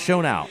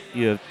shown out.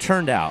 You have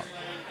turned out.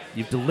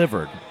 You've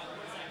delivered.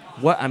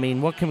 What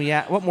more can we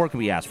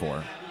ask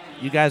for?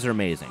 You guys are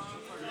amazing.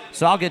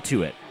 So I'll get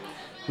to it.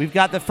 We've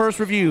got the first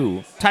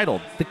review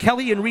titled "The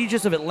Kelly and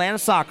Regis of Atlanta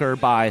Soccer"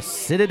 by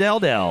Citadel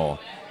Dell.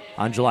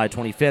 On July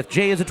 25th,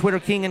 Jay is a Twitter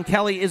king and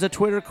Kelly is a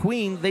Twitter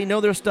queen. They know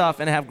their stuff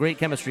and have great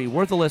chemistry.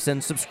 Worth a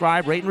listen.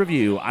 Subscribe, rate, and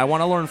review. I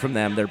want to learn from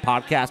them. Their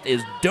podcast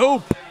is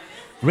dope.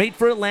 Great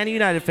for Atlanta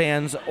United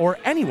fans or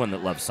anyone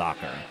that loves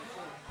soccer.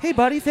 Hey,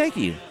 buddy, thank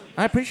you.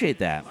 I appreciate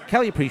that.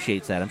 Kelly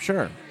appreciates that, I'm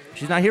sure.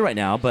 She's not here right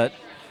now, but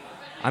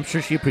I'm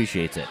sure she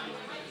appreciates it.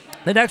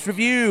 The next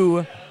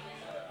review,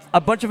 a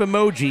bunch of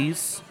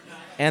emojis,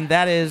 and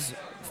that is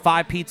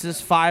 5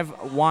 pizzas,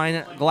 5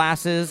 wine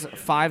glasses,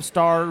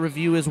 5-star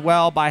review as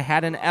well by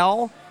Haddon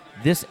L.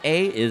 This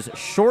A is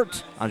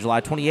short. On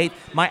July 28th,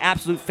 my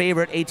absolute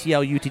favorite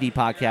ATL UTD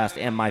podcast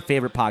and my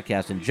favorite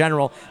podcast in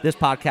general. This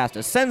podcast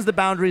ascends the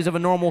boundaries of a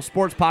normal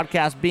sports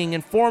podcast, being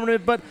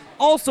informative but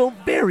also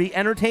very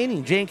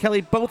entertaining. Jay and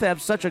Kelly both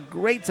have such a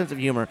great sense of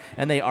humor,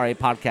 and they are a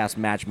podcast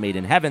match made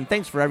in heaven.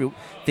 Thanks for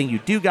everything you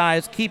do,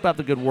 guys. Keep up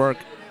the good work.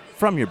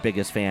 From your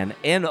biggest fan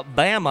in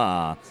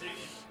Alabama.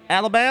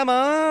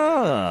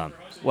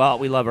 Well,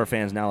 we love our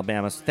fans in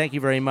Alabama, so thank you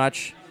very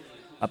much.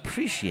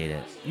 Appreciate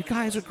it. You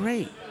guys are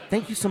great.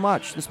 Thank you so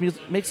much. This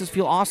makes us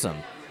feel awesome.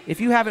 If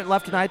you haven't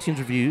left an iTunes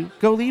review,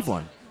 go leave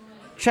one.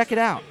 Check it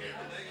out.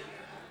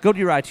 Go to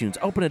your iTunes,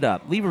 open it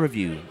up, leave a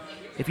review.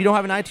 If you don't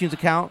have an iTunes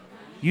account,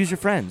 use your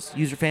friends,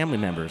 use your family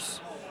members.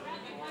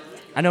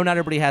 I know not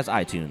everybody has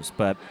iTunes,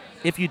 but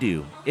if you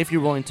do, if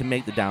you're willing to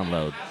make the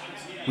download,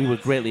 we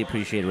would greatly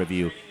appreciate a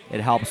review. It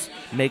helps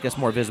make us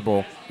more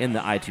visible in the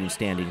iTunes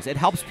standings. It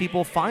helps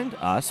people find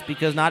us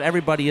because not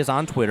everybody is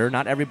on Twitter.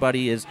 Not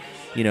everybody is,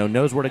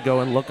 knows where to go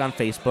and look on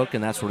Facebook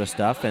and that sort of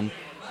stuff. And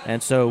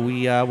so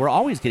we're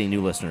always getting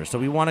new listeners. So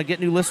we want to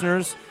get new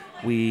listeners.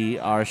 We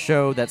are a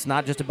show that's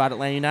not just about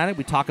Atlanta United.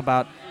 We talk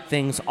about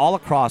things all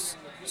across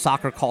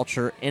soccer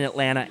culture in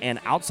Atlanta and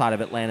outside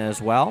of Atlanta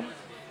as well.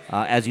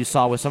 As you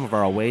saw with some of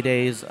our away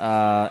days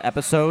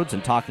episodes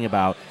and talking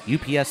about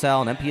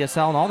UPSL and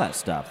MPSL and all that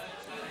stuff.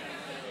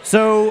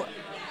 So,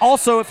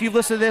 also, if you've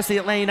listened to this, the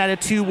Atlanta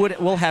United 2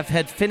 will have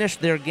had finished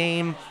their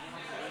game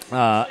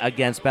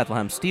against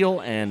Bethlehem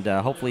Steel, and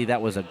hopefully that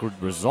was a good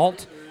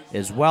result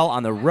as well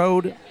on the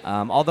road.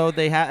 Although I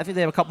think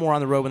they have a couple more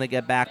on the road when they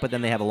get back, but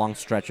then they have a long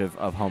stretch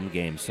of home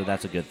games, so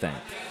that's a good thing.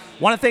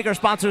 Want to thank our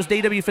sponsors,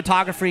 DW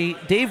Photography.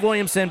 Dave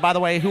Williamson, by the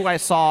way, who I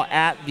saw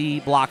at the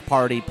block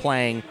party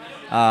playing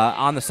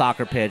on the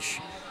soccer pitch.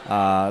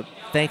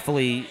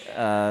 Thankfully,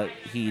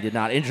 he did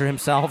not injure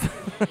himself.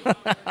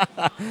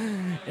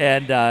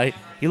 And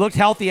he looked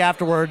healthy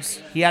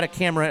afterwards. He had a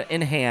camera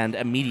in hand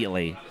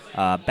immediately,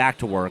 back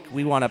to work.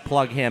 We want to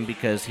plug him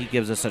because he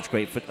gives us such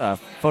great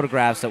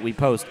photographs that we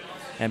post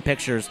and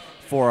pictures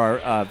for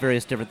our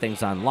various different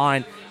things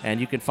online.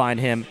 And you can find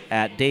him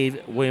at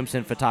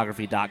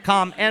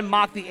DaveWilliamsonPhotography.com and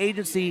Mock the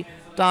Agency,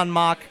 Don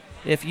Mock.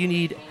 If you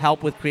need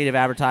help with creative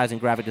advertising,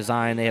 graphic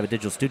design, they have a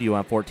digital studio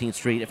on 14th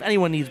Street. If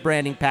anyone needs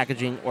branding,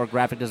 packaging, or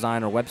graphic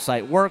design or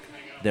website work,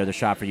 they're the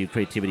shop for you.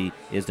 Creativity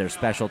is their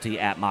specialty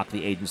at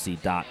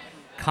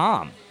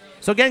mocktheagency.com.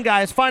 So again,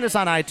 guys, find us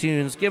on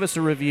iTunes. Give us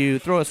a review.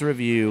 Throw us a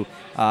review.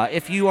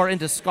 If you are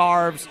into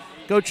scarves,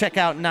 go check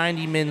out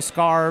 90 Min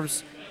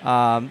Scarves.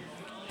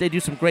 They do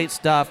some great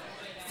stuff.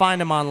 Find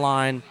them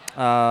online,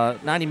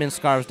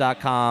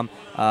 90minscarves.com.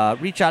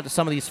 Reach out to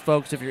some of these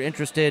folks if you're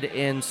interested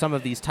in some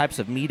of these types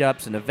of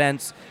meetups and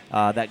events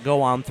that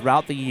go on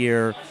throughout the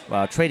year,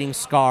 trading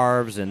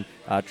scarves and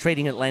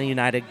trading Atlanta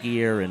United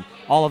gear and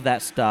all of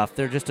that stuff.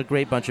 They're just a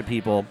great bunch of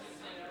people,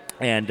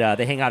 and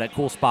they hang out at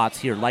cool spots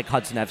here like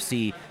Hudson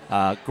FC.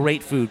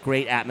 Great food,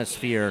 great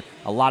atmosphere,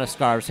 a lot of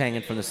scarves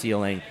hanging from the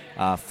ceiling.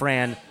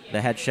 Fran, the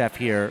head chef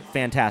here,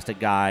 fantastic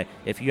guy.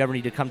 If you ever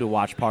need to come to a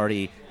watch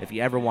party, if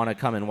you ever want to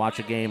come and watch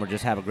a game or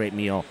just have a great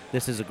meal,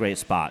 this is a great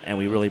spot, and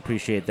we really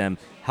appreciate them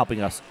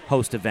helping us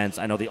host events.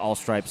 I know the All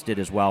Stripes did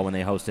as well when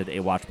they hosted a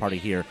watch party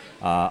here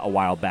a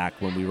while back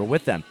when we were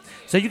with them.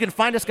 So you can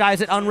find us,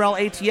 guys, at Unrel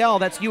ATL.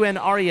 That's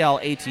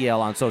UNREL ATL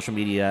on social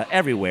media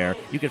everywhere.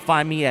 You can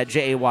find me at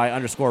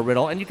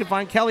JAY_Riddle, and you can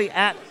find Kelly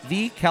at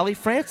the Kelly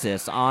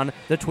Francis on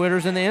the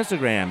Twitters and the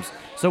Instagrams.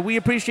 So we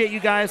appreciate you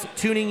guys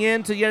tuning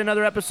in to yet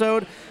another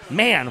episode.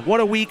 Man, what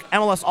a week,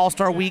 MLS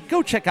All-Star Week.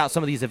 Go check out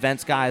some of these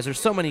events, guys. There's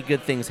so many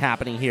good things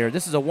happening here.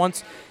 This is a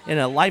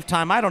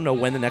once-in-a-lifetime. I don't know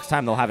when the next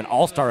time they'll have an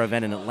All-Star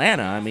event in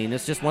Atlanta. I mean,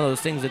 it's just one of those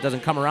things that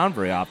doesn't come around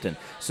very often.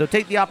 So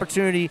take the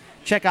opportunity,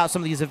 check out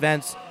some of these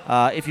events.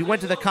 If you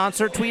went to the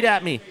concert, tweet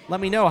at me.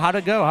 Let me know how'd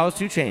it go. How was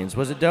 2 Chainz?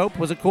 Was it dope?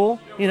 Was it cool?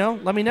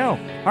 Let me know.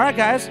 All right,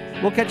 guys.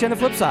 We'll catch you on the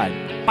flip side.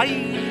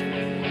 Bye.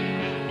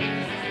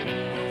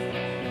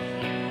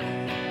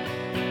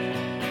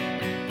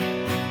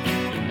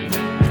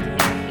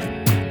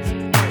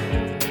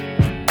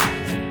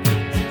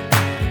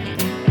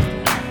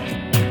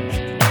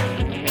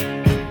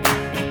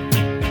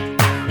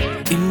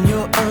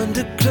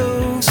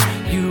 Underclothes,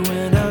 you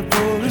went out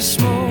for a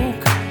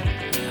smoke.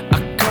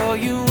 I call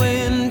you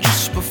in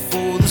just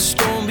before the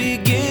storm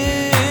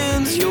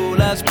begins. Your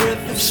last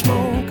breath of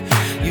smoke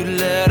you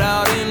let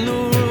out in the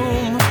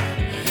room.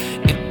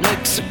 It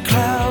makes a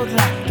cloud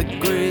like the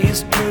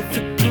grayest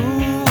perfect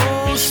blue.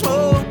 Oh,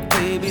 smoke,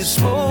 baby,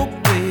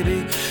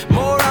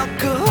 more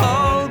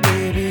alcohol,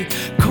 baby.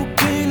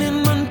 Cocaine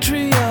in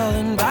Montreal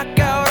and back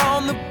out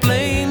on the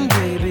plane,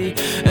 baby.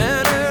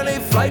 An early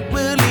flight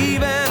we're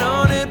leaving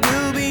on it.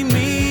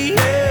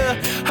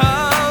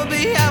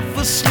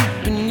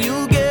 Asleep and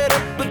you'll get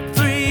up at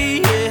 3,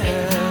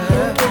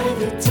 yeah. Who gave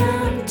you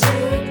time to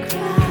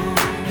cry?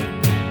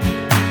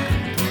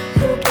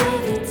 Who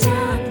gave you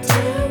time to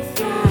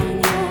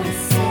find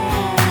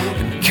yourself?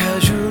 And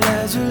casual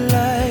as a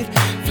light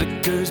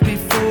flickers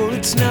before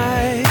it's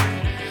night.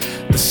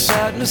 The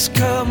sadness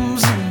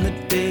comes and the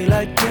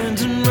daylight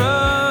turns and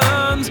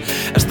runs.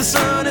 As the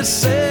sun is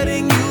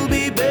setting, you'll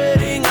be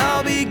betting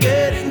I'll be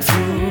getting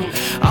through.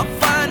 I'll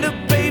find a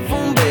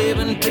payphone, babe,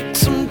 and take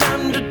some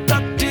time to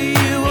talk.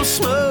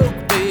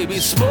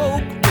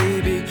 Smoke,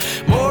 baby,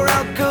 more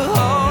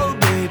alcohol,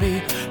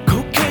 baby.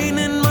 Cocaine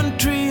in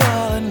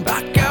Montreal and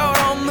back out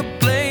on the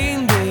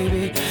plane,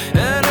 baby.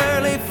 An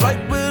early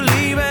flight we're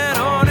leaving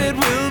on, it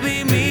will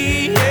be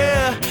me,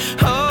 yeah.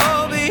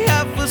 I'll be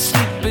half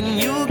asleep and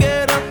you'll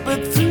get up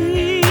at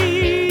 3.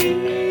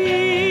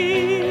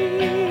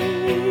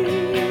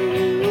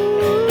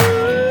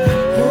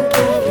 Who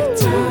gave you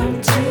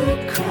time to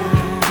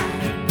cry?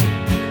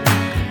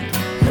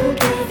 Who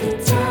gave you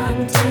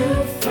time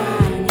to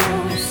find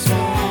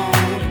yourself?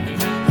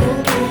 Who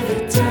gave you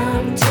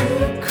time to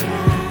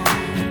cry?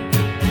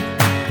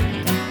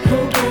 Who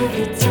gave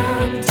you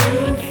time to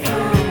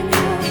find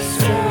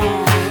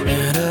yourself?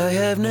 And I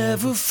have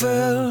never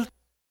felt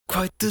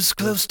quite this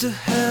close to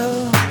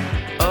hell.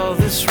 All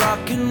this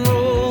rock and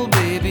roll,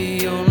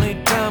 baby, only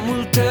time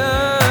will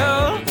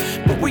tell.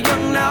 But we're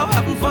young now,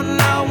 having fun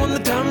now, on the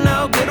town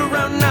now, get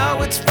around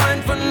now, it's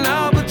fine for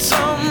now. But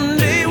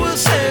someday we'll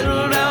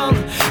settle down,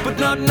 but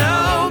not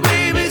now,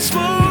 baby.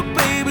 Smoke,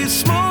 baby,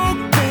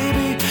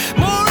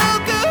 more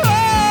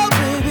alcohol,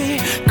 baby.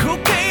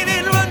 Cocaine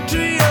in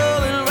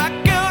Montreal and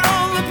rock out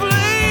on the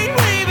plane,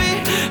 baby.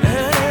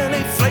 And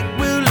a flight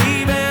we'll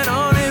leave and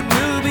on it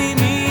will be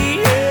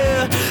me,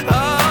 yeah.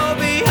 I'll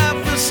be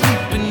half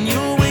asleep and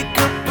you'll wake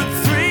up at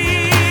 3.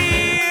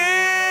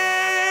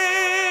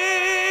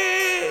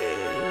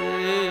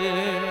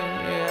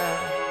 Yeah.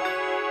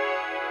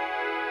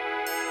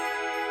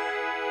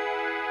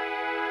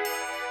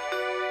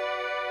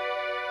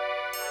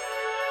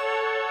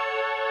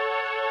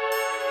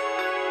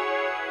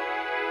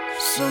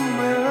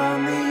 Somewhere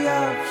on the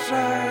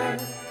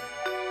outside,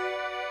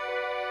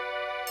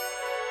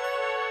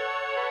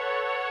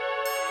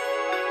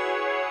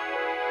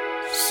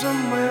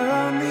 somewhere